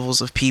 4 levels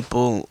of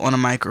people on a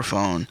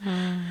microphone.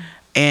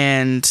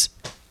 And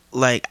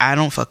like, I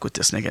don't fuck with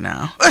this nigga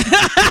now.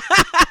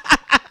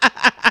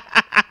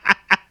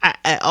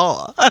 At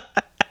all.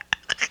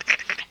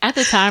 At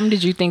the time,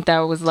 did you think that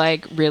was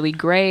like really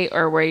great,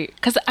 or were you,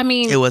 because I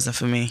mean, it wasn't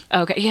for me.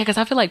 Okay, yeah, because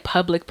I feel like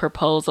public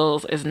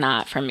proposals is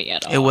not for me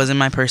at all. It wasn't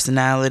my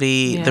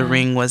personality. The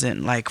ring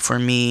wasn't like for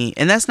me,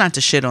 and that's not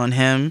to shit on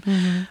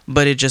him,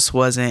 but it just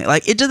wasn't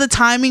like it. The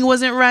timing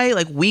wasn't right.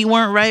 Like, we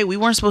weren't right. We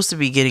weren't supposed to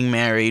be getting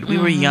married. We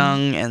were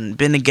young and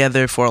been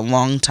together for a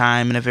long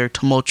time in a very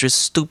tumultuous,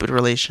 stupid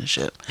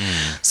relationship.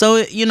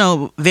 So,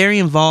 very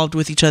involved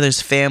with each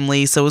other's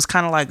family. So it was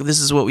kind of like, this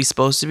is what we're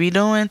supposed to be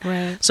doing.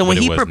 Right. So when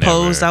he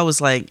proposed, I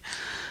was like,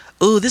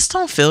 ooh, this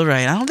don't feel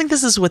right. I don't think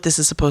this is what this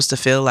is supposed to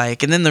feel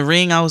like. And then the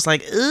ring, I was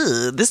like,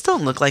 ugh, this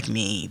don't look like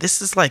me.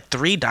 This is like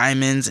 3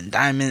 diamonds and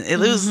diamonds.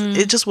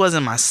 It just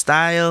wasn't my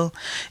style.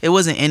 It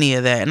wasn't any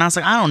of that. And I was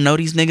like, I don't know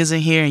these niggas in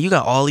here. And you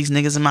got all these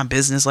niggas in my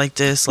business like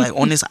this, like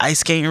on this ice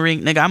skating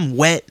rink, nigga. I'm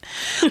wet.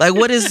 Like,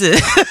 what is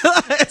it?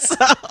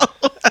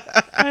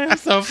 I'm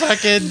so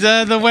fucking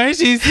done. The way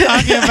she's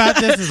talking about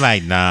this is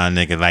like, nah,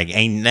 nigga, like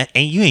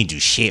you ain't do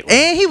shit.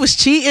 And he was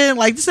cheating.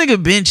 Like, this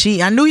nigga been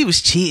cheating. I knew he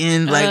was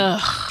cheating.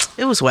 Like,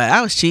 it was wet.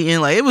 I was cheating.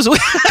 Like, it was wet.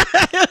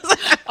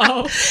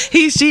 Oh,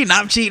 he's cheating.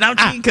 I'm cheating. I'm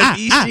cheating because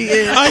he's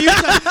cheating.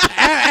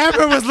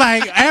 Amber was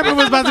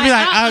about to be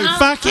like, oh,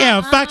 fuck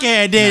him,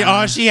 and then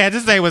all she had to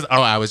say was,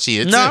 oh, I was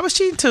cheating. No, I was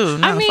cheating too.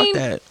 No, fuck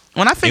that.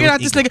 When I figured out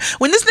this nigga,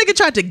 when this nigga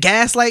tried to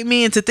gaslight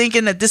me into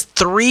thinking that this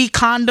 3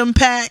 condom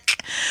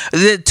pack,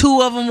 that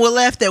 2 of them were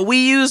left, that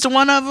we used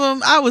one of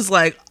them, I was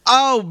like,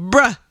 oh,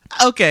 bruh,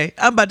 okay,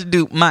 I'm about to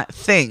do my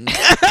thing.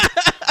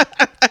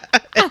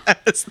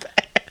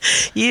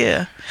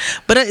 Yeah,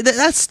 but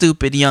that's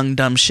stupid, young,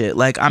 dumb shit.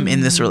 Like, I'm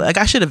in this like,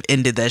 I should have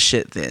ended that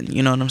shit then.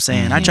 You know what I'm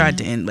saying? I tried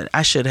to end, but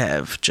I should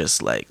have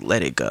just like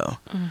let it go,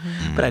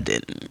 but I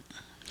didn't.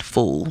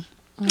 Fool.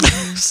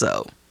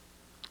 So.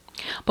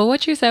 But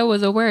what you said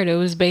was a word. It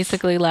was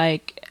basically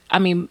like, I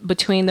mean,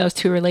 between those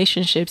 2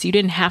 relationships, you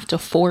didn't have to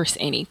force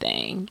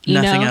anything.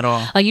 Nothing at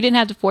all. Like, you didn't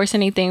have to force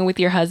anything with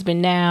your husband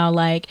now.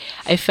 Like,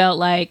 I felt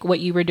like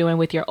what you were doing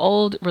with your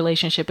old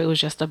relationship, it was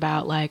just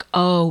about like,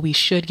 oh, we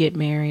should get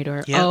married,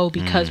 or oh,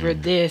 because we're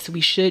this, we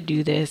should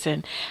do this.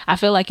 And I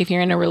feel like if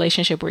you're in a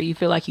relationship where you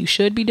feel like you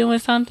should be doing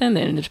something,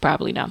 then it's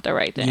probably not the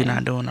right thing. You're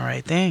not doing the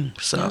right thing.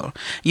 So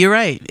you're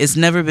right. It's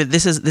never been,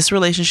 this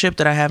relationship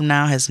that I have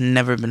now has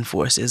never been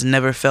forced. It's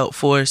never felt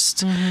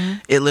forced.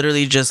 It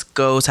literally just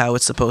goes how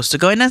it's supposed to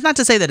go. And that's not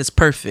to say that it's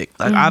perfect.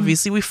 Like,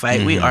 obviously we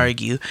fight, we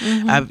argue.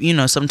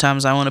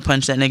 Sometimes I want to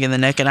punch that nigga in the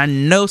neck, and I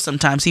know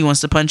sometimes he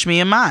wants to punch me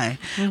in mine.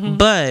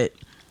 But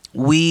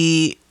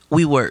we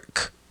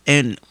work.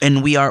 And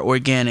we are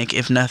organic,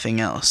 if nothing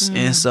else.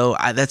 And so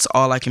that's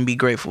all I can be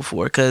grateful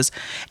for.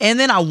 And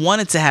then I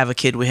wanted to have a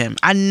kid with him.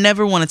 I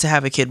never wanted to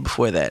have a kid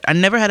before that. I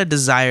never had a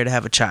desire to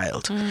have a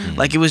child.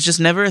 Like, it was just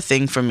never a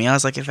thing for me. I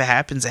was like, if it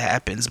happens, it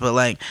happens. But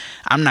like,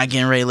 I'm not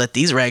getting ready to let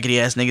these raggedy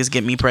ass niggas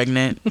get me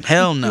pregnant.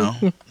 Hell no.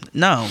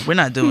 No, we're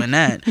not doing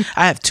that.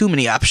 I have too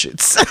many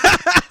options.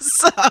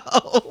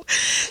 So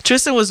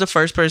Tristan was the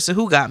first person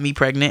who got me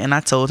pregnant, and I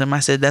told him, I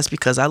said, that's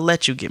because I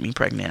let you get me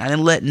pregnant. I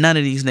didn't let none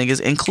of these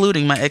niggas,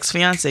 including my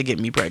ex-fiance, get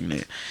me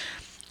pregnant.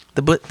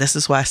 This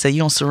is why I say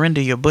you don't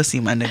surrender your pussy,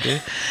 my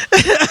nigga.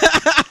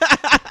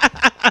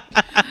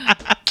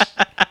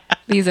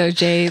 These are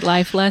Jade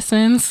life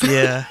lessons.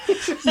 Yeah,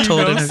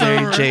 told in a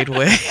very Jade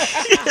way.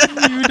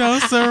 You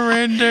don't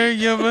surrender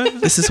your pussy.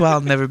 This is why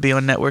I'll never be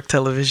on network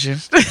television.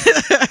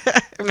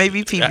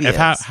 Maybe PBS.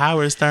 If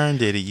Howard Stern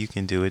did it, you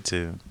can do it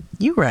too.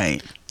 You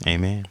right.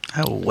 Amen.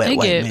 I'm a white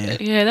man.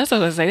 Yeah, that's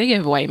what I was saying. They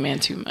give white men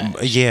too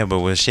much. Yeah, but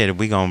well, shit,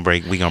 we gonna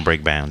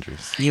break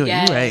boundaries. You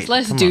right.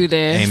 Let's do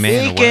this.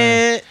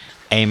 Amen.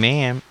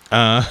 Amen.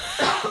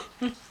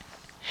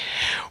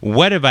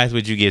 What advice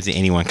would you give to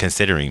anyone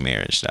considering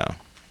marriage, though?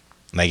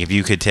 Like, if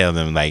you could tell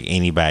them, like,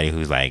 anybody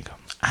who's like,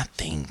 I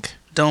think.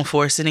 Don't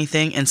force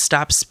anything and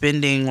stop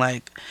spending,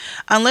 like,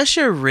 unless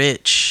you're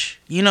rich,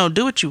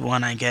 do what you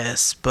want, I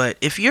guess. But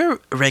if you're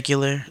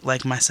regular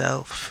like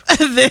myself,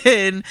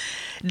 then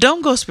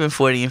don't go spend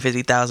 $40,000 and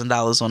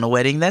 $50,000 on a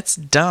wedding. That's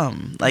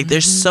dumb. Like,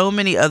 there's so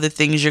many other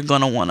things you're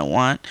gonna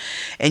want,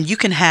 and you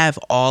can have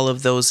all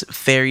of those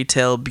fairy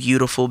tale,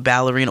 beautiful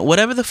ballerina,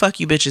 whatever the fuck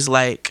you bitches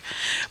like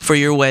for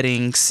your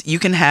weddings. You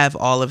can have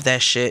all of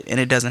that shit, and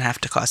it doesn't have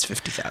to cost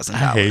 $50,000. I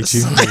hate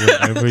you.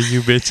 Whatever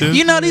you bitches.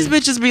 These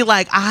bitches be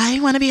like, I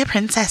want to be a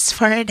princess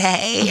for a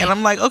day, and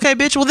I'm like, okay,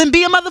 bitch. Well, then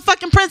be a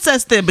motherfucking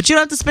princess then. But you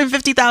don't have to spend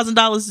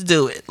 $50,000 to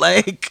do it.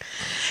 Like,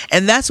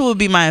 and that's what would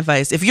be my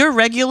advice. If you're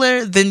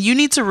regular, then you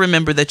need to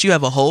remember that you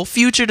have a whole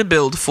future to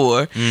build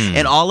for,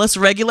 and all us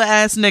regular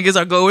ass niggas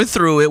are going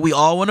through it. We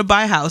all want to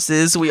buy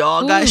houses. We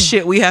all got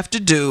shit we have to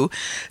do.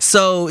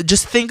 So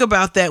just think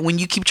about that when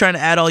you keep trying to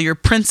add all your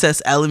princess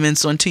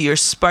elements onto your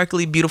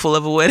sparkly, beautiful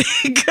of a wedding.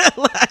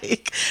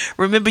 Like,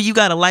 remember, you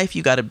got a life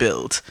you got to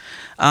build.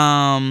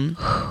 And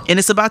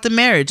it's about the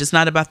marriage. It's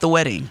not about the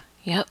wedding.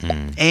 Yep.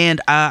 And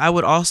I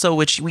would also,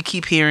 which we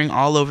keep hearing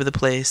all over the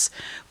place,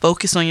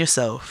 focus on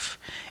yourself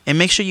and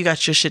make sure you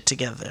got your shit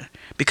together,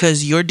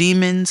 because your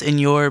demons and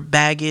your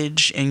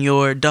baggage and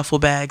your duffel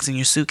bags and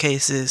your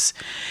suitcases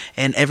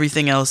and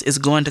everything else is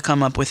going to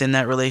come up within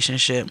that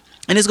relationship,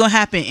 and it's going to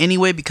happen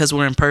anyway because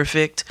we're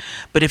imperfect.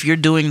 But if you're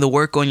doing the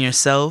work on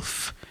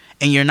yourself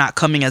and you're not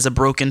coming as a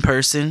broken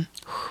person,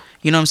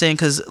 You know what I'm saying?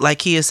 Because like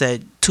Kia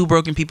said, two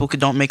broken people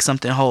don't make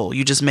something whole.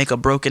 You just make a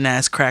broken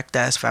ass, cracked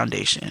ass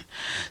foundation.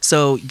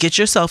 So get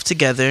yourself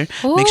together.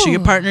 Ooh. Make sure your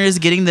partner is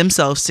getting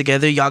themselves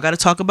together. Y'all got to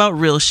talk about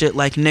real shit.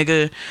 Like,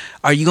 nigga,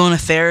 are you going to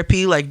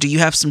therapy? Like, do you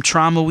have some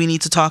trauma we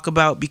need to talk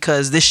about?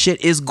 Because this shit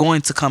is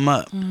going to come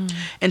up.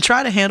 And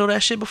try to handle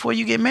that shit before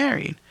you get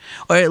married.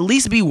 Or at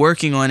least be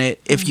working on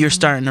it if you're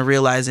starting to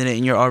realize it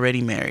and you're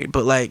already married.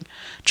 But like,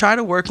 try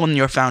to work on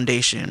your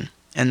foundation.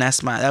 And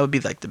that would be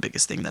like the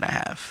biggest thing that I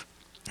have.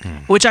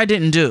 Which I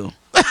didn't do.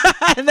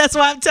 And that's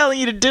why I'm telling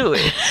you to do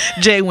it.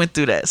 Jay went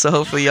through that, so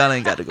hopefully y'all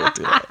ain't got to go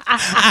through that.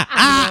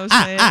 You know what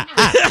I'm saying?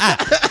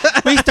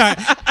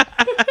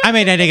 I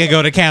made that nigga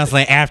go to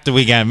counseling after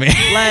we got married.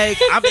 Like,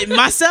 I mean,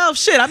 myself,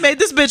 shit, I made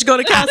this bitch go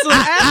to counseling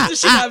after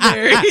she got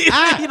married.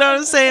 You know what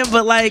I'm saying?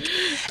 But like,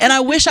 and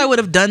I wish I would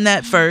have done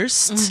that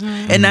first.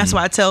 And that's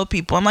why I tell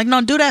people, I'm like,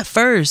 no, do that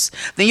first.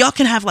 Then y'all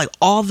can have like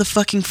all the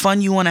fucking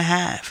fun you want to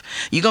have.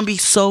 You're going to be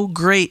so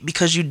great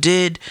because you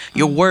did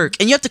your work.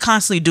 And you have to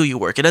constantly do your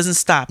work. It doesn't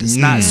stop. It's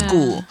not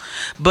school.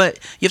 But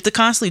you have to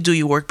constantly do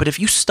your work. But if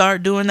you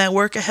start doing that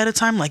work ahead of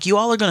time, like, you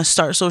all are going to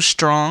start so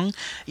strong,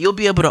 you'll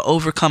be able to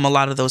overcome a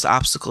lot of those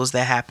obstacles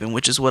that happen,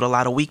 which is what a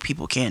lot of weak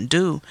people can't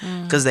do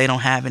because they don't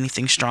have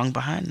anything strong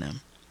behind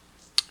them.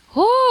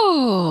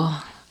 Ooh.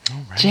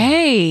 Right.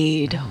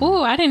 Jade.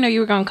 Ooh, I didn't know you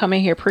were going to come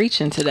in here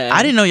preaching today.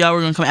 I didn't know y'all were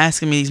going to come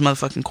asking me these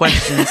motherfucking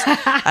questions.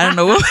 I don't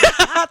know what.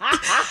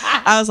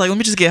 I was like, let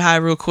me just get high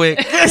real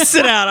quick.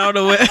 Sit down. I don't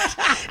know what.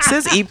 It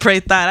says eat, pray,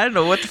 thought. I don't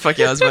know what the fuck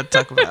y'all was about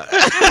to talk about.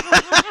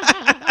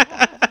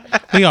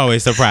 We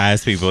always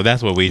surprise people.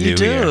 That's what we do. You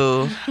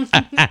do.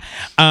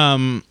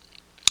 Here.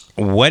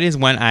 What is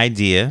one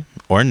idea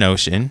or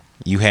notion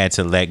you had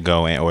to let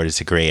go in order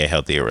to create a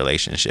healthier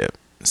relationship?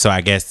 So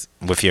I guess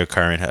with your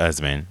current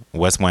husband,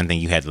 what's one thing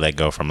you had to let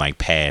go from like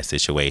past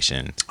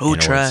situations? Oh,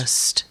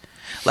 trust.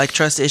 Like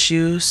trust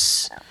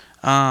issues.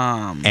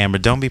 Amber,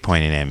 don't be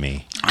pointing at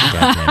me.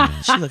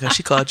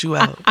 She called you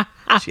out.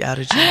 She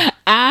outed you.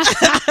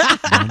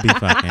 Don't be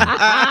fucking.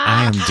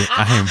 I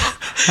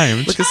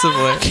am. Look at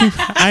Savoy.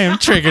 I am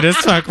triggered as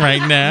fuck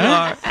right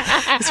now.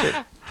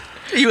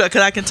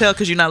 Because I can tell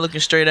because you're not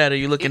looking straight at her.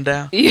 You're looking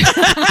down.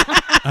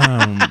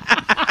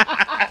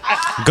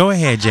 Go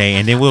ahead, Jay,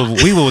 and then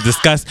we will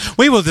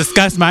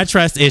discuss my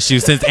trust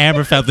issues since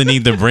Amber felt the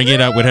need to bring it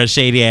up with her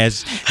shady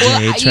ass.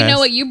 Well, you know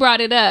what? You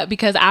brought it up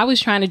because I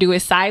was trying to do it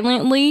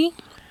silently.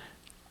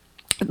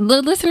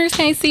 The listeners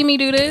can't see me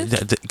do this.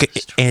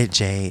 And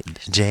Jay.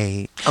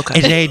 Okay.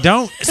 And Jay,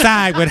 don't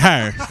side with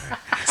her.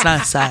 It's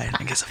not a side. I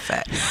think it's a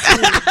fact.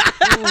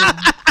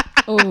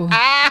 Ooh.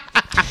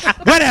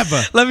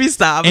 Whatever. Let me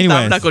stop.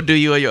 I'm not gonna do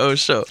you on your own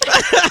show.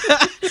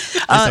 It's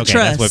okay. Trust.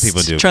 That's what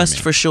people do. Trust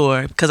for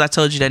sure. Because I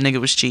told you that nigga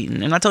was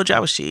cheating, and I told you I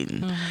was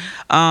cheating.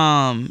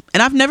 And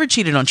I've never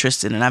cheated on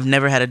Tristan, and I've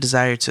never had a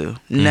desire to.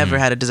 Never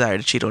had a desire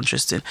to cheat on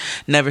Tristan.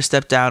 Never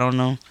stepped out on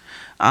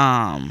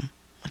him.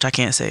 Which I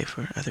can't say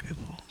for other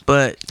people,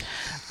 but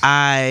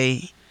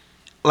I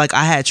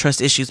had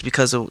trust issues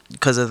because of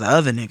the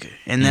other nigga.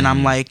 And then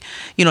I'm like,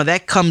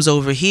 that comes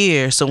over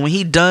here. So when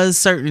he does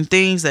certain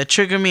things that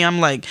trigger me, I'm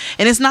like,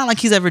 and it's not like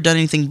he's ever done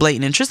anything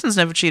blatant. And Tristan's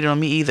never cheated on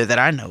me either that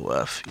I know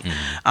of.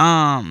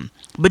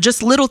 But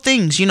just little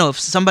things, if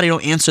somebody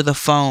don't answer the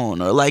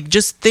phone or like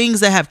just things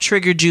that have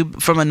triggered you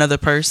from another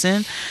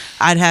person,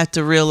 I'd have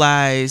to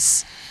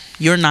realize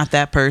you're not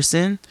that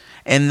person.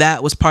 And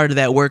that was part of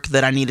that work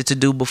that I needed to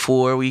do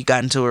before we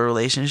got into a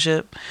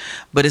relationship.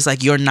 But it's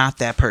like, you're not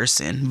that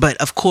person. But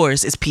of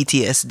course, it's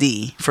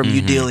PTSD from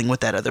you dealing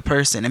with that other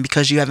person. And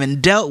because you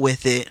haven't dealt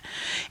with it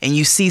and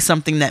you see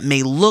something that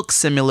may look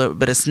similar,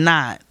 but it's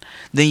not,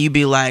 then you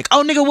be like,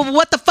 oh, nigga,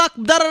 what the fuck?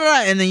 Da, da,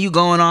 da. And then you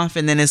going off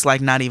and then it's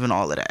like not even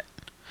all of that.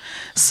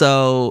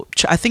 So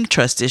I think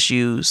trust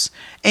issues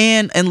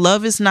and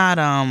love is not,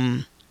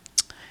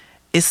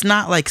 it's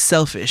not like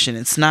selfish, and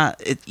it's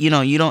not,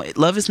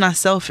 love is not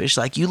selfish.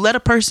 Like, you let a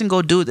person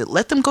go do it.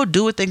 Let them go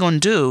do what they're going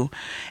to do.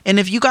 And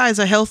if you guys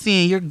are healthy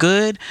and you're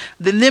good,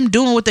 then them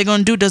doing what they're going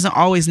to do doesn't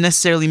always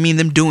necessarily mean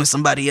them doing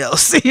somebody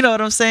else. You know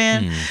what I'm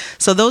saying?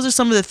 So those are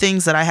some of the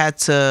things that I had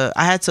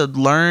to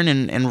learn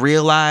and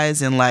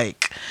realize and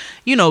like,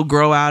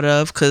 grow out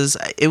of, because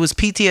it was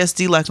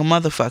PTSD like a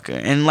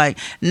motherfucker. And like,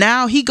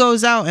 now he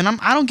goes out and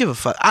I don't give a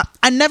fuck.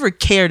 I never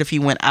cared if he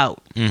went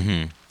out.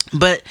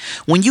 But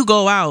when you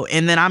go out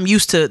and then I'm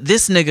used to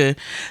this nigga,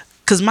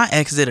 because my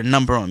ex did a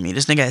number on me.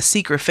 This nigga had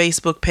secret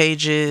Facebook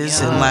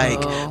pages and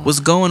like was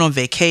going on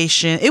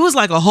vacation. It was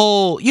like a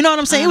whole, you know what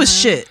I'm saying? It was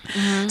shit.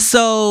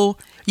 So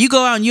you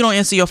go out and you don't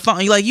answer your phone.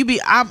 I'm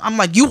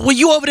like, were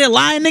you over there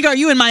lying, nigga? Are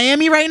you in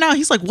Miami right now?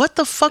 He's like, what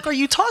the fuck are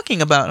you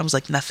talking about? I was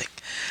like, nothing.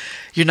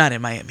 You're not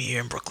in Miami, you're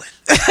in Brooklyn.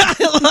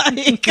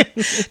 Like,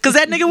 because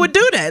that nigga would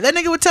do that. That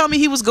nigga would tell me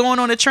he was going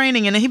on a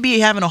training and he'd be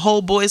having a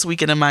whole boys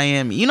weekend in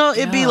Miami.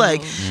 It'd be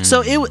like,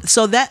 so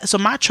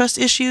my trust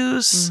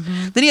issues.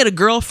 Then he had a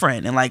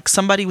girlfriend and like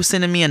somebody was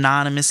sending me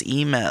anonymous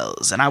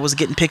emails and I was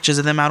getting pictures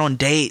of them out on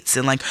dates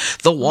and like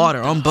the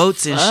water on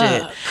boats and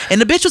shit.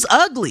 And the bitch was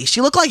ugly. She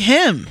looked like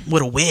him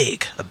with a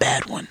wig, a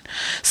bad one.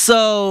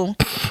 So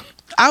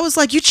I was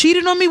like, you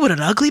cheated on me with an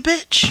ugly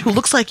bitch who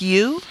looks like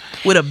you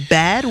with a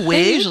bad wig.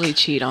 They usually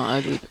cheat on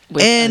ugly.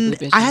 With And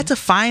ugly bitches. I had to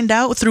find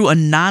out through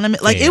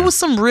anonymous, like Yeah. it was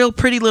some real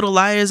Pretty Little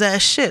Liars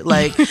ass shit.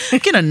 Like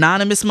get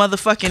anonymous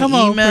motherfucking Come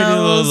emails. on, Pretty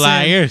Little and-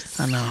 Liars.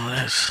 I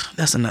know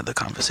that's another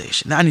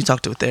conversation. Now I need to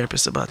talk to a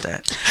therapist about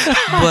that.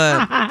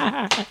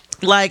 But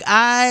like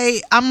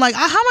I'm like,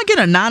 how am I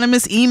getting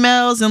anonymous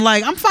emails and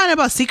like I'm finding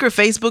about secret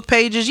Facebook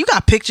pages. You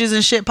got pictures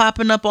and shit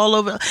popping up all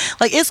over.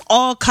 Like it's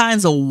all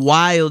kinds of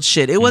wild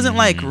shit. It wasn't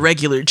like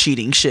regular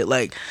cheating shit.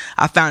 Like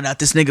I found out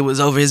this nigga was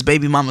over his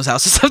baby mama's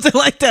house or something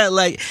like that.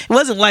 Like it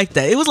wasn't like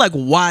that. It was like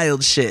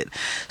wild shit.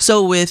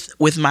 So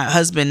with my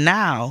husband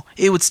now,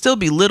 it would still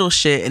be little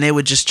shit and it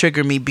would just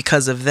trigger me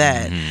because of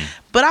that.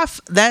 But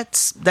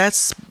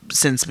that's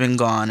since been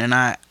gone, and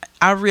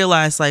I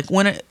realized like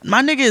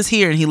my nigga is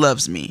here and he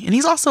loves me, and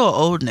he's also an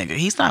old nigga.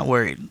 He's not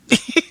worried.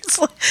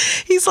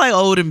 he's like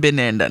old and been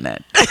there and done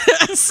that.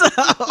 So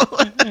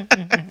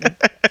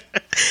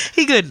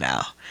he good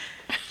now.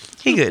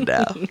 He good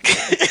now.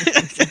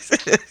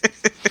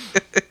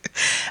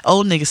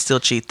 Old niggas still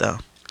cheat though.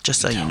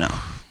 Just so you know,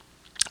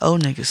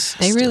 old niggas.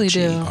 They still really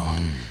cheat. do.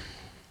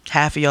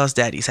 Half of y'all's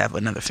daddies have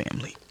another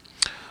family.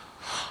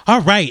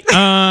 All right.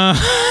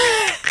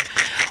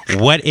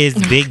 What is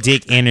big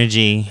dick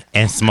energy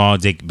and small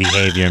dick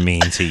behavior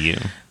mean to you?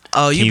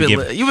 Oh, you've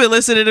been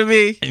listening to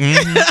me.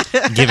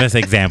 Give us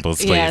examples,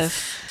 please.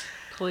 Yes,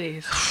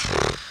 please.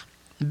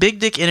 Big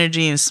dick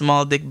energy and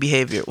small dick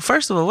behavior.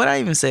 First of all, what I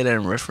even say that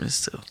in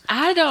reference to?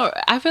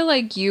 I feel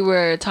like you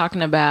were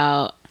talking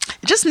about.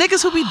 Just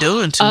niggas who be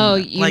doing too. Oh,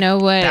 much. you know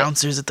what?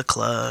 Bouncers at the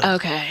club.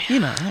 Okay. You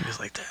know, niggas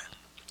like that.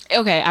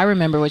 Okay, I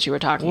remember what you were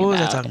talking What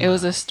was I about. talking It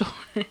was about? a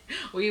story.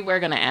 We were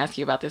going to ask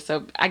you about this.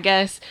 So I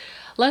guess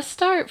let's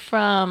start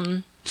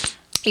from.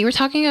 You were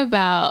talking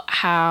about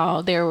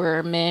how there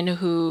were men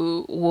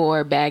who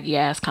wore baggy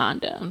ass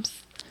condoms.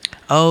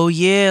 Oh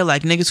yeah,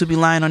 like niggas who be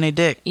lying on their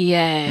dick.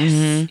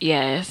 Yes.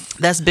 Yes.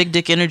 That's big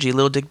dick energy,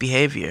 little dick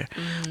behavior.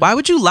 Why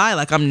would you lie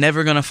like I'm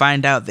never gonna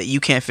find out that you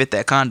can't fit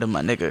that condom,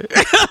 my nigga?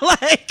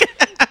 Like,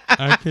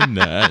 I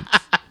cannot.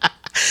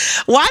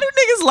 why do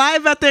niggas lie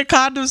about their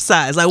condom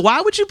size? Like,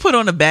 why would you put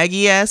on a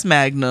baggy ass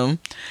Magnum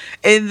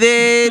and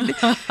then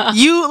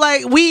you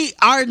like we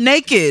are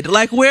naked,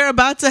 like we're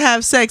about to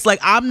have sex? Like,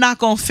 I'm not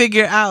gonna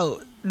figure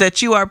out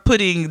that you are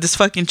putting this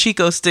fucking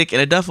Chico stick in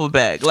a duffel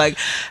bag. Like,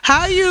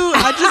 how you?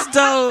 I just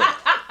don't.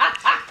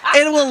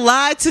 And will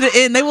lie to the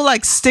end. They will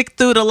like stick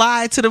through the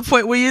lie to the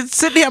point where you're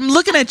sitting there. I'm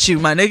looking at you,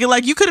 my nigga.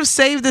 Like, you could have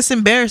saved this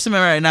embarrassment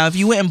right now if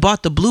you went and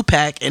bought the blue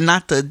pack and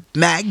not the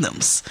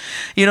Magnums.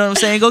 You know what I'm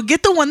saying? Go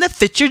get the one that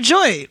fits your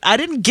joint. I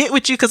didn't get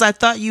with you because I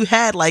thought you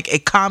had like a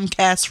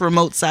Comcast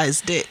remote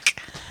sized dick.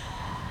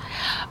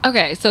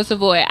 Okay, so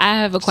Savoy, I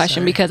have a question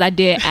Sorry. because I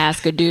did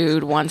ask a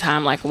dude one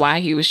time like why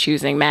he was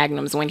choosing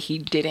Magnums when he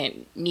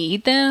didn't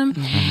need them.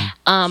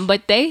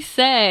 But they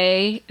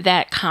say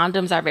that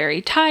condoms are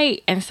very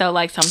tight, and so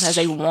like sometimes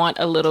they want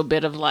a little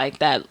bit of like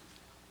that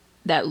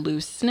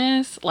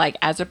looseness. Like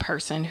as a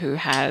person who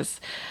has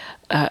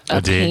a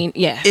dick? pain,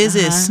 yeah. Is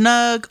it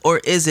snug or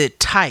is it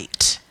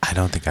tight? I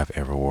don't think I've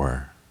ever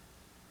wore.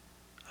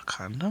 A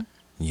condom?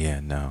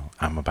 Yeah, no,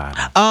 I'm about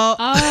it. Oh,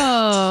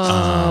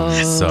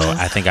 So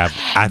I think I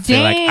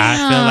feel like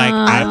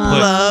I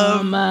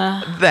love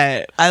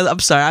that. I'm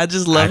sorry. I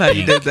just love I how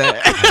you think- did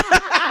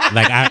that.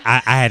 like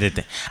I had to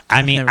think.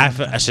 I mean,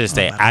 never I should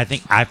say I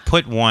think I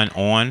put one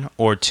on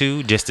or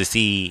two just to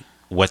see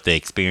what the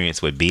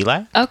experience would be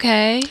like,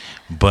 Okay.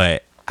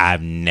 but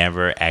I've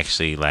never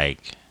actually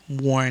like.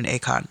 Worn a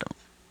condom.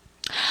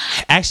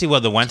 Actually,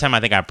 well, the one time I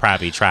think I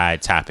probably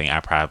tried topping, I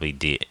probably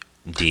did,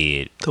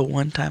 The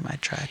one time I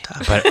tried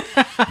top.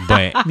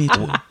 but Me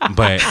too.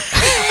 but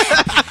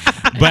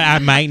I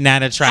might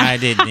not have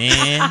tried it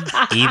then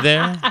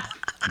either,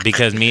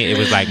 because it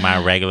was like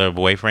my regular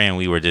boyfriend.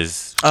 We were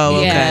just Oh,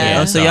 okay. Yeah.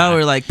 Oh, so y'all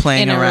were like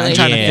playing In a around,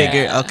 trying to relationship.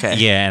 figure. Okay.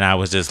 yeah, and I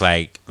was just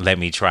like, let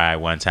me try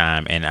one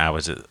time, and I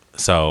was just,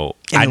 so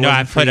And I it know I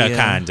wasn't for put a you.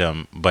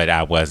 condom, but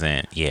I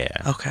wasn't. Yeah,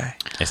 Okay.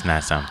 it's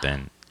not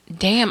something.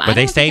 Damn. But I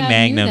they don't say think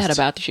I knew Magnums- that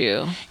about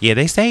you. Yeah,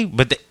 they say,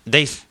 but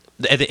they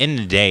at the end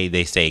of the day,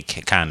 they say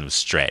kind of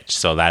stretch.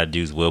 So a lot of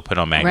dudes will put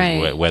on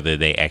magnums, Right. whether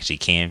they actually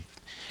can.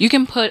 You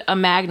can put a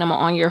Magnum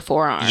on your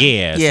forearm.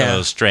 Yeah, Yeah. so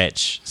it'll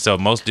stretch. So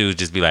most dudes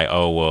just be like,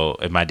 oh, well,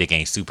 if my dick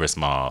ain't super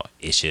small,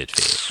 it should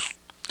fit.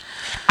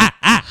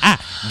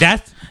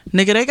 That's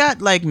Nigga, they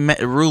got like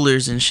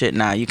rulers and shit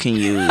now you can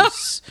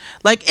use.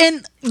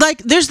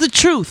 There's the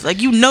truth.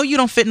 Like, you know you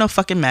don't fit no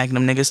fucking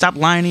Magnum, nigga. Stop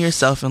lying to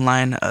yourself and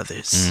lying to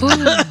others.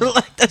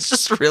 Like, that's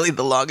just really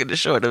the long and the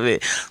short of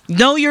it.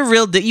 Know your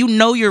real dick. You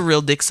know your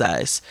real dick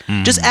size.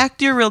 Just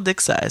act your real dick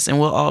size and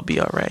we'll all be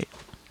all right.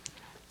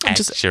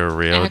 act your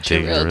real act your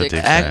dick. real Real dick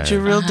dick Act size.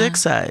 your real dick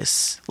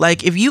size.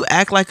 Like, if you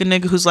act like a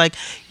nigga who's like,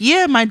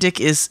 yeah, my dick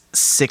is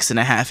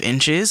 6.5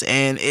 inches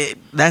and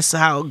that's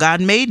how God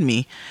made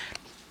me,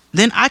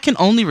 then I can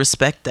only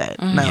respect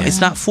that. Now, it's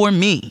not for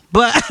me,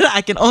 but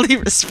I can only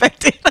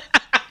respect it.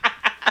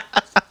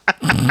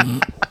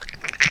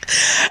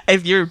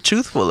 If you're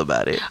truthful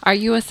about it. Are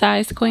you a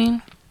size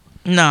queen?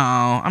 No,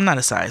 I'm not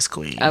a size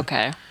queen.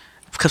 Okay.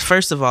 Because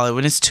first of all,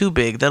 when it's too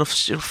big, that'll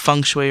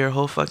feng shui your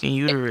whole fucking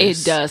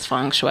uterus. It does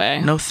feng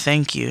shui. No,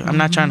 thank you. I'm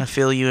not trying to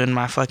feel you in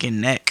my fucking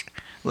neck.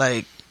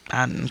 Like,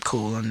 I'm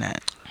cool on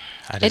that.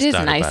 It is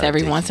nice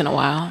every once in a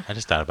while. I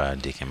just thought about a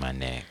dick in my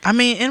neck. I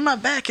mean, in my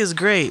back is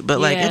great, but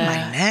like in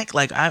my neck,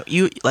 like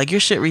your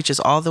shit reaches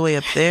all the way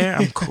up there.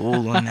 I'm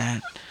cool on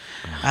that.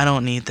 I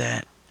don't need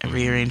that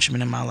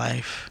rearrangement in my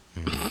life.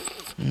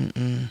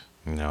 Mm-mm.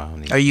 No, I don't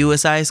need. Are you a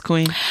size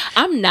queen?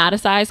 I'm not a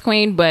size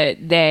queen, but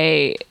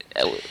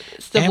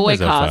Savoy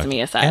calls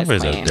me a size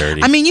Amber's queen. a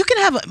dirty. I mean, you can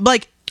have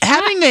like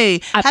having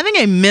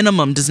a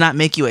minimum does not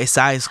make you a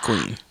size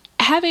queen.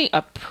 Having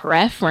a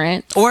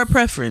preference. Or a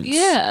preference.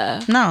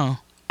 Yeah. No.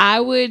 I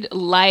would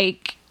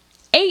like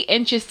 8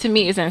 inches to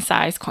me isn't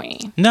size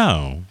queen.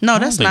 No,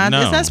 that's not.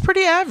 No. That's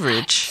pretty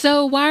average.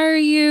 So why are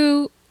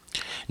you?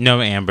 No,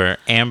 Amber.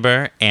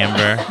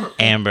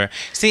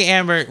 See,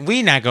 Amber,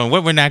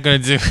 what we're not gonna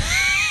do.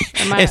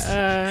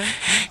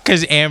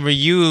 Because Amber,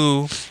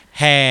 you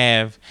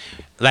have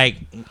like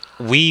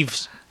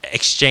we've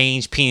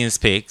exchanged penis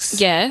pics.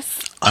 Yes.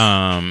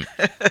 I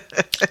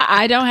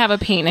don't have a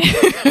penis.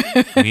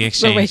 We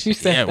exchanged. The way you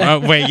said yeah, that.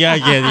 well, wait, yeah.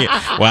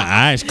 Well,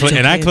 I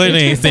clearly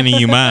ain't sending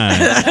you mine.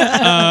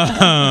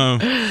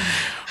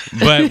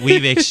 But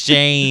we've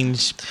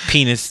exchanged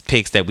penis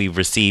pics that we've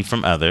received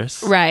from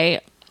others.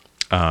 Right.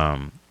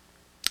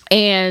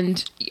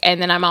 And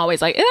then I'm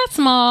always like, that's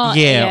small.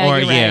 Yeah, or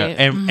you're right.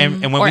 and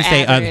when Or we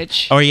say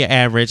average. or you're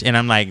average, and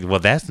I'm like, well,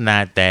 that's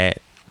not that.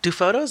 Do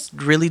photos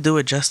really do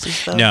it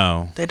justice though?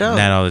 No, they don't.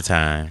 Not all the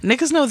time.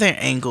 Niggas know their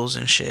angles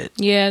and shit.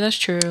 Yeah, that's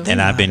true. And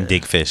I've been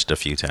dick fished a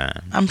few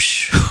times. I'm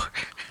sure.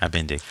 I've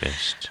been dick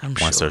fished I'm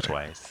once sure. or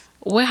twice.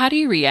 Well, how do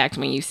you react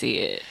when you see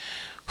it?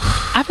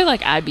 I feel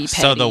like I'd be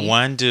petty. So the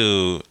one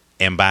dude,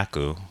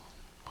 Mbaku,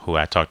 who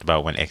I talked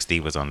about when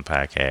XD was on the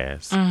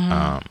podcast,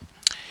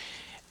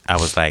 I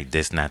was like,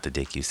 "This not the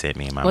dick you sent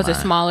me in my Was mind."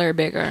 it smaller or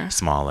bigger?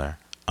 Smaller.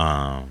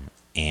 I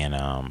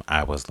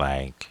was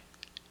like,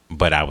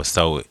 but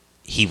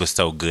he was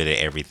so good at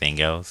everything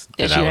else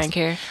That you didn't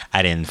care?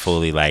 I didn't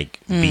fully like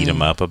beat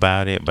him up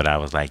about it, but I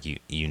was like,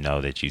 you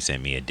know that you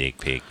sent me a dick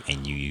pic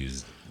and you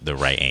used the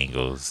right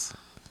angles,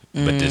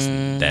 but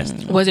that's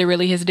Was it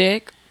really his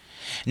dick?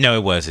 no,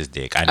 it was his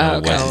dick. I know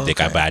it was his dick,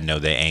 Okay. but I know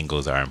that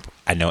angles are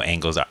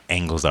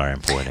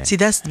important. See,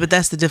 that's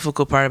the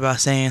difficult part about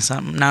saying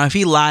something. Now, if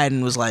he lied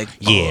and was like,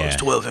 Yeah. it's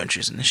 12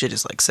 inches and the shit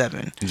is like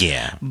 7.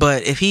 Yeah.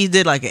 But if he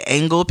did like an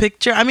angle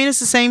picture, I mean, it's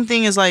the same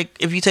thing as like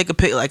if you take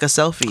a like a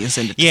selfie and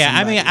send it to Yeah,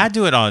 somebody. I mean, I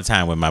do it all the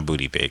time with my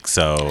booty pics.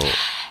 So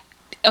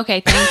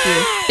Okay, thank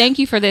you. Thank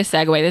you for this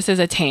segue. This is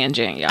a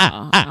tangent,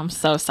 y'all. I'm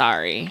so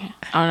sorry.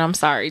 I'm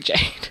sorry,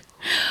 Jade.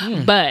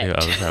 But yeah,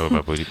 all the time with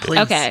my booty pics. Please.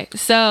 okay,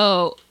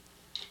 so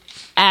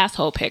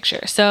asshole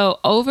picture. So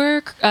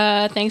over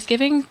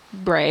Thanksgiving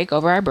break,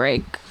 over our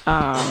break,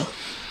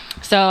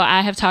 so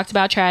I have talked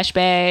about Trash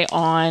Bay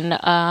on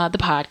the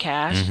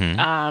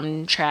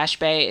podcast. Trash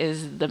Bay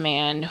is the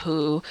man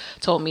who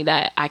told me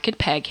that I could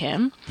peg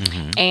him.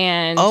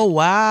 And Oh,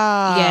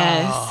 wow.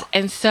 yes.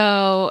 And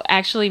so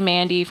actually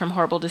Mandy from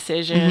Horrible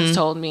Decisions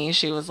told me,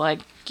 she was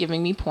like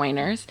giving me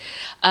pointers.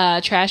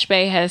 Trash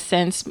Bay has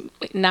since,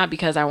 not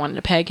because I wanted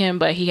to peg him,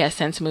 but he has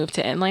since moved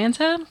to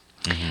Atlanta.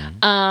 Which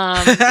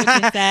is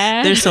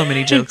sad. There's so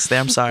many jokes there.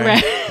 I'm sorry.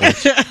 Right.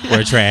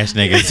 We're trash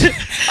niggas.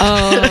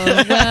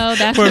 Oh, well,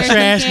 that's We're where he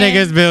trash can-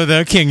 niggas build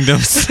their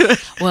kingdoms.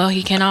 Well,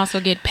 he can also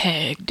get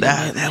pegged in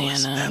That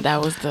Atlanta.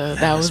 was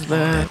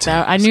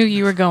That I knew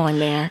you were going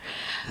there.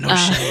 No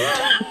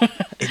shade.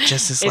 It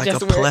just is like a It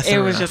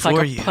plethora was just for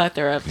like a you.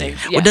 plethora of things.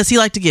 Yeah. Well, does he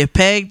like to get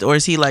pegged or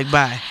is he like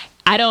bye?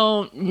 I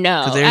don't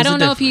know. 'Cause there I is a don't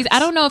know if he's.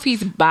 difference. I don't know if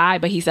he's bi,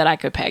 but he said I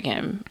could peg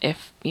him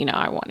if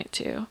I wanted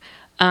to.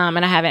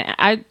 And I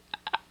haven't.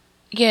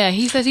 Yeah,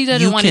 he says he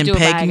doesn't You want to can do a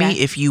bi peg me guy.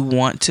 if you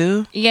want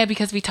to. Yeah,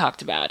 because we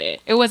talked about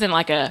it. It wasn't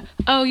like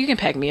you can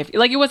peg me if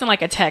it wasn't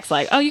like a text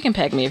like, oh, you can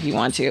peg me if you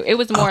want to. It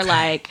was more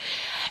like,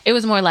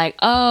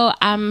 oh,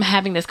 I'm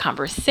having this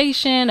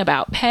conversation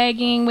about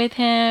pegging with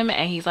him,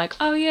 and he's like,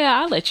 oh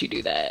yeah, I'll let you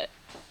do that.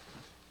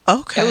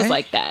 Okay. It was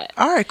like that.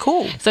 All right,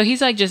 cool. So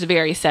he's like just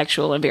very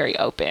sexual and very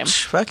open.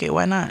 Fuck it,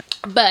 why not?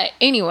 But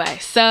anyway,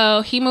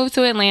 so he moved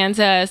to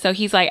Atlanta. So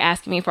he's like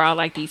asking me for all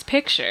like these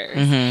pictures,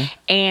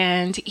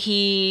 and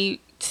he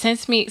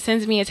sends me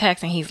a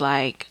text, and he's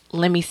like,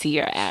 "Let me see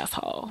your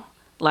asshole.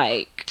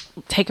 Like,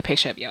 take a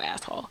picture of your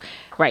asshole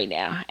right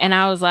now." And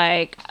I was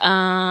like,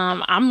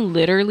 "I'm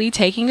literally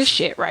taking a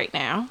shit right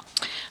now."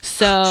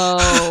 So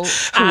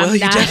Well, you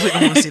definitely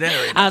don't want to see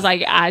that right now. I was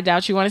like, I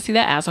doubt you want to see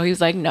that asshole. He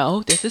was like,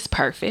 no, this is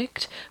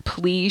perfect.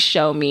 Please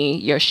show me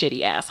your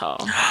shitty asshole.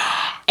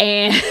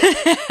 And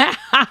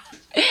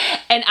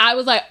and I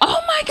was like, oh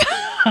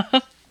my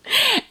God.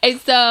 And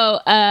so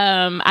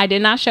I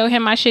did not show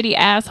him my shitty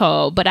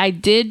asshole, but I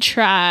did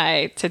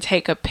try to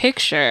take a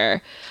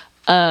picture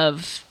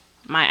of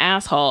my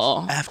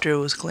asshole After it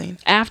was clean.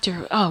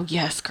 after. Oh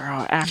yes,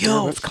 girl. After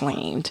Yo. it was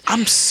cleaned.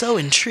 I'm so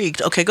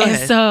intrigued. Okay, go And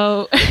ahead.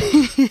 so,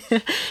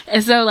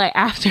 like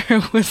after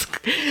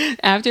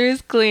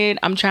it's clean,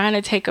 I'm trying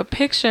to take a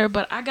picture,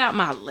 but I got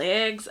my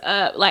legs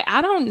up. Like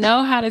I don't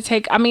know how to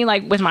take. I mean,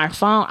 like with my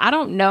phone, I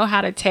don't know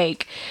how to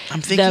take.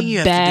 I'm thinking the you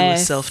have to do a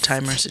best-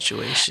 self-timer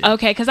situation.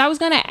 Okay, because I was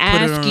gonna it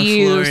ask on the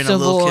you, floor in a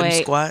Lil' Kim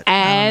Savoy, squat?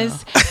 I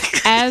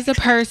don't as a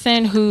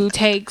person who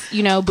takes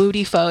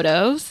booty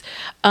photos,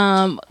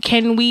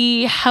 can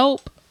we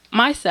help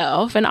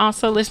myself and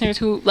also listeners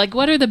who like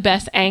what are the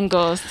best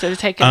angles to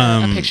take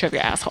a picture of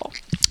your asshole?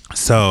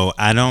 So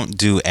I don't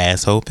do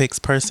asshole pics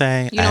per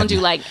se. You don't do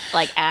like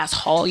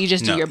asshole. You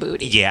just do your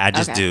booty. Yeah, I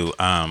just Okay. do.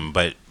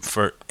 But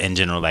for in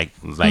general, like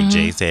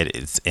Jay said,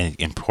 it's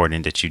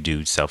important that you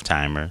do self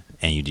timer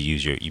and you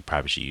use you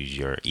probably should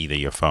use either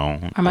your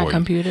phone Or my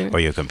computer. or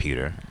your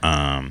computer.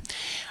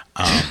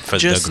 For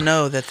Just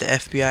know that the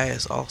FBI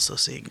is also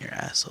seeing your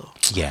asshole.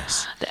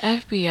 yes. The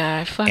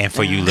FBI. Fuck And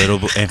for you them. little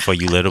booty and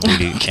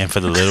for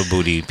the little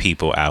booty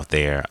people out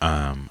there,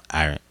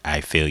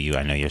 I feel you.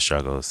 I know your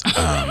struggles.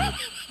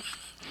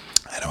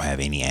 I don't have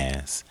any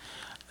ass.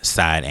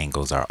 Side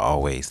angles are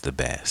always the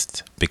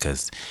best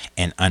because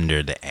and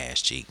under the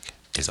ass cheek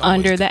is always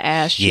Under the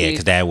ass Yeah, cheek.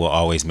 because that will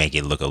always make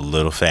it look a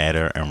little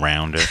fatter and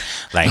rounder.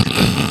 Like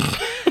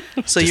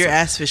So you're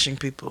ass fishing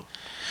people.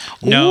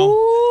 no,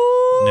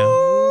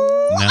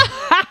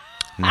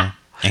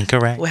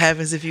 incorrect. What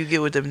happens if you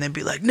get with them and they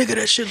be like, nigga,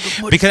 that shit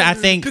look more Because I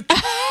than think the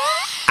picture."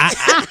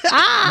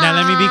 now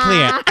let me be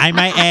clear. I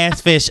might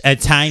ass fish a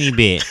tiny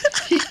bit,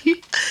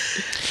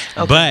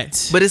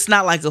 but But it's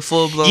not like a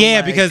full blown.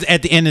 yeah, because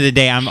at the end of the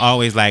day, I'm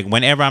always like,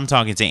 whenever I'm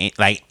talking to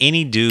like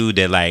any dude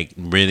that like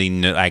really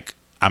like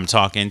I'm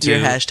talking to, your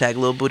hashtag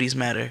little booties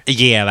matter.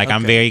 yeah, like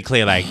I'm Okay. very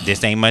clear, like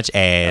this ain't much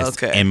ass,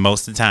 Okay. and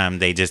most of the time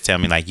they just tell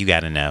me like you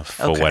got enough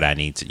for Okay. what I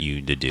need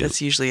you to do.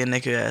 That's usually a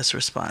nigga ass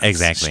response.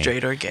 Exactly.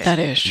 Straight or gay. That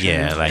is true.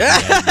 Yeah, like you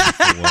got enough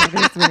for what-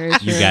 That's very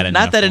true. you got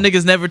enough. Not that a for-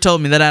 nigga's never told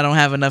me that I don't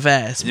have enough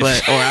ass,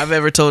 but or I've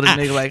ever told a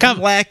nigga like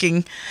I'm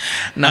lacking.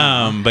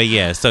 No. But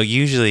yeah, so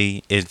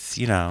usually it's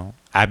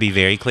I be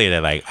very clear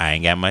that like I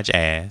ain't got much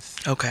ass.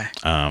 Okay.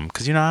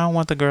 Because I don't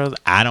want the girls.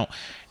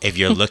 If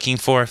you're looking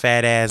for a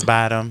fat ass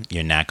bottom,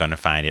 you're not gonna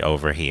find it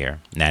over here,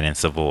 not in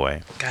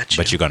Savoy. Got you.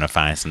 But you're gonna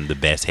find some of the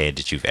best head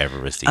that you've ever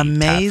received.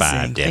 Amazing. Top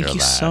 5, dead Thank or you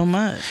alive. so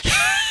much.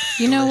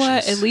 You know what?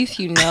 Delicious. At least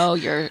you know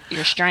your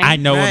strength. I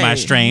know what my Right.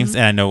 strengths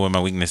and I know what my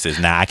weaknesses.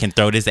 Now I can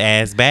throw this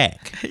ass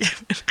back.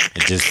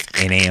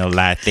 It ain't a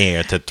lot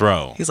there to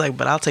throw. He's like,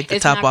 but I'll take the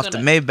It's top not off the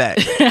gonna- Maybach.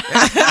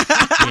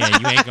 Yeah,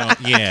 you ain't gonna.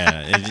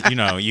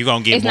 Yeah, you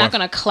gonna get It's more. not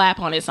gonna clap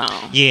on its own.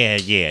 Yeah,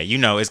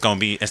 it's gonna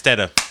be instead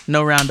of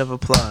No round of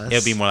applause.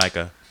 it'll be more like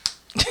a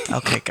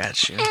Okay,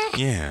 got you.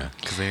 yeah,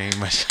 because there ain't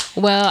much.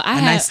 Well, I A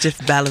have. nice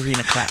stiff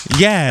ballerina clap.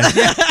 Yeah,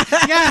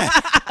 yeah.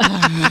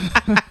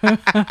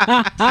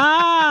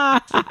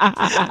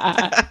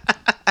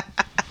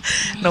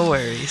 No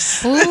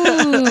worries.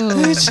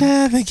 Ooh.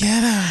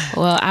 Together.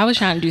 Well, I was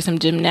trying to do some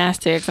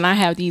gymnastics, and I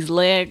have these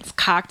legs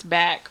cocked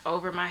back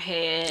over my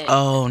head.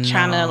 Oh, no.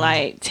 Trying to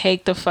like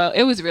take the photo.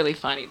 It was really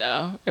funny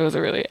though. It was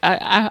a really.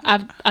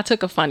 I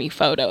took a funny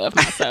photo of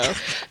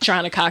myself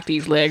trying to cock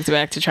these legs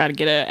back to try to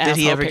get a. Did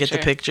he asshole ever get the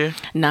picture?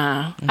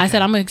 Nah. I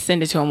said I'm gonna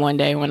send it to him one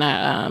day when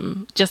I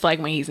just like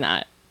when he's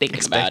not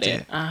thinking about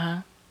Expect it.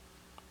 Uh-huh.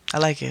 I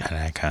like it. And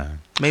I come.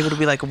 Maybe it'll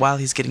be like while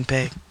he's getting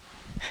paid.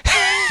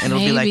 And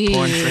it'll be like Maybe.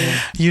 porn for him.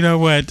 You know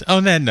what?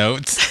 On that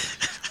note,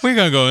 we're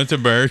gonna go into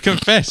bird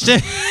confession.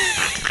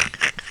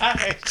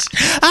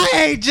 I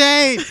hate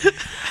Jade.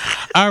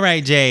 All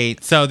right,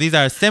 Jade. So these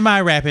are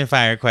semi-rapid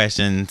fire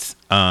questions.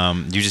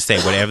 You just say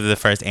whatever the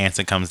first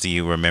answer comes to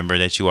you. Remember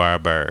that you are a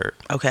bird.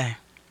 Okay.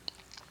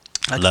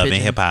 Like Love and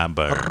pigeon. hip hop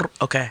bird.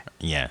 Okay.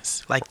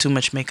 Yes. Like too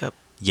much makeup.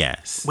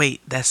 Yes.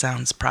 Wait, that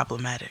sounds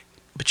problematic.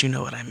 But you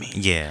know what I mean.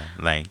 Yeah.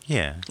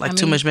 Yeah. Like I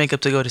too mean- much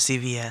makeup to go to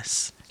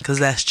CVS. Because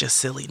that's just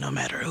silly no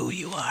matter who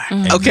you are.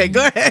 Mm-hmm. Okay,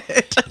 go ahead.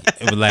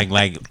 It was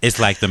like it's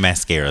like the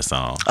mascara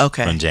song.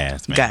 Okay. From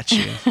Jasmine. Got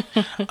you.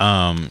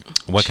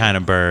 What kind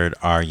of bird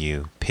are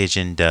you?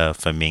 Pigeon, dove,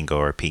 flamingo,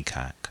 or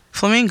peacock?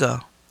 Flamingo.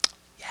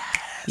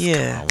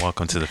 Yeah. Oh,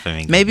 welcome to the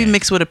flamingo. Maybe gang.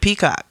 mixed with a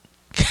peacock.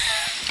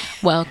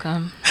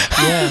 Welcome.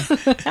 Yeah.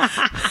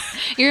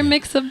 You're a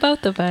mix of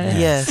both of us.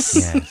 Yes.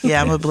 Yes.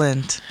 Yeah, I'm a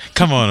blend.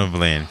 Come on,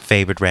 Blend.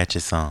 Favorite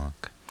ratchet song?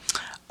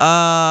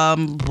 I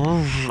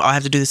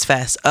have to do this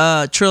fast.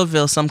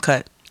 Trillville, Some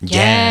Cut.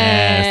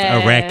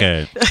 Yes, a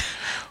record.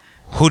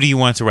 Who do you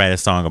want to write a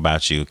song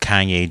about you?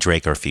 Kanye,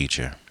 Drake, or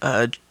Future?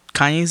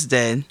 Kanye's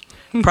dead.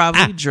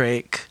 Probably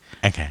Drake.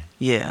 Okay.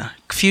 Yeah.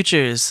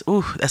 Future is,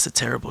 ooh, that's a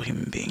terrible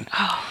human being.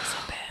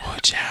 Oh,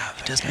 child.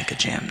 He does make a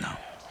jam though.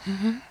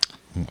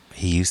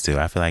 He used to.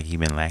 I feel like he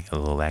been a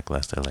little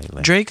lackluster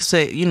lately. Drake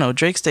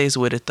stays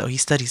with it though. He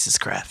studies his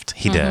craft.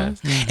 He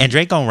does. And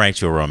Drake gonna write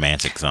you a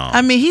romantic song.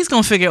 I mean, he's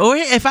gonna figure. Or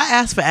if I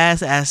ask for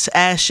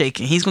ass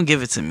shaking, he's gonna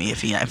give it to me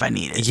if I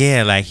need it.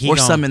 Yeah, like or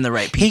summon the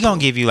right people. He gonna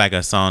give you like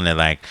a song that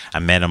like I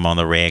met him on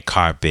the red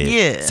carpet.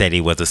 Yeah. Said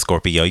he was a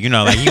Scorpio. You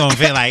know, like you gonna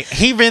feel like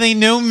he really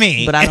knew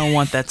me. But I don't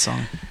want that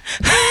song.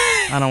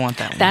 I don't want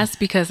that one. That's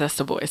because that's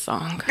the boy's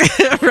song.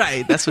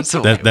 Right. That's what's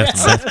so.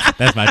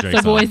 That's my Drake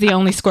The song. boy's the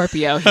only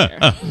Scorpio here.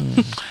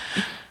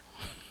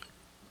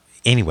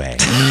 Anyway,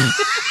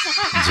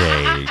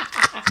 Jade,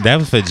 that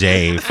was for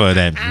Jade for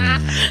that.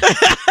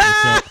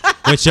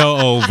 With your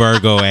old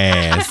Virgo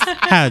ass.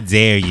 How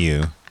dare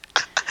you?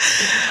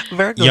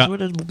 Virgos were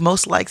the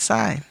most liked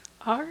sign.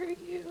 Are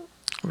you?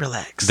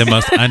 Relax. The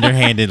most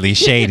underhandedly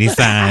shady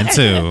sign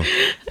too.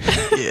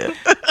 Yeah.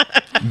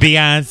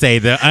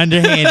 Beyonce, the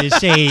underhanded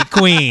shade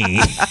queen.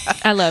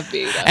 I love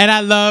B. And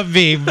I love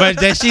B, but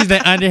that she's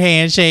the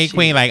underhand shade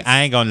queen. Like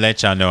I ain't gonna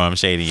let y'all know I'm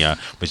shading y'all,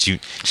 but She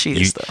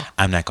is though.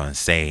 I'm not gonna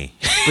say.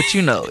 But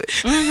you know it.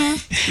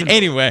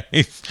 Anyway,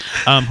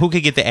 who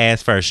could get the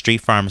ass first,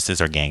 street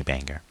pharmacist or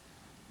gangbanger?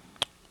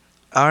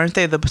 Aren't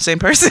they the same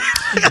person?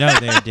 No,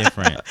 they're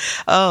different.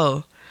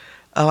 Oh,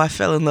 I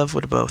fell in love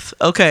with both.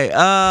 Okay.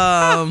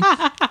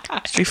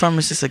 Street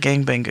pharmacist, a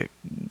gangbanger.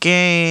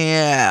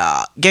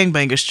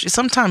 Gangbanger.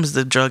 Sometimes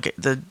the drug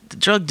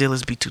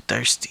dealers be too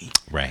thirsty.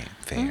 Right,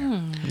 fair.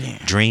 Yeah.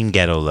 Dream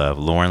ghetto love: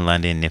 Lauren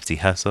London, Nipsey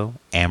Hussle,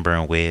 Amber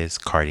and Wiz,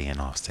 Cardi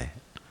and Offset.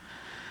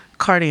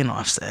 Cardi and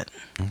Offset.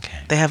 Okay,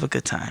 They have a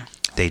good time.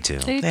 they do.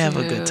 They have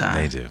a good time.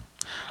 They do.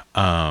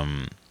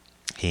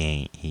 He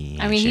ain't.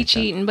 He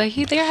cheating, but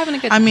they're having a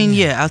good time. I mean,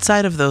 yeah.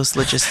 Outside of those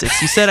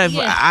logistics, you said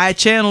Yeah. I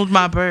channeled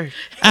my bird.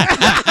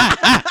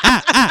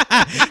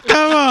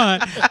 Come on.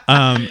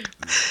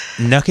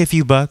 Nuck if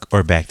you buck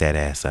or back that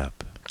ass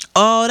up.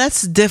 Oh,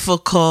 that's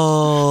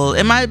difficult.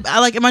 Am I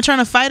trying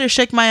to fight or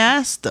shake my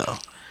ass though?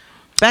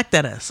 Back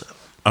that ass up.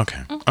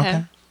 Okay.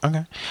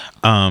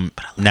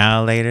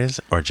 Now laters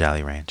or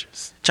Jolly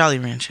Ranchers? Jolly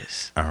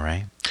Ranchers. All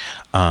right.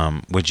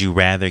 Who would you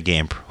rather get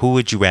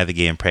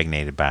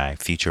impregnated by,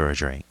 Future or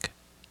Drake?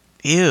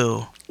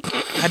 Ew.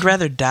 I'd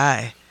rather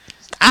die.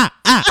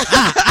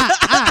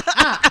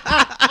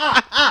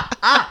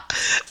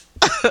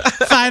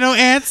 Final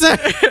answer.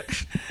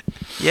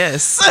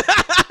 Yes.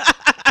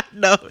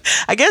 No.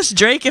 I guess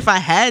Drake if I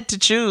had to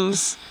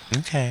choose.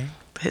 Okay.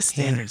 But his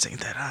standards ain't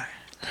that high.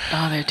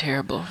 Oh, they're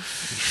terrible.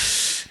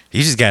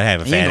 You just gotta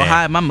have a You ain't fat gonna ass.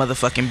 hide my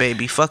motherfucking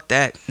baby. Fuck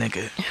that,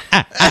 nigga.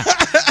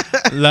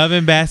 Love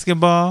and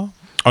basketball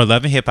or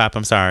Love and hip hop.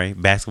 I'm sorry,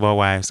 Basketball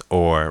Wives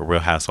or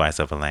Real Housewives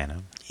of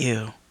Atlanta.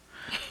 Ew.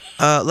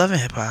 Love and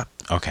hip hop.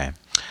 Okay.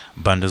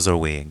 Bundles or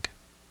wig?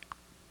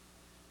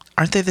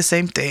 Aren't they the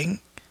same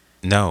thing?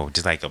 No,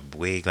 just like a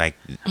wig. Like,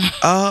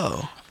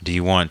 Oh. do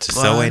you want to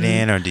sew it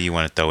in or do you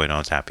want to throw it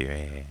on top of your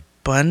head?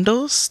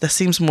 Bundles? That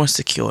seems more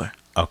secure.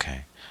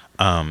 Okay.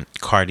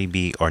 Cardi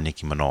B or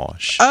Nicki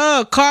Minaj?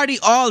 Oh, Cardi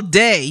all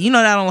day. You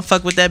know that I don't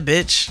fuck with that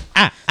bitch.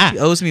 She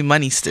owes me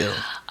money still.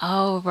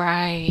 Oh,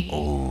 right.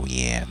 Oh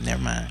yeah,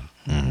 never mind.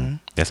 Mm-hmm.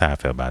 That's how I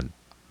feel about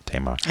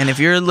Tamar. And if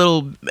you're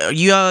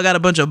you all got a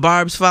bunch of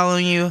barbs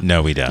following you.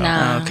 No, we don't.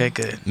 Nah. Oh, okay,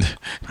 good.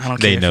 I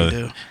don't They care know. if you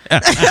do.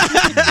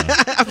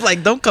 I'm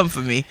like, don't come for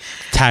me.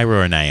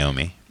 Tyra or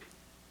Naomi?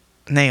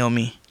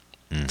 Naomi.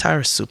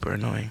 Tyra's super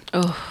annoying.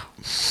 Oh,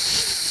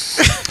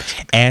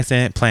 Ass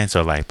implants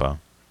or lipo?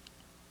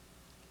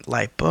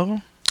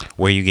 Lipo?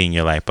 Where you getting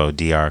your lipo?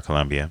 DR or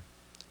Columbia?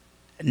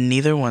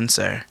 Neither one,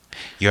 sir.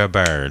 You're a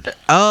bird.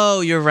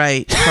 Oh, you're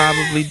right.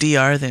 Probably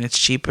DR, then it's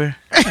cheaper.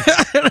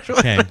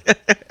 Okay.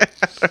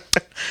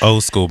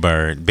 Old school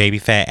bird. Baby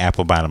fat,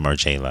 apple bottom or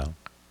J-Lo?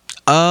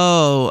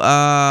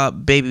 Oh,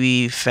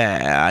 baby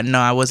fat. No,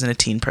 I wasn't a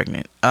teen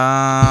pregnant.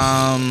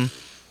 You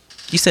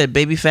said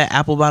baby fat,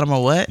 apple bottom,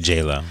 or what?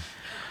 J-Lo.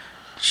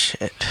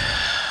 Shit.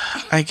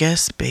 I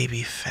guess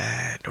baby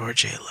fat or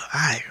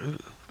J-Lo.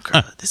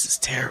 Girl, this is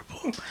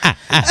terrible.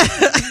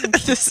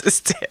 This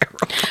is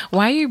terrible.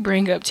 why you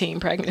bring up teen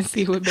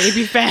pregnancy with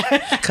baby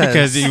fat?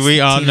 Because we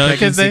all teen know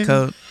because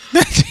pregnancy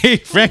they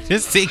coat.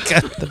 pregnancy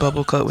code. The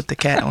bubble coat with the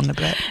cat on the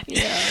back.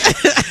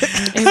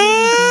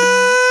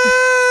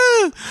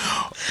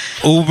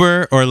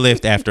 Uber or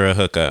Lyft after a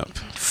hookup?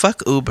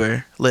 Fuck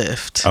Uber,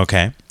 Lyft.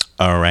 Okay.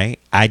 All right.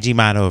 IG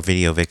model or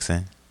video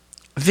vixen?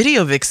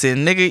 Video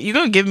vixen, nigga, you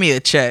gonna give me a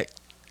check.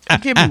 I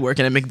can't be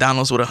working at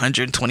McDonald's with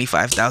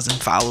 125,000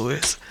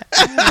 followers.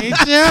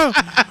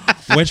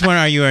 Which one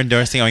are you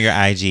endorsing on your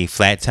IG?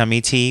 Flat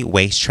tummy tea,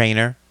 waist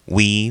trainer,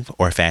 weave,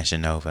 or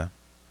Fashion Nova?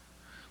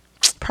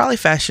 Probably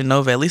Fashion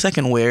Nova. At least I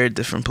can wear it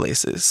different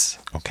places.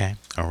 Okay.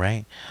 All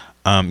right.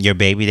 Your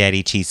baby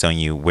daddy cheats on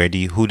you.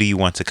 Who do you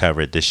want to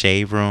cover? The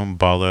Shade Room,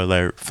 Baller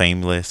Alert,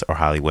 Fameless, or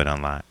Hollywood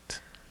Unlocked?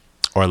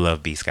 Or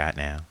Love B. Scott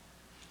Now?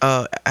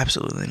 Oh,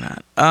 absolutely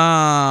not.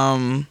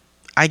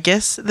 I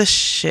guess the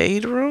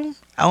Shade Room.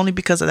 Only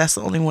because that's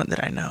the only one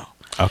that I know.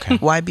 Okay.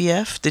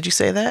 YBF? Did you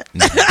say that?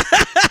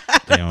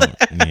 They don't.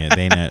 Yeah,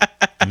 they not.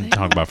 I'm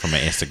talking about from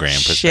an Instagram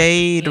perspective.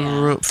 Shade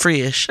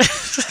free-ish.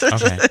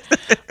 Okay.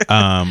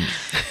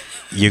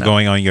 You're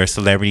going on your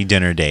celebrity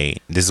dinner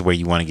date. This is where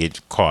you want to get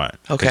caught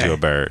because Okay. you're a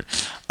bird.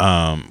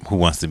 Who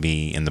wants to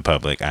be in the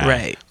public eye?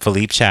 Right.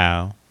 Philippe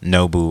Chow,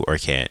 Nobu, or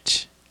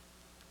Ketch?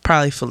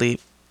 Probably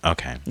Philippe.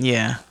 Okay.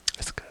 Yeah.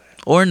 That's good.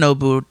 Or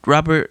Nobu.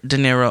 Robert De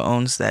Niro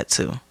owns that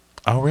too.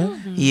 Oh, really?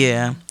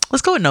 Yeah.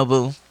 Let's go with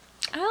Nobu.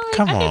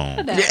 Come I on.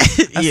 can feel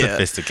that. That's Yeah.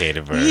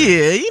 sophisticated bird.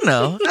 Yeah, you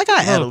know, I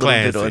gotta add a little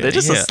bit classy. on there.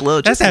 Just Yeah. a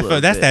slow. That's Just a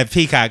little that's bit. that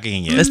peacock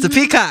in you. That's the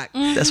peacock.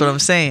 That's what I'm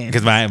saying.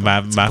 Because my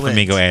blend.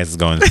 flamingo ass is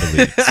going to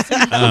Philippe.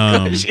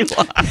 You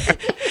are.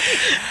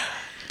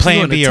 Plan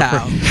You B going or to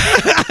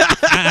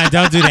town.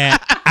 don't do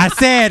that. I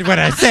said what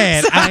I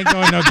said. I ain't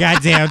going no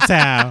goddamn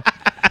town.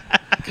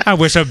 I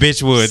wish a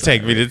bitch would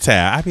take me to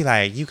town. I'd be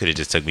like, you could have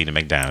just took me to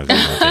McDonald's. You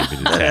don't take me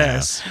to town.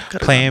 Yes.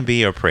 Plan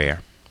B or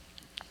prayer?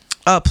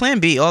 Plan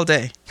B all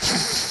day.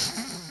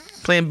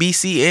 Plan B,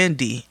 C, and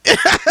D.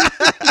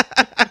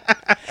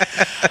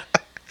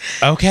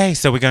 Okay,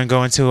 so we're going to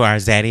go into our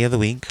Zaddy of the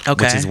Week.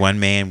 Okay. Which is one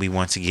man we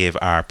want to give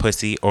our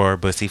pussy or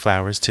bussy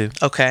flowers to.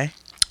 Okay.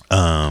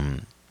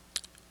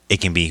 It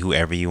can be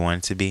whoever you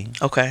want it to be.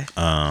 Okay.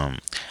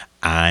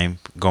 I'm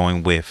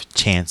going with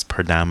Chance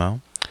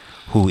Perdomo,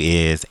 who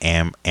is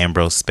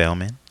Ambrose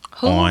Spellman.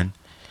 Who? On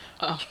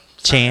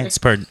Chance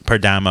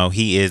Perdomo.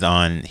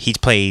 He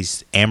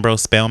plays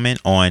Ambrose Spellman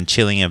on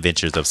Chilling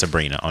Adventures of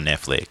Sabrina on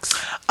Netflix.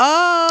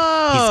 Oh.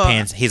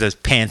 He's a I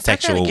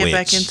pansexual gotta get witch.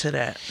 back into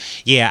that.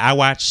 Yeah, I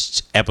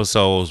watched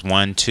episodes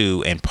 1,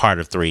 2, and part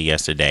of 3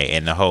 yesterday,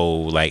 and the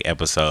whole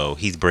episode.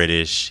 He's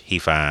British. He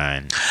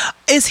fine.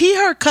 Is he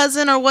her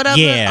cousin or whatever?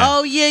 Yeah.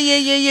 Oh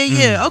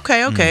yeah.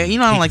 Okay. You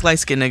know I don't like light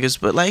skinned niggas,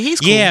 but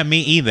he's cool. Yeah, me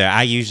either.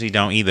 I usually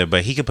don't either,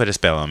 but he could put a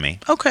spell on me.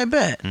 Okay,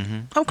 bet.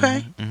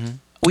 Okay.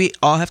 We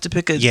all have to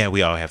pick a Yeah,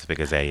 we all have to pick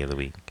a Zaddy of the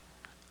Week.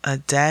 a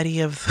daddy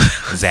of.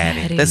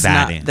 Zaddy. That's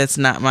Zaddy.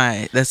 not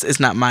my. It's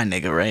not my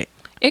nigga, right?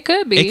 It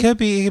could be. It could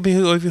be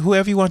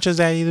whoever you want your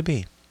Zaddy to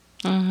be.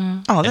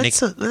 Oh, And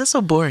that's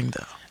so boring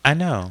though. I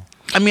know.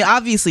 I mean,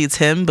 obviously it's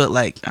him, but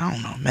I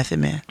don't know, Method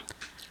Man.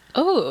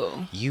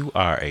 Oh. You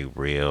are a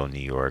real New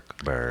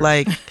York bird.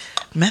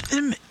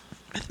 Method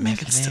Man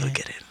can still Man.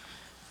 get it.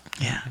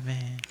 Yeah,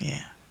 Man.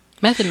 yeah.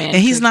 Method Man.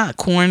 And he's not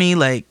corny, you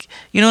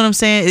know what I'm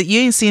saying? You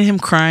ain't seen him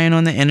crying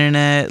on the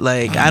internet.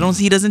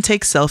 He doesn't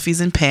take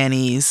selfies in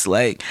panties.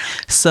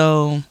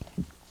 So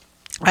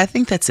I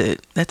think that's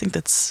it. I think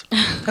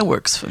that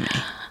works for me.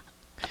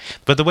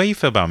 But the way you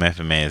feel about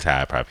Method Man is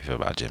how I probably feel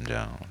about Jim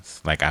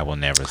Jones. I will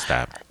never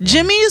stop.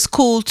 Jimmy is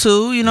cool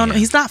too. You know, Yeah.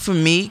 he's not for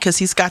me because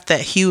he's got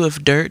that hue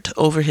of dirt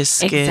over his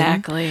skin.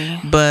 Exactly.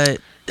 But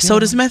so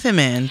does Method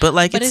Man. But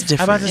it's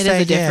different. about to It say,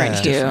 is a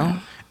different yeah. hue.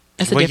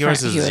 It's a Well,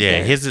 different yours hue. is of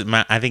dirt. his is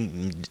my. I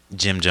think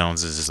Jim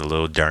Jones is just a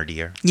little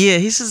dirtier. Yeah,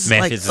 he's just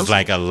Method's is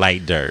like a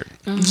light dirt.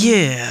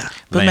 yeah,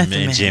 but Method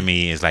And Man.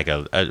 Jimmy is like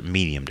a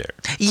medium dirt.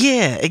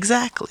 Yeah,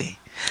 exactly.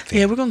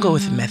 Yeah, we're gonna go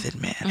with Method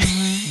Man.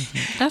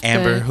 That's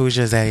Amber, good. who's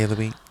your Zaddy of the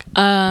Week?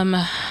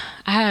 I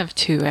have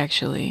 2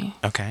 actually.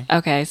 Okay.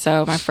 Okay,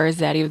 so my first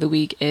Zaddy of the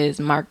Week is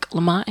Mark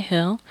Lamont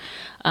Hill.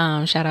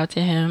 Shout out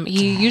to him.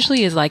 He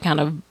usually is kind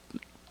of.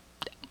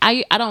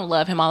 I don't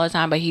love him all the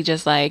time, but he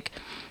just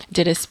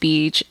did a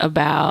speech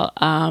about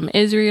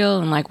Israel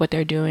and what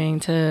they're doing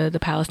to the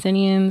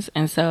Palestinians,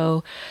 and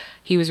so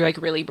he was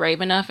really brave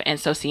enough, and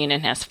so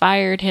CNN has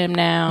fired him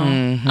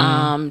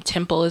now.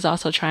 Temple is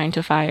also trying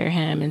to fire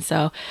him, and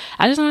so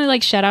I just want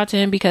to shout out to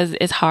him because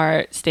it's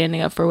hard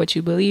standing up for what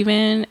you believe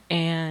in,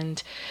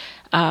 and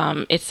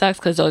it sucks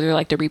because those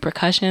are the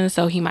repercussions.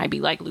 So he might be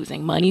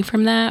losing money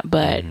from that,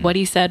 but what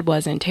he said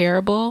wasn't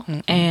terrible,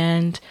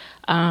 and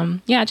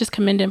I just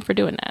commend him for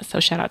doing that. So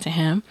shout out to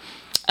him.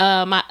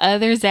 My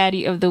other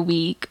Zaddy of the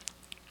Week,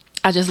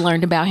 I just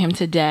learned about him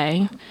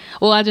today.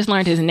 Well, I just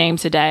learned his name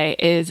today,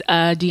 is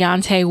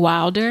Deontay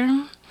Wilder.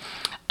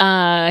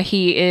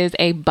 He is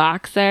a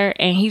boxer,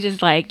 and he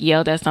just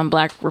yelled at some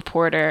black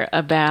reporter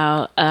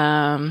about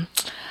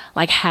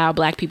how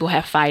black people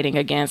have fighting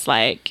against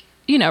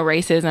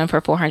racism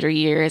for 400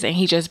 years, and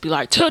he just be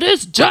like, to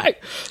this day.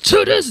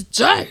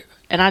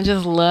 And I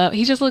just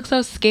he just looks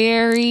so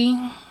scary.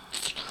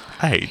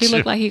 I hate He you.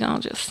 looked like he gonna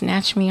just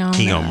snatch me on.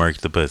 He gonna murk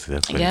the pussy.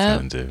 That's what he's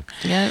gonna do.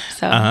 Yep.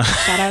 So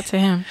shout out to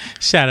him.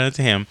 Shout out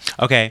to him.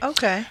 Okay.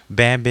 Okay.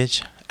 Bad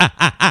bitch.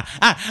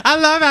 I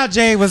love how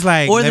Jay was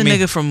like. Or the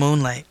nigga from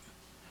Moonlight.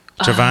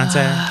 Trevante.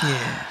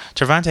 Yeah.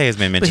 Trevante has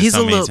been mentioned But he's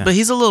so a many little. times. But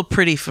he's a little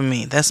pretty for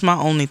me. That's my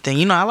only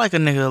thing. I like a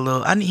nigga a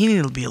little. He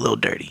need to be a little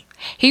dirty.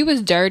 He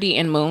was dirty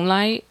in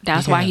Moonlight.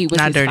 That's why he was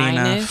Not his dirty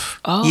finest.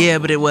 enough. Oh, Yeah,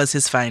 but it was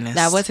his finest.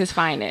 that was his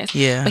finest.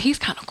 Yeah. But he's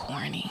kind of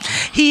corny.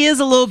 He is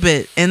a little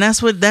bit, and that's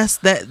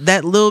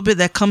that little bit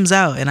that comes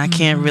out, and I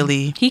can't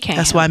really. He can't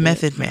That's why help it.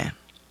 Method Man.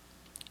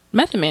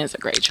 Method Man's a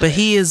great choice. But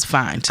he is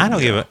fine too. I don't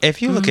give a.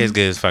 If you look as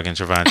good as fucking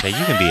Trevante,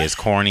 you can be as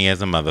corny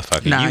as a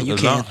motherfucker. Nah, you as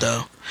can't long-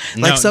 though.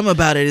 No. Something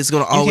about it is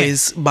gonna can't.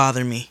 always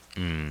bother me.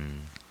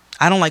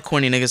 I don't like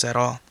corny niggas at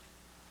all.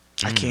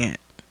 I can't.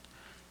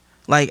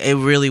 It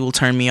really will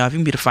turn me off. You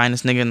can be the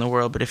finest nigga in the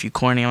world, but if you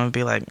corny, I'm gonna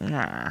be like,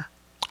 nah.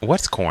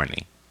 What's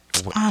corny?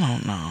 I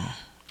don't know.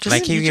 Just,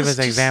 Like, can you give us an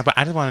just example?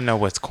 I just want to know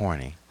what's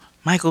corny.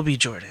 Michael B.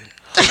 Jordan.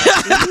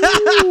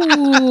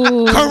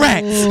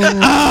 Correct.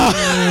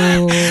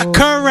 Oh,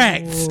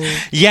 correct.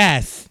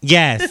 Yes.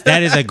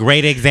 That is a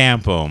great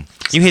example.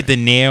 You hit the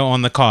nail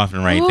on the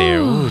coffin right there.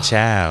 Ooh,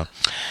 child.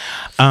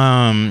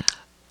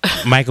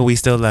 Michael, we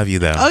still love you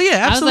though. Oh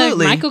yeah, absolutely. I was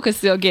like, Michael could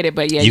still get it,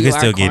 but yeah, you can are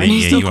still get it. corny.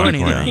 Yeah, Still you are corny,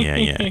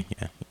 corny.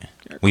 Yeah.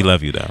 We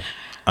love you though.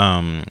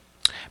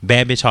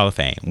 Bad Bitch Hall of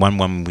Fame. One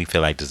woman we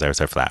feel like deserves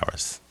her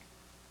flowers.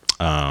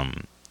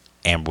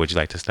 Amber, would you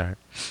like to start?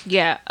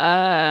 Yeah.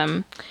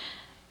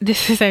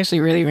 This is actually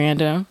really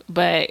random,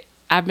 but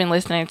I've been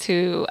listening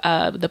to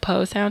the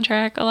Poe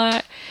soundtrack a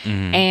lot,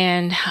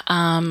 and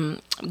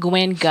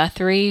Gwen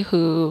Guthrie,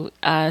 who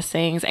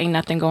sings "Ain't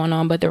Nothing Going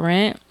On But the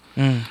Rent."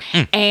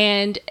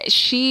 And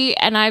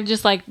I've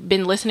just like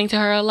been listening to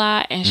her a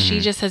lot, and she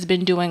just has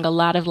been doing a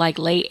lot of like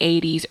late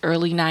 80s,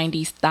 early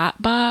 90s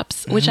thought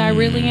bops, which I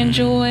really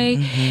enjoy.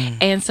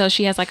 And so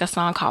she has like a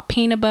song called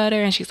Peanut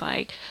Butter, and she's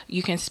like,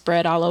 you can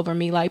spread all over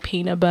me like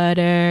peanut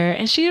butter.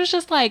 And she was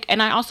just like,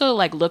 and I also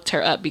like looked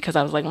her up because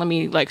I was like, let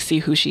me like see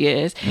who she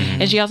is.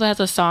 And she also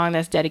has a song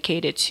that's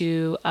dedicated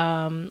to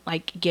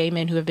like gay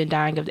men who have been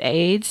dying of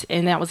AIDS,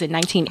 and that was in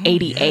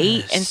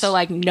 1988. And so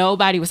like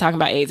nobody was talking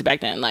about AIDS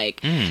back then,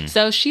 like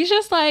so she's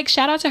just like,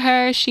 shout out to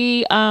her.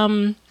 She's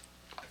an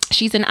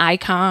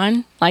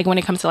icon, like when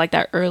it comes to like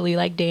that early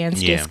like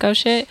dance disco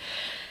shit.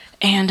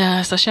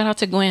 And so shout out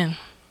to Gwen.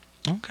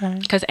 Okay.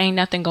 Because ain't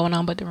nothing going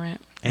on but the rent.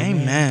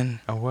 Amen.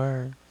 A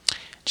word.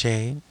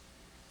 Jade.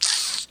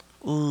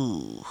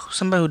 Ooh,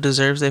 somebody who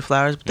deserves their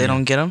flowers, but they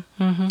don't get them.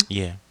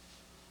 Yeah.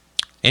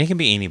 And it can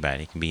be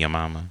anybody. It can be your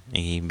mama. It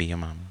can even be your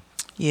mama.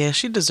 Yeah,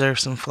 she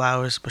deserves some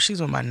flowers, but she's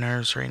on my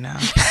nerves right now.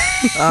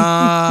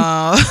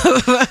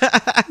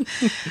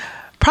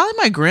 Probably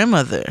my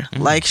grandmother.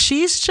 Like,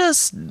 she's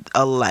just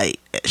a light.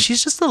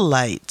 She's just a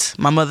light.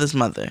 My mother's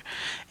mother.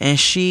 And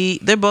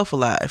they're both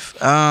alive.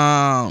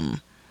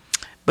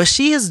 But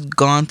she has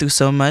gone through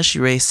so much. She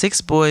raised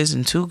 6 boys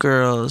and 2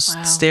 girls,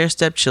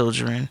 stair-step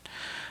children.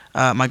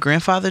 My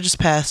grandfather just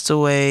passed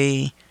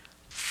away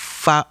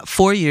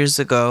 4 years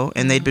ago,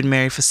 and they'd been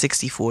married for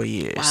 64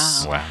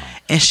 years. Wow.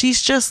 And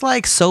she's just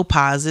like so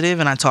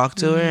positive, and I talk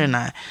to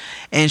her,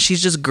 and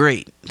she's just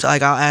great. So,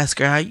 like, I'll ask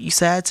her, "How you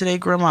sad today,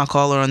 Grandma?" I'll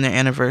call her on their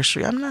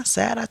anniversary. I'm not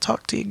sad. I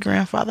talked to your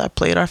grandfather. I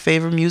played our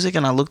favorite music,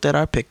 and I looked at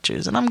our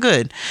pictures, and I'm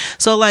good.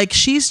 So like,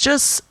 she's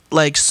just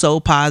like so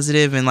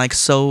positive and like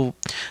so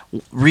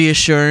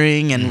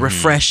reassuring and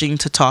refreshing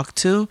to talk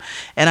to,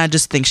 and I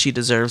just think she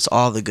deserves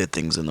all the good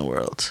things in the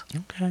world.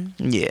 Okay.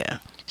 Yeah.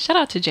 Shout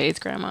out to Jade's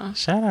grandma.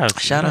 Shout out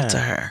to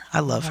her. I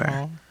love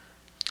her.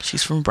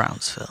 She's from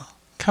Brownsville.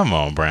 Come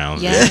on,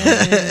 Brownsville.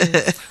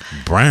 Yes.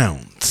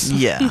 Browns.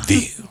 Yeah.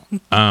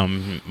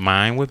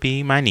 Mine would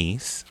be my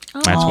niece.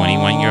 My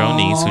 21-year-old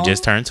niece who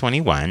just turned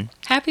 21.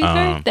 Happy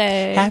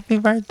birthday. Happy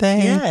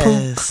birthday.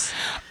 Yes.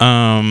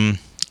 Now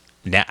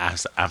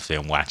I've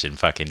been watching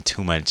fucking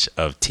too much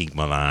of Teak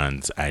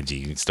Milan's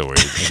IG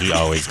stories, and he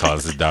always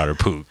calls his daughter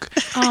Pook.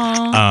 Shout and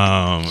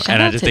out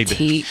I just to think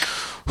Teak.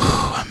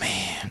 oh man.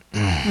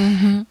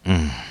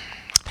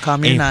 Call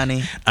me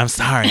Nani. I'm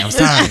sorry.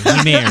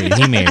 He married.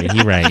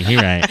 He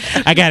right.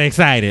 I got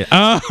excited.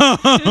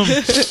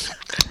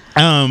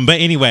 But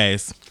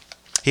anyways,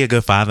 he a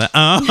good father.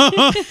 Ain't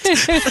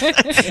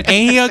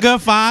he a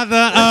good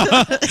father?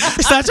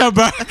 Such a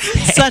bird.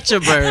 Such a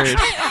bird.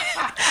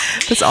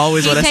 That's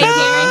always what I say about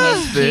my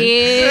husband.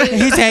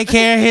 He take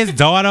care of his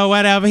daughter or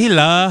whatever. He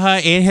love her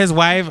and his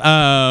wife.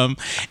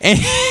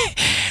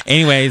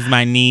 Anyways,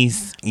 my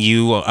niece,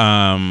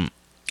 I'm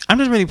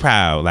just really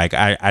proud. Like,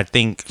 I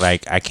think,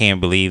 like, I can't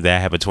believe that I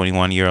have a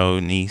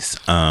 21-year-old niece.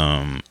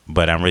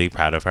 But I'm really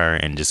proud of her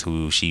and just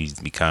who she's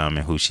become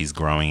and who she's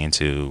growing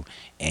into.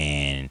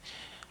 And,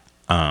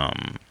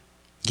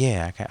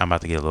 yeah, I'm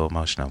about to get a little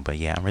emotional. But,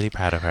 yeah, I'm really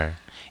proud of her.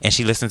 And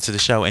she listens to the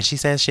show. And she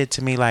says shit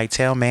to me like,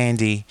 tell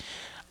Mandy,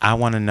 I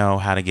want to know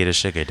how to get a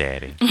sugar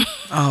daddy.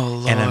 Oh,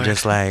 Lord. And I'm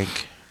just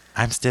like,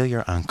 I'm still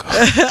your uncle.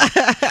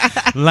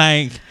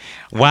 Like,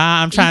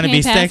 while I'm trying to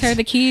be pass sex, her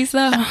the keys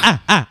though. while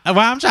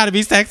I'm trying to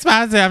be sex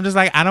positive, I'm just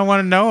like, I don't want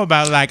to know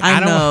about like.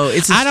 I know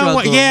it's a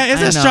struggle.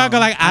 It's a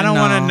struggle. Like, I don't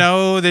want to know.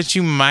 know that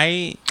you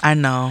might. I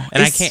know,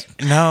 And I can't.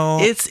 No,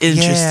 It's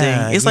interesting.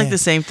 Yeah, It's like the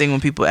same thing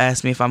when people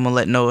ask me if I'm gonna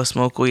let Noah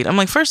smoke weed. I'm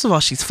like, first of all,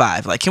 she's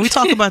 5. Like, can we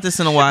talk about this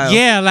in a while?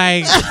 Yeah,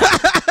 like,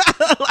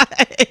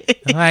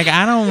 like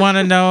I don't want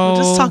to know.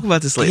 We'll just talk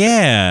about this later.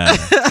 Yeah,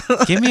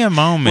 give me a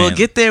moment. We'll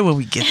get there when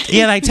we get there.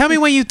 Yeah, like, tell me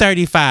when you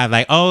 35.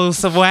 Like, oh,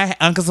 Savoy,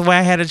 Uncle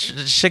Savoy had a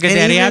sugar And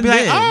daddy. even I'd be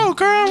like, then. oh,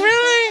 girl,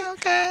 really?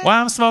 Okay.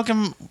 While I'm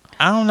smoking,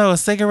 I don't know, a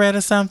cigarette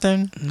or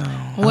something. No.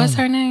 What's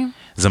her name?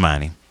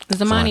 Zamani.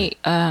 Zamani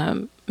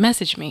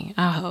message me.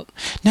 I hope.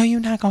 No, you're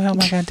not gonna help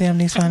my goddamn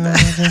niece find a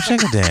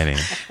sugar daddy.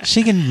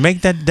 She can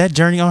make that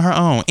journey on her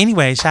own.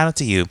 Anyway, shout out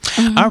to you.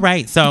 All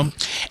right, so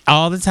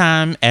all the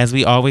time, as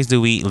we always do,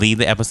 we leave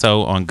the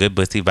episode on good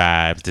pussy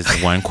vibes. This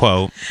is one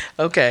quote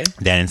Okay.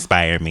 that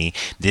inspired me.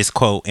 This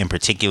quote in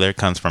particular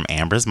comes from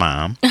Amber's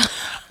mom.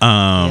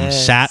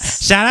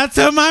 Yes. Shout out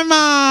to my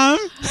mom.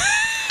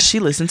 She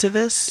listened to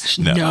this?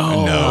 No.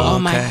 Oh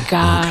my Okay.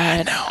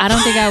 God. I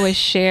don't think I would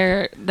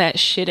share that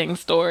shitting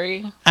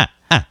story.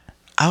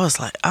 I was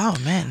like, oh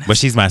man. But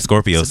she's my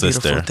Scorpio It's a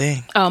beautiful sister.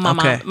 thing. Oh, my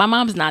Okay. mom. My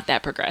mom's not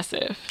that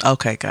progressive.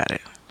 Okay, got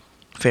it.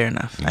 Fair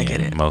enough. I get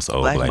Yeah, it. most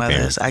old black mothers,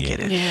 parents, I yeah. get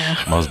it. Yeah.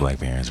 Most black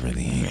parents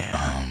really ain't.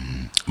 Yeah.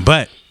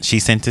 But she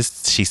sent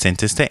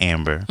this to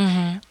Amber.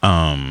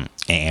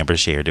 And Amber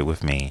shared it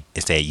with me.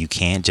 It said, you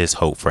can't just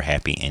hope for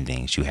happy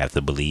endings. You have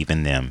to believe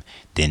in them,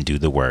 then do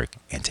the work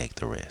and take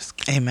the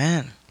risk.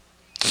 Amen.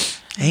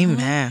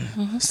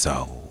 Amen.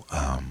 So,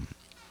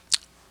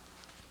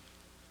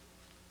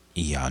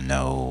 y'all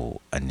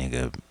know a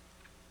nigga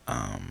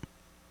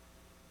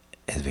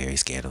is very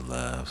scared of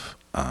love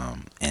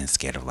and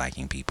scared of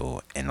liking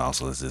people, and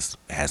also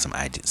has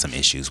some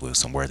issues with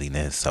some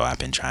worthiness. So I've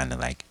been trying to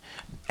like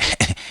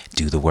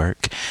do the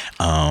work,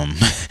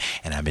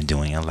 and I've been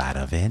doing a lot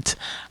of it.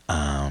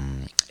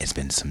 It's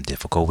been some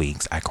difficult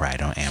weeks. I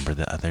cried on Amber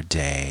the other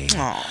day.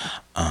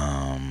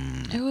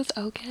 It was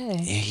okay.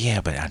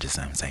 Yeah, but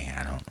I'm saying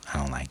I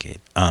don't like it.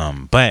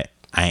 But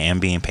I am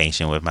being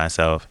patient with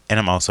myself, and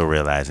I'm also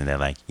realizing that,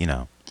 like, you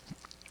know,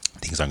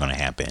 things are gonna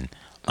happen.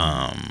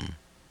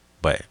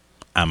 But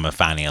I'm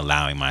finally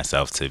allowing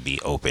myself to be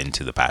open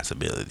to the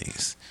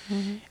possibilities,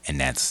 and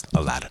that's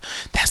a lot,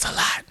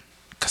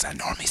 because I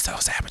normally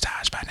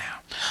self-sabotage by now.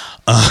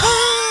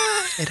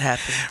 It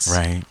happens.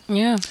 Right?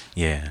 Yeah.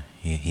 Yeah.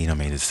 He done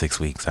made it 6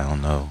 weeks. I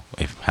don't know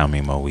how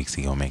many more weeks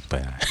he gonna make,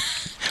 but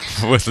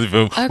we're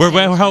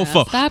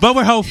hopeful. Stop. But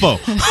we're hopeful.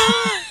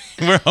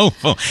 We're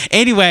hopeful.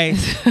 Anyway,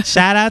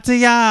 shout out to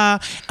y'all.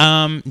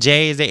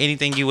 Jay, is there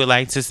anything you would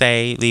like to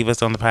say? Leave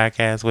us on the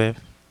podcast with.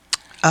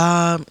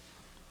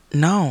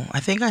 No, I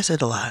think I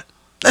said a lot.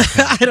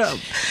 I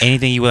don't.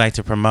 Anything you would like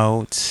to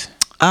promote?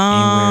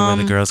 Anywhere where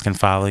the girls can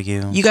follow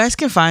you? You guys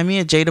can find me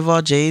at Jade of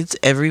All Jades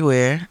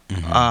everywhere.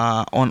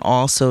 On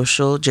all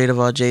social,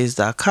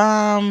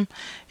 jadeofalljades.com.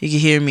 You can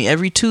hear me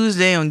every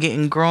Tuesday on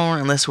Getting Grown,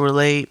 unless we're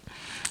late,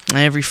 and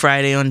every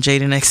Friday on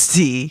Jade and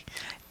XD.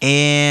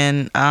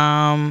 And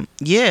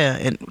yeah,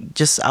 and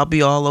just I'm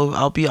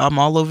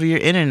all over your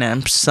internet.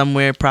 I'm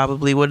somewhere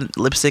probably with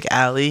Lipstick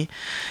Alley.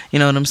 You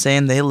know what I'm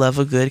saying? They love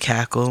a good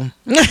cackle.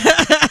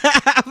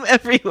 I'm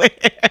everywhere.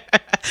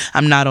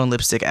 I'm not on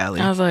Lipstick Alley.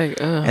 I was like,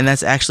 ugh. And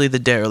that's actually the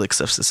derelicts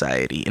of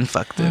society, and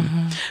fuck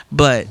them.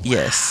 But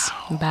yes,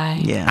 Bye.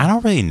 yeah, I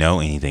don't really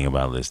know anything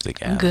about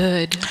Lipstick Alley.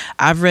 Good.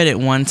 I've read it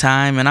one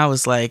time, and I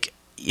was like,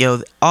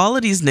 yo, all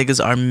of these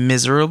niggas are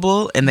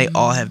miserable, and they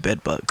all have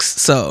bed bugs.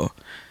 So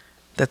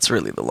that's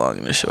really the long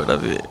and the short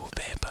of it. Oh,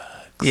 bed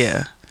bugs.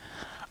 Yeah.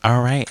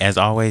 All right. As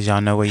always,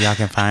 y'all know where y'all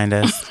can find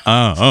us.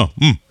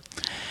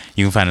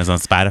 You can find us on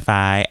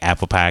Spotify,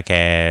 Apple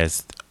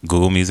Podcasts,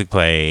 Google Music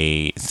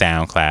Play,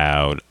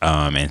 SoundCloud,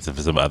 and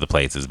some other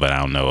places, but I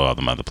don't know all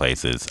them other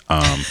places.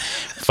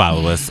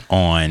 Follow us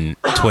on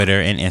Twitter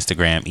and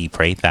Instagram, Eat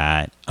Pray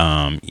Thought.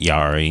 Y'all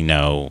already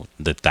know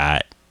the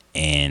thought,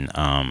 and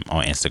on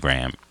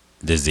Instagram,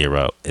 the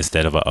 0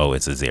 instead of a O,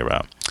 it's a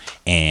 0.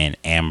 And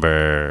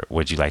Amber,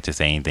 would you like to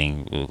say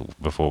anything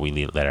before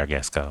we let our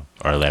guests go,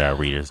 or let our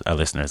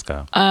listeners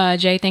go?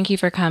 Jay, thank you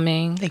for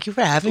coming. Thank you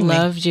for having me.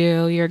 Loved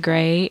you. You're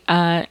great.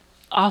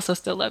 Also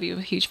still love you.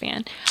 Huge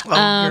fan.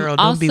 Oh, girl,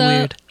 don't be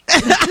weird.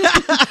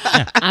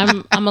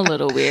 I'm a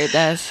little weird.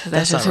 That's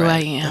just who I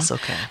am. That's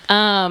okay.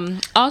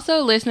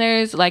 Also,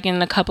 listeners, like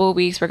in a couple of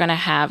weeks, we're gonna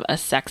have a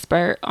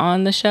sexpert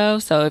on the show.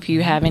 So if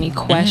you have any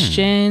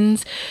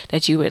questions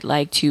that you would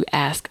like to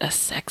ask a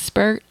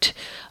sexpert,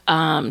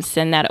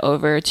 send that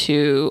over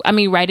to.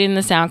 Write it in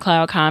the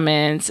SoundCloud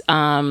comments.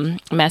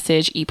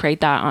 Message Pray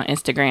Thought on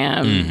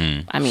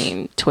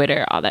Instagram.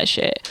 Twitter, all that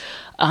shit.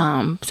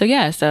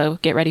 So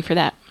get ready for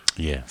that.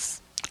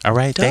 Yes. All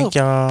right. Dope. Thank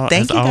y'all.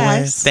 Thank as you, always,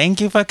 guys.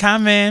 Thank you for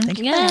coming. Thank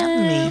you for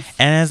having me.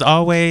 And as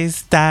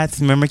always, thoughts,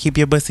 remember, keep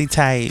your pussy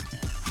tight.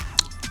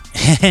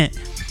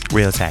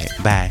 Real tight.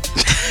 Bye.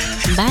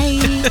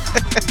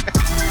 Bye.